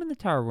afterward, alone in the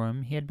tower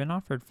room he had been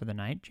offered for the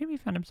night, Jaime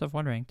found himself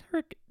wondering.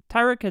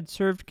 Tyrick had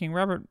served King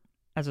Robert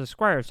as a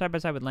squire side by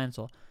side with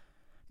Lancel.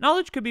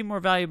 Knowledge could be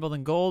more valuable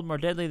than gold, more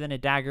deadly than a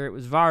dagger. It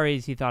was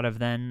Varys, he thought of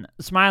then,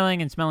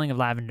 smiling and smelling of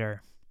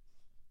lavender.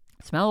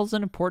 Smell's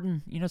an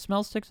important,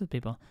 smell sticks with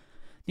people.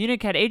 The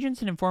eunuch had agents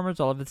and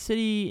informers all over the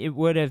city. It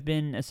would have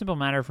been a simple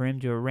matter for him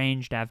to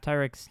arrange to have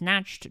Tyrick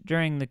snatched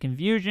during the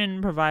confusion,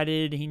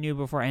 provided he knew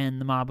beforehand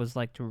the mob was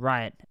like to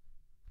riot.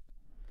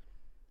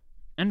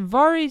 And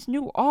Varys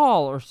knew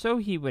all, or so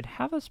he would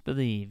have us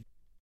believe.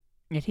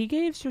 Yet he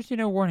gave Cersei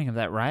no warning of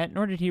that riot,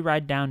 nor did he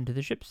ride down to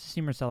the ships to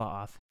see Myrcella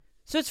off.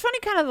 So it's funny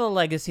kind of the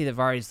legacy that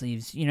Varys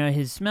leaves.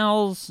 His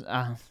smells,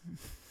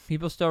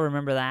 people still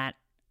remember that.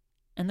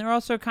 And they're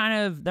also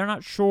they're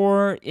not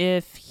sure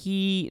if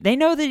they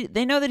know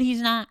that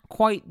he's not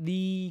quite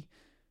the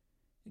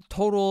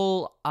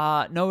total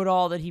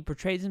know-it-all that he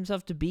portrays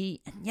himself to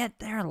be. And yet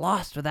they're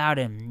lost without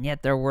him. And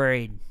yet they're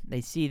worried. They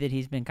see that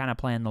he's been kind of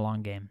playing the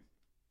long game.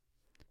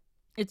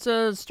 It's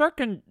a stark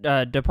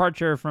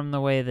departure from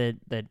the way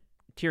that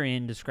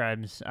Tyrion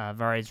describes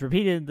Varys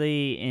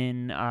repeatedly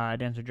in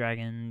Dance with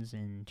Dragons,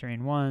 in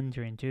Tyrion 1,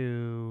 Tyrion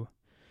 2,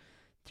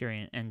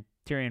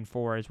 Tyrion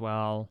 4 as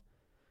well.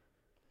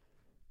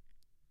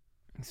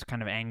 He's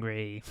kind of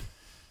angry.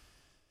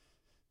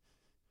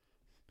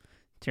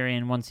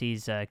 Tyrion, once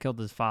he's killed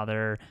his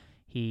father,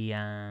 he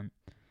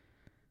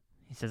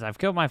says, "I've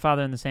killed my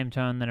father," in the same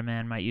tone that a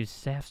man might use to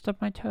say, "I've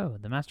stubbed my toe."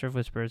 The Master of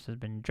Whispers has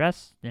been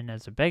dressed in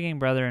as a begging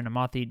brother in a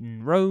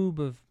moth-eaten robe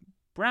of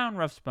brown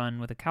rough spun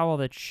with a cowl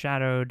that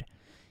shadowed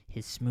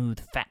his smooth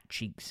fat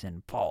cheeks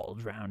and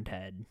bald round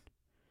head.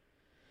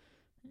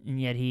 And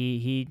yet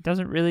he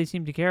doesn't really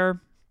seem to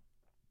care.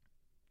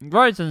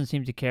 Varys doesn't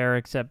seem to care,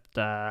 except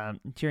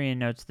Tyrion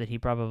notes that he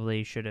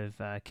probably should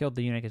have killed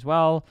the eunuch as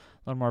well.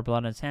 A little more blood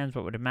on his hands,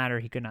 what would it matter?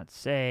 He could not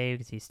say,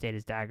 because he stayed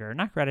his dagger.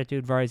 Not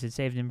gratitude, Varys had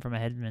saved him from a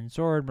headsman's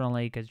sword, but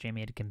only because Jaime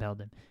had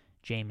compelled him.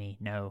 Jaime,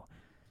 no.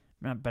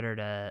 Not better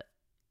to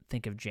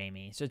think of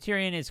Jaime. So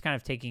Tyrion is kind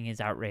of taking his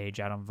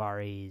outrage out on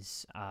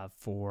Varys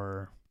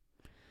for...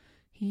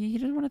 He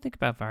doesn't want to think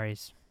about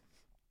Varys.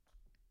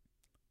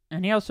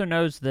 And he also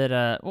knows that,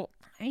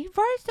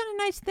 Varys done a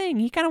nice thing.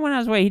 He kind of went out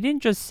his way. He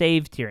didn't just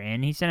save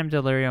Tyrion. He sent him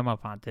to Illyrio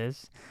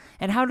Mopontis.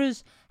 And how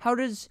does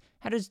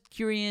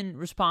Tyrion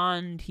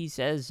respond? He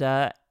says,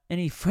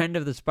 any friend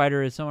of the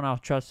spider is someone I'll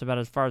trust about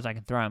as far as I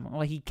can throw him.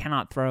 Well, he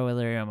cannot throw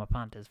Illyrio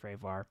Mopontis very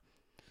far.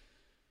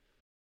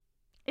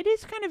 It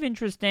is kind of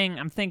interesting.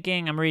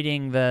 I'm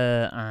reading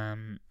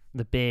the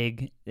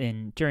big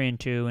in Tyrion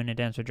 2 in A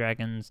Dance with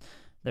Dragons.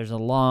 There's a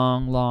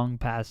long, long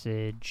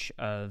passage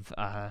of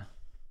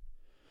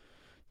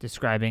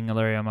describing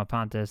Illyrio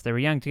Mopontis. They were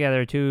young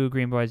together, two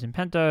green boys in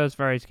Pentos.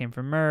 Varys came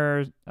from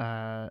Myr,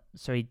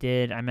 so he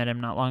did. I met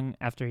him not long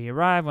after he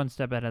arrived, one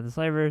step ahead of the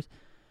slavers.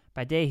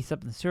 By day, he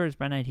slept in the sewers.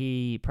 By night,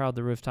 he prowled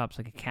the rooftops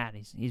like a cat.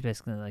 He's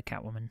basically like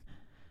Catwoman.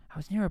 I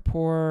was near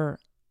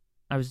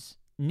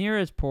near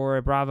as poor,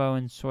 a bravo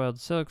in soiled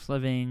silks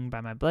living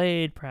by my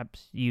blade.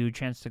 Perhaps you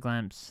chanced to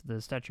glimpse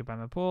the statue by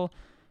my pool.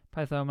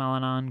 Pytho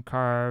Melanon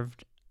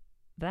carved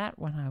that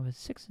when I was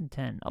 6 and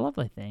 10. A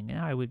lovely thing, and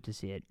now I weep to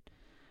see it.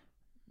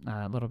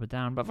 A little bit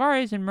down. But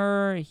Vares in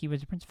Mur, he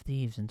was a prince of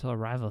thieves until a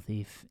rival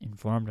thief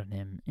informed on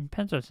him. In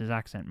Pensos, his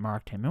accent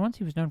marked him, and once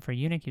he was known for a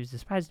eunuch, he was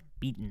despised and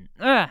beaten.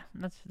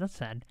 That's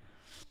sad.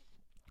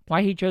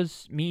 Why he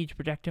chose me to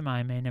protect him,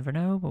 I may never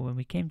know, but when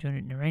we came to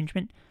an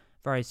arrangement,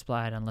 Vares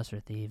spied on lesser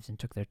thieves and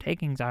took their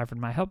takings. I offered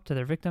my help to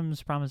their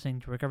victims, promising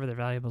to recover their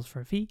valuables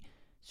for a fee.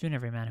 Soon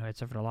every man who had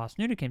suffered a loss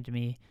new came to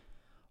me,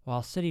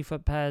 while city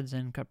footpads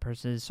and cut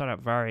purses sought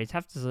out Vares,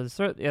 half to slit his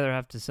throat, the other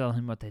half to sell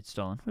him what they'd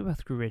stolen. We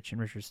both grew rich and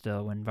richer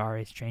still when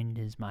Vares trained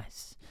his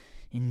mice.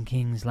 In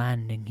King's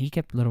Landing, he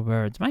kept little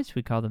birds. Mice,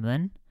 we called them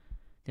then.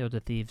 The older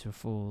thieves were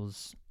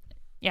fools.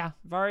 Yeah,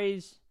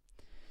 Vares,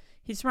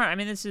 he's smart. I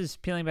mean, this is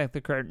peeling back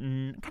the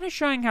curtain, kind of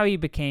showing how he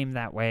became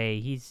that way.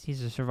 He's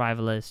a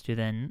survivalist who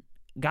then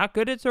got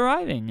good at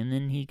surviving, and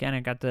then he kind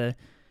of got to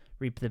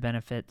reap the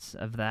benefits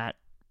of that.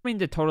 I mean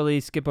to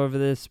totally skip over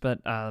this,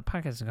 but the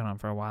podcast has gone on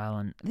for a while,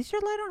 and these are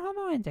light on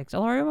homo antics.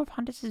 Alarium of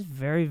Pontus is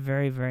very,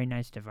 very, very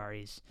nice to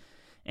Vares.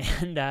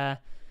 And,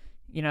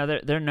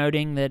 they're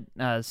noting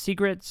that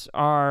secrets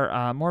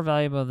are more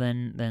valuable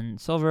than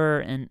silver,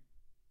 and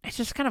it's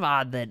just kind of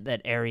odd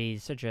that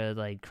Ares, such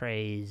a,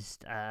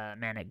 crazed,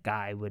 manic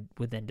guy, would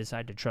then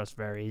decide to trust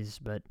Vares,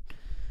 but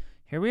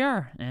here we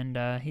are,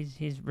 and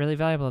he's really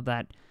valuable at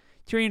that.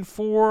 Tyrion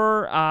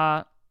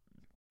 4,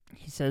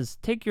 he says,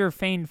 "Take your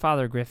feigned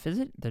father, Griff, is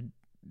it?" The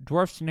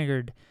dwarf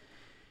sniggered.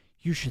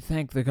 "You should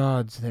thank the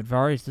gods that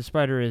Vares the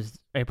spider is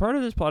a part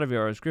of this plot of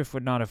yours. Griff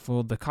would not have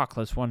fooled the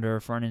cockless wanderer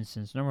for an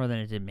instant, no more than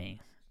it did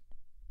me."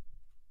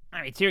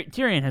 I mean,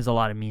 Tyrion has a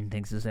lot of mean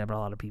things to say about a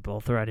lot of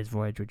people throughout his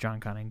voyage with John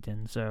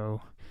Connington,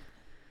 so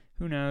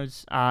who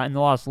knows? In The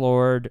Lost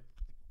Lord,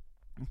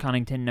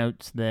 Connington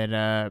notes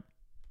that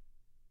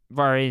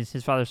Vares,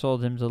 his father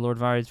sold him to Lord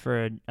Vares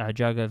for a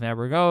jug of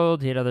amber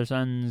gold. He had other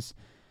sons,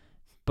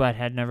 but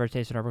had never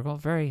tasted amber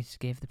gold. Vares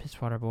gave the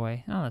pisswater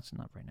boy. Oh, that's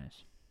not very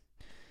nice.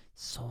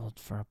 Sold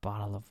for a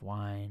bottle of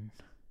wine.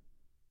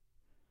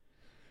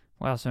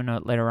 We also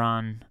note later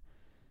on,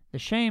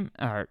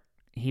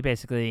 he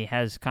basically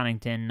has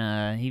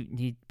Connington,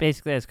 he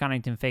basically has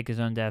Connington fake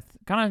his own death.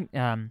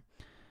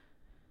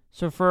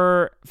 So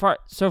far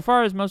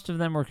as most of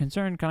them were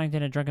concerned,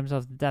 Connington had drunk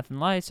himself to death in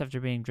lice after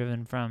being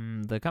driven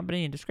from the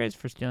company in disgrace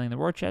for stealing the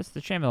war chest.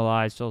 The shame of the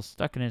lie still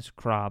stuck in his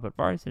craw, but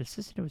Vares had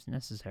insisted it was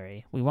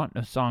necessary. "We want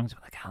no songs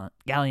with a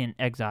gallant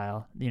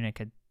exile," the eunuch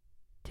had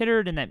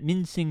tittered in that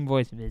mincing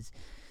voice of his.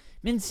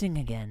 Mincing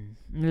again.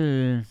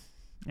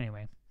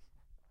 Anyway,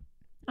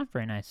 not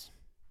very nice.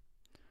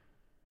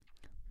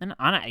 And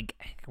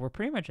we're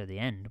pretty much at the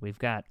end. We've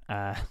got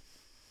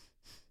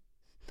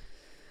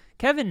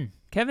Kevin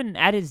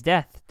at his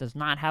death does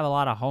not have a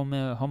lot of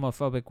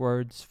homophobic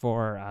words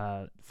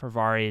for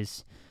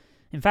Vares.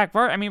 In fact,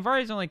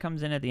 Vares only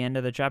comes in at the end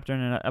of the chapter in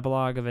an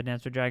epilogue of A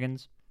Dance with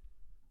Dragons.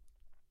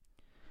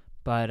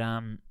 But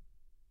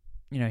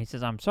he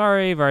says, "I'm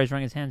sorry." Vares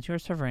wrung his hands. "You are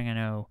suffering, I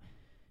know.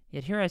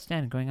 Yet here I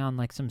stand, going on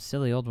like some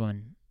silly old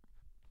woman.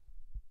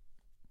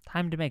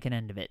 Time to make an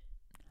end of it."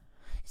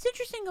 It's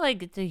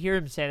interesting, to hear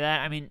him say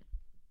that. I mean,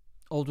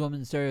 old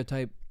woman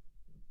stereotype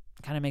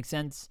kind of makes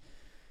sense.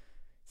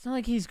 It's not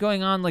like he's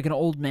going on like an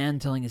old man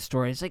telling his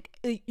story. It's like,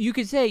 you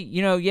could say,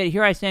 yet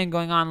here I stand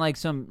going on like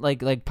some, like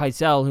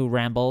Pycelle who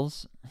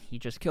rambles. He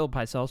just killed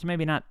Pycelle, so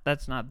maybe not,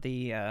 that's not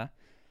the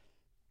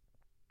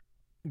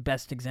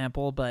best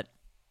example, but,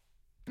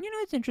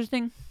 it's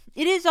interesting.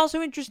 It is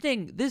also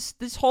interesting.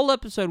 This whole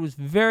episode was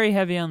very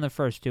heavy on the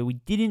first two. We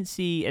didn't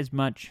see as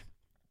much,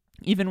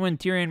 even when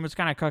Tyrion was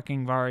kind of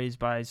cucking Vares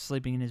by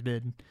sleeping in his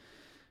bed,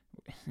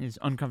 his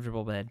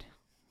uncomfortable bed.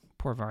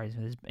 Poor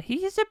Vares.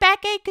 He has a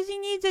backache because he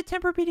needs a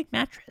Tempur-Pedic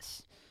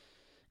mattress.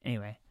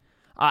 Anyway,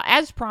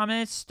 as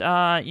promised,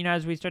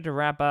 as we start to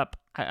wrap up,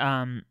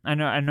 I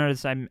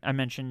noticed I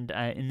mentioned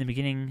in the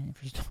beginning,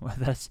 if you're still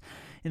with us,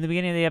 in the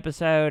beginning of the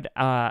episode,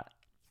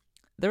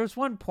 there was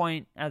one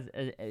point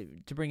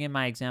to bring in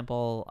my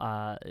example,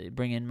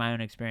 bring in my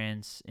own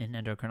experience in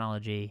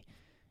endocrinology.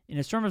 In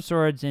A Storm of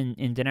Swords in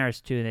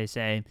Daenerys 2, they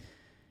say,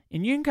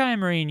 "In Yunkai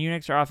Marine,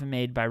 eunuchs are often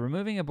made by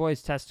removing a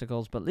boy's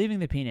testicles but leaving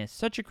the penis.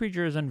 Such a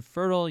creature is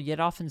unfertile, yet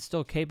often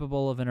still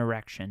capable of an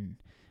erection.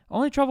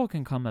 Only trouble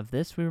can come of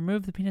this. We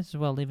remove the penis as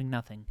well, leaving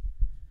nothing."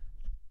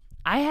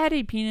 I had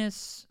a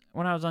penis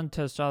when I was on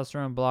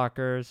testosterone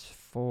blockers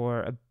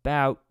for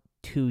about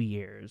 2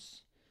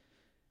 years.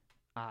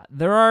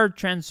 There are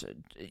trans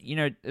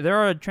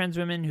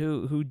women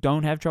who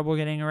don't have trouble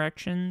getting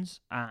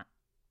erections. I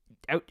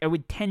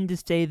would tend to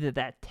say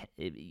that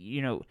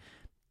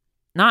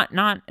not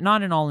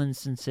in all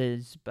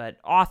instances, but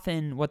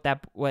often what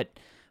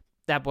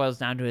that boils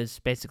down to is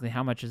basically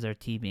how much is their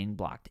T being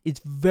blocked. It's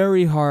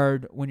very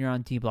hard when you're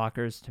on T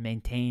blockers to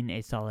maintain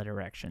a solid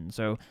erection.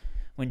 So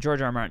when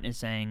George R. R. Martin is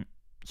saying,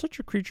 "Such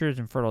a creature is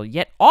infertile,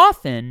 yet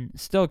often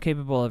still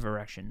capable of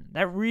erection,"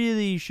 that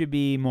really should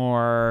be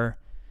more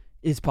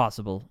 "is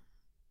possible."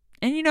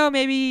 And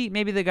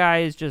maybe the guy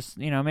is just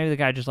maybe the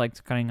guy just likes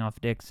cutting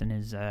off dicks and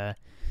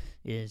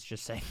is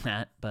just saying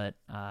that. But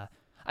I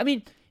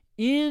mean,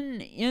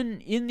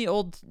 in the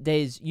old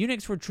days,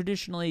 eunuchs were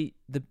traditionally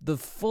the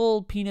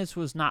full penis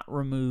was not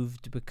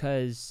removed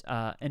because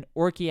an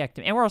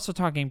orchiectomy, and we're also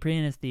talking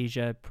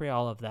pre-anesthesia, pre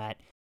all of that.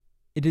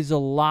 It is a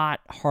lot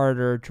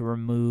harder to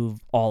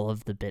remove all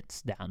of the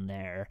bits down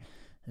there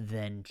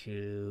than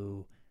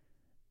to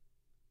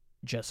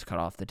just cut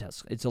off the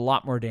testicle. It's a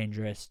lot more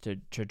dangerous to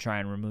try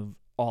and remove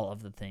all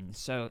of the things.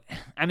 So,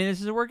 I mean, this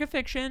is a work of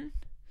fiction,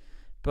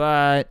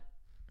 but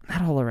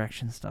that whole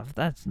erection stuff,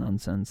 that's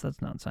nonsense.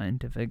 That's not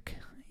scientific.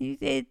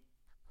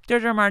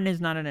 George R. Martin is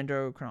not an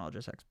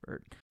endocrinologist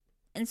expert.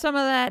 And some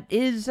of that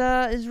is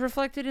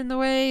reflected in the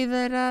way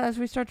that, as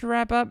we start to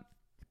wrap up,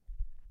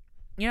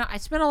 I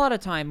spent a lot of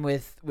time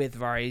with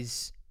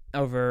Varys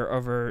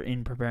over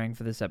in preparing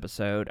for this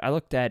episode. I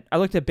looked at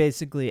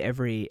basically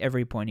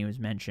every point he was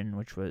mentioned,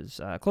 which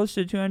was close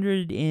to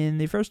 200 in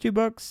the first two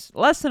books,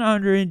 less than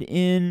 100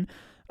 in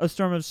A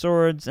Storm of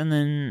Swords, and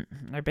then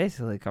I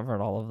basically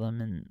covered all of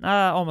them, and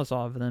almost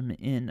all of them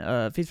in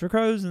Feast for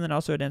Crows, and then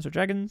also A Dance with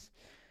Dragons.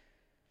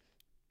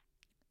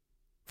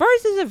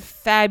 Varys is a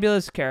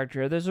fabulous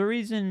character. There's a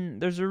reason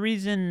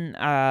that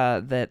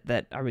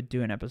I would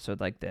do an episode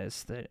like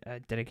this,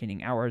 that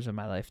dedicating hours of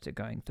my life to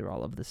going through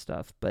all of this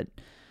stuff. But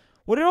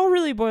what it all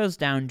really boils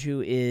down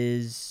to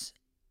is,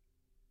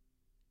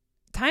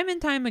 time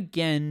and time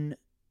again,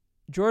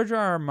 George R.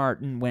 R.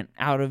 Martin went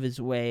out of his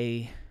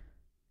way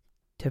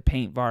to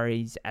paint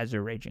Varys as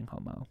a raging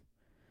homo.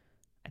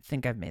 I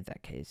think I've made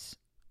that case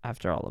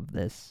after all of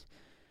this.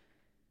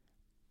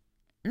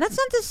 And that's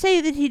not to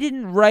say that he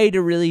didn't write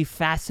a really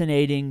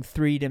fascinating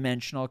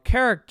three-dimensional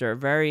character.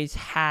 Varys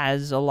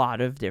has a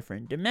lot of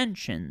different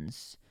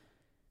dimensions.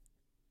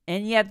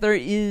 And yet there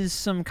is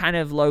some kind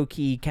of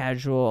low-key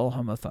casual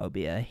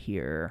homophobia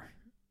here.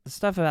 The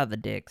stuff about the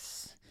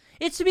dicks.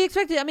 It's to be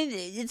expected. I mean,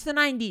 it's the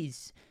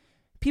 90s.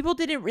 People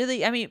didn't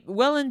really,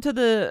 well into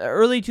the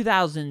early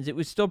 2000s, it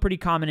was still pretty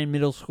common in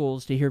middle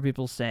schools to hear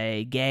people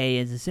say gay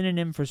as a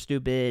synonym for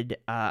stupid.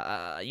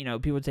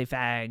 People would say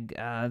fag,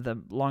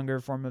 the longer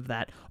form of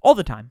that, all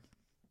the time.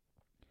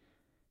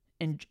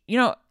 And,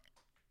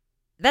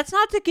 that's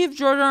not to give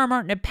George R. R.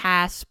 Martin a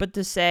pass, but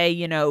to say,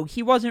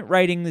 he wasn't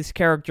writing this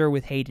character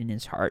with hate in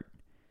his heart.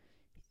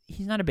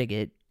 He's not a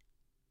bigot.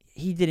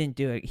 He didn't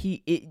do it.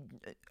 He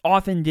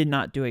often did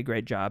not do a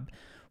great job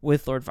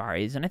with Lord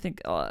Varys, and I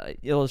think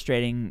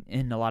illustrating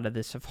in a lot of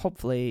this have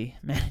hopefully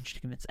managed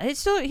to convince. He's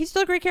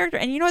still a great character,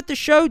 and you know what? The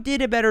show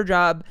did a better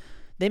job.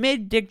 They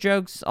made dick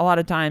jokes a lot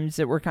of times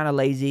that were kind of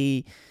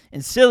lazy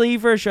and silly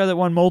for a show that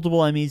won multiple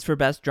Emmys for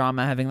best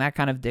drama, having that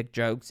kind of dick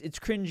jokes. It's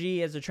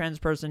cringy as a trans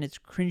person. It's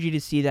cringy to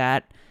see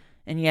that,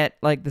 and yet,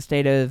 like, the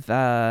state of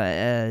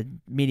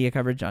media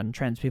coverage on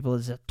trans people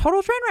is a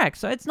total train wreck.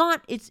 So it's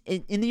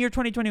in the year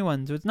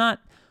 2021. So it's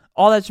not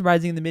all that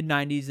surprising in the mid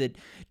 90s that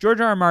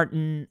George R. R.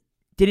 Martin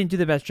didn't do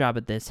the best job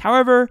at this.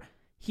 However,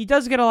 he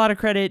does get a lot of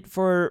credit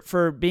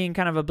for being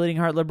kind of a bleeding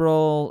heart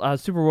liberal,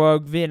 super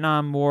woke,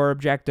 Vietnam War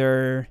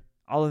objector,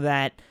 all of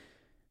that.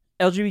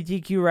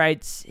 LGBTQ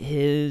rights,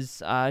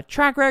 his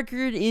track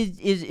record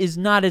is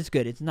not as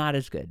good. It's not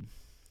as good.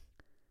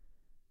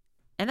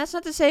 And that's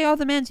not to say,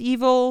 the man's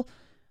evil.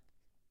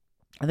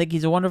 I think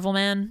he's a wonderful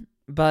man,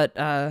 but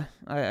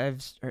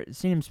I've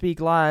seen him speak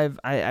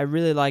live. I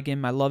really like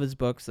him. I love his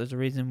books. There's a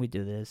reason we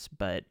do this,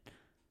 but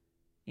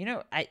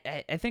I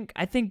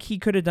think he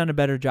could have done a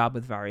better job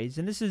with Varys,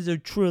 and this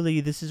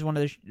is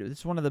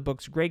one of the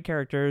book's great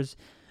characters.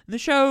 In the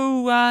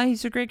show,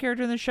 he's a great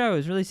character in the show.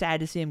 It's really sad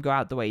to see him go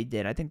out the way he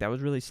did. I think that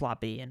was really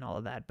sloppy and all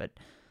of that. But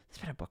it's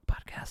been a book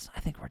podcast. I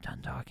think we're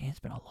done talking. It's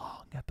been a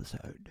long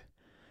episode.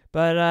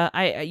 But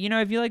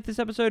if you like this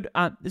episode,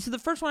 this is the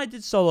first one I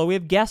did solo. We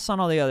have guests on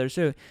all the others.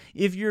 So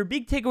if your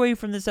big takeaway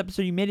from this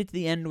episode, you made it to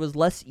the end, was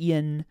less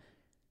Ian.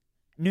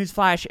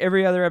 Newsflash: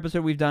 every other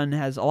episode we've done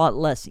has a lot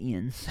less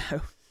Ian.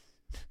 So.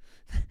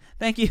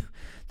 Thank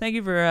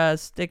you for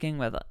sticking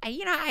with it.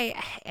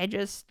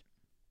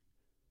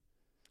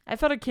 I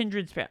felt a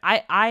kindred spirit.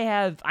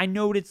 I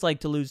know what it's like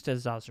to lose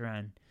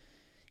testosterone,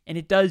 and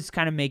it does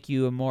kind of make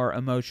you a more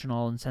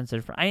emotional and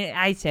sensitive.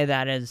 I say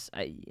that as,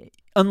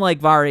 unlike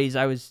Varys,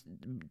 I was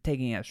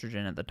taking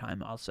estrogen at the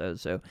time also,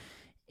 so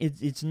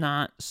it's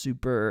not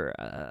super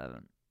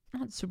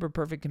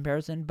perfect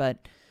comparison,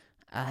 but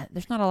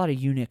there's not a lot of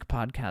eunuch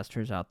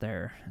podcasters out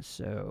there,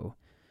 so.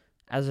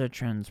 As a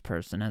trans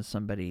person, as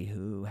somebody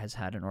who has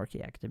had an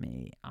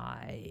orchiectomy,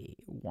 I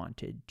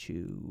wanted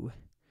to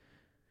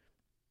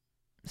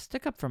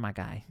stick up for my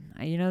guy.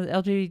 The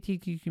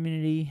LGBTQ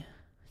community,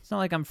 it's not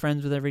like I'm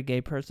friends with every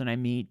gay person I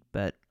meet,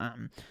 but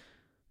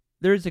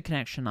there is a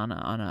connection on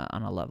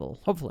a level.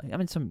 Hopefully.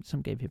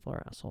 Some gay people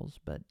are assholes,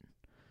 but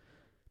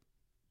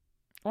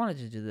I wanted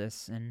to do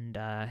this and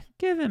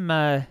give him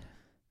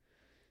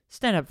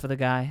stand up for the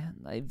guy.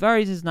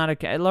 Varys is not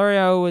okay.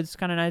 Lorio was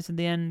kind of nice at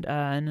the end,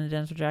 and the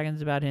Dance with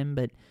Dragons about him,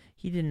 but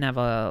he didn't have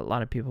a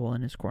lot of people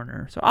in his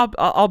corner. So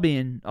I'll be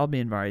in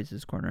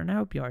Varys' corner, and I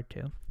hope you are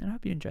too. And I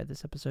hope you enjoyed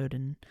this episode.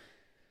 And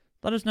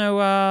let us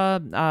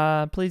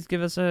know. Please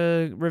give us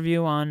a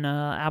review on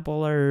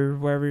Apple or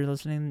wherever you're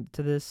listening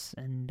to this.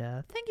 And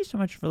thank you so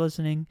much for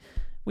listening.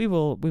 We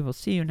will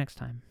see you next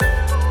time.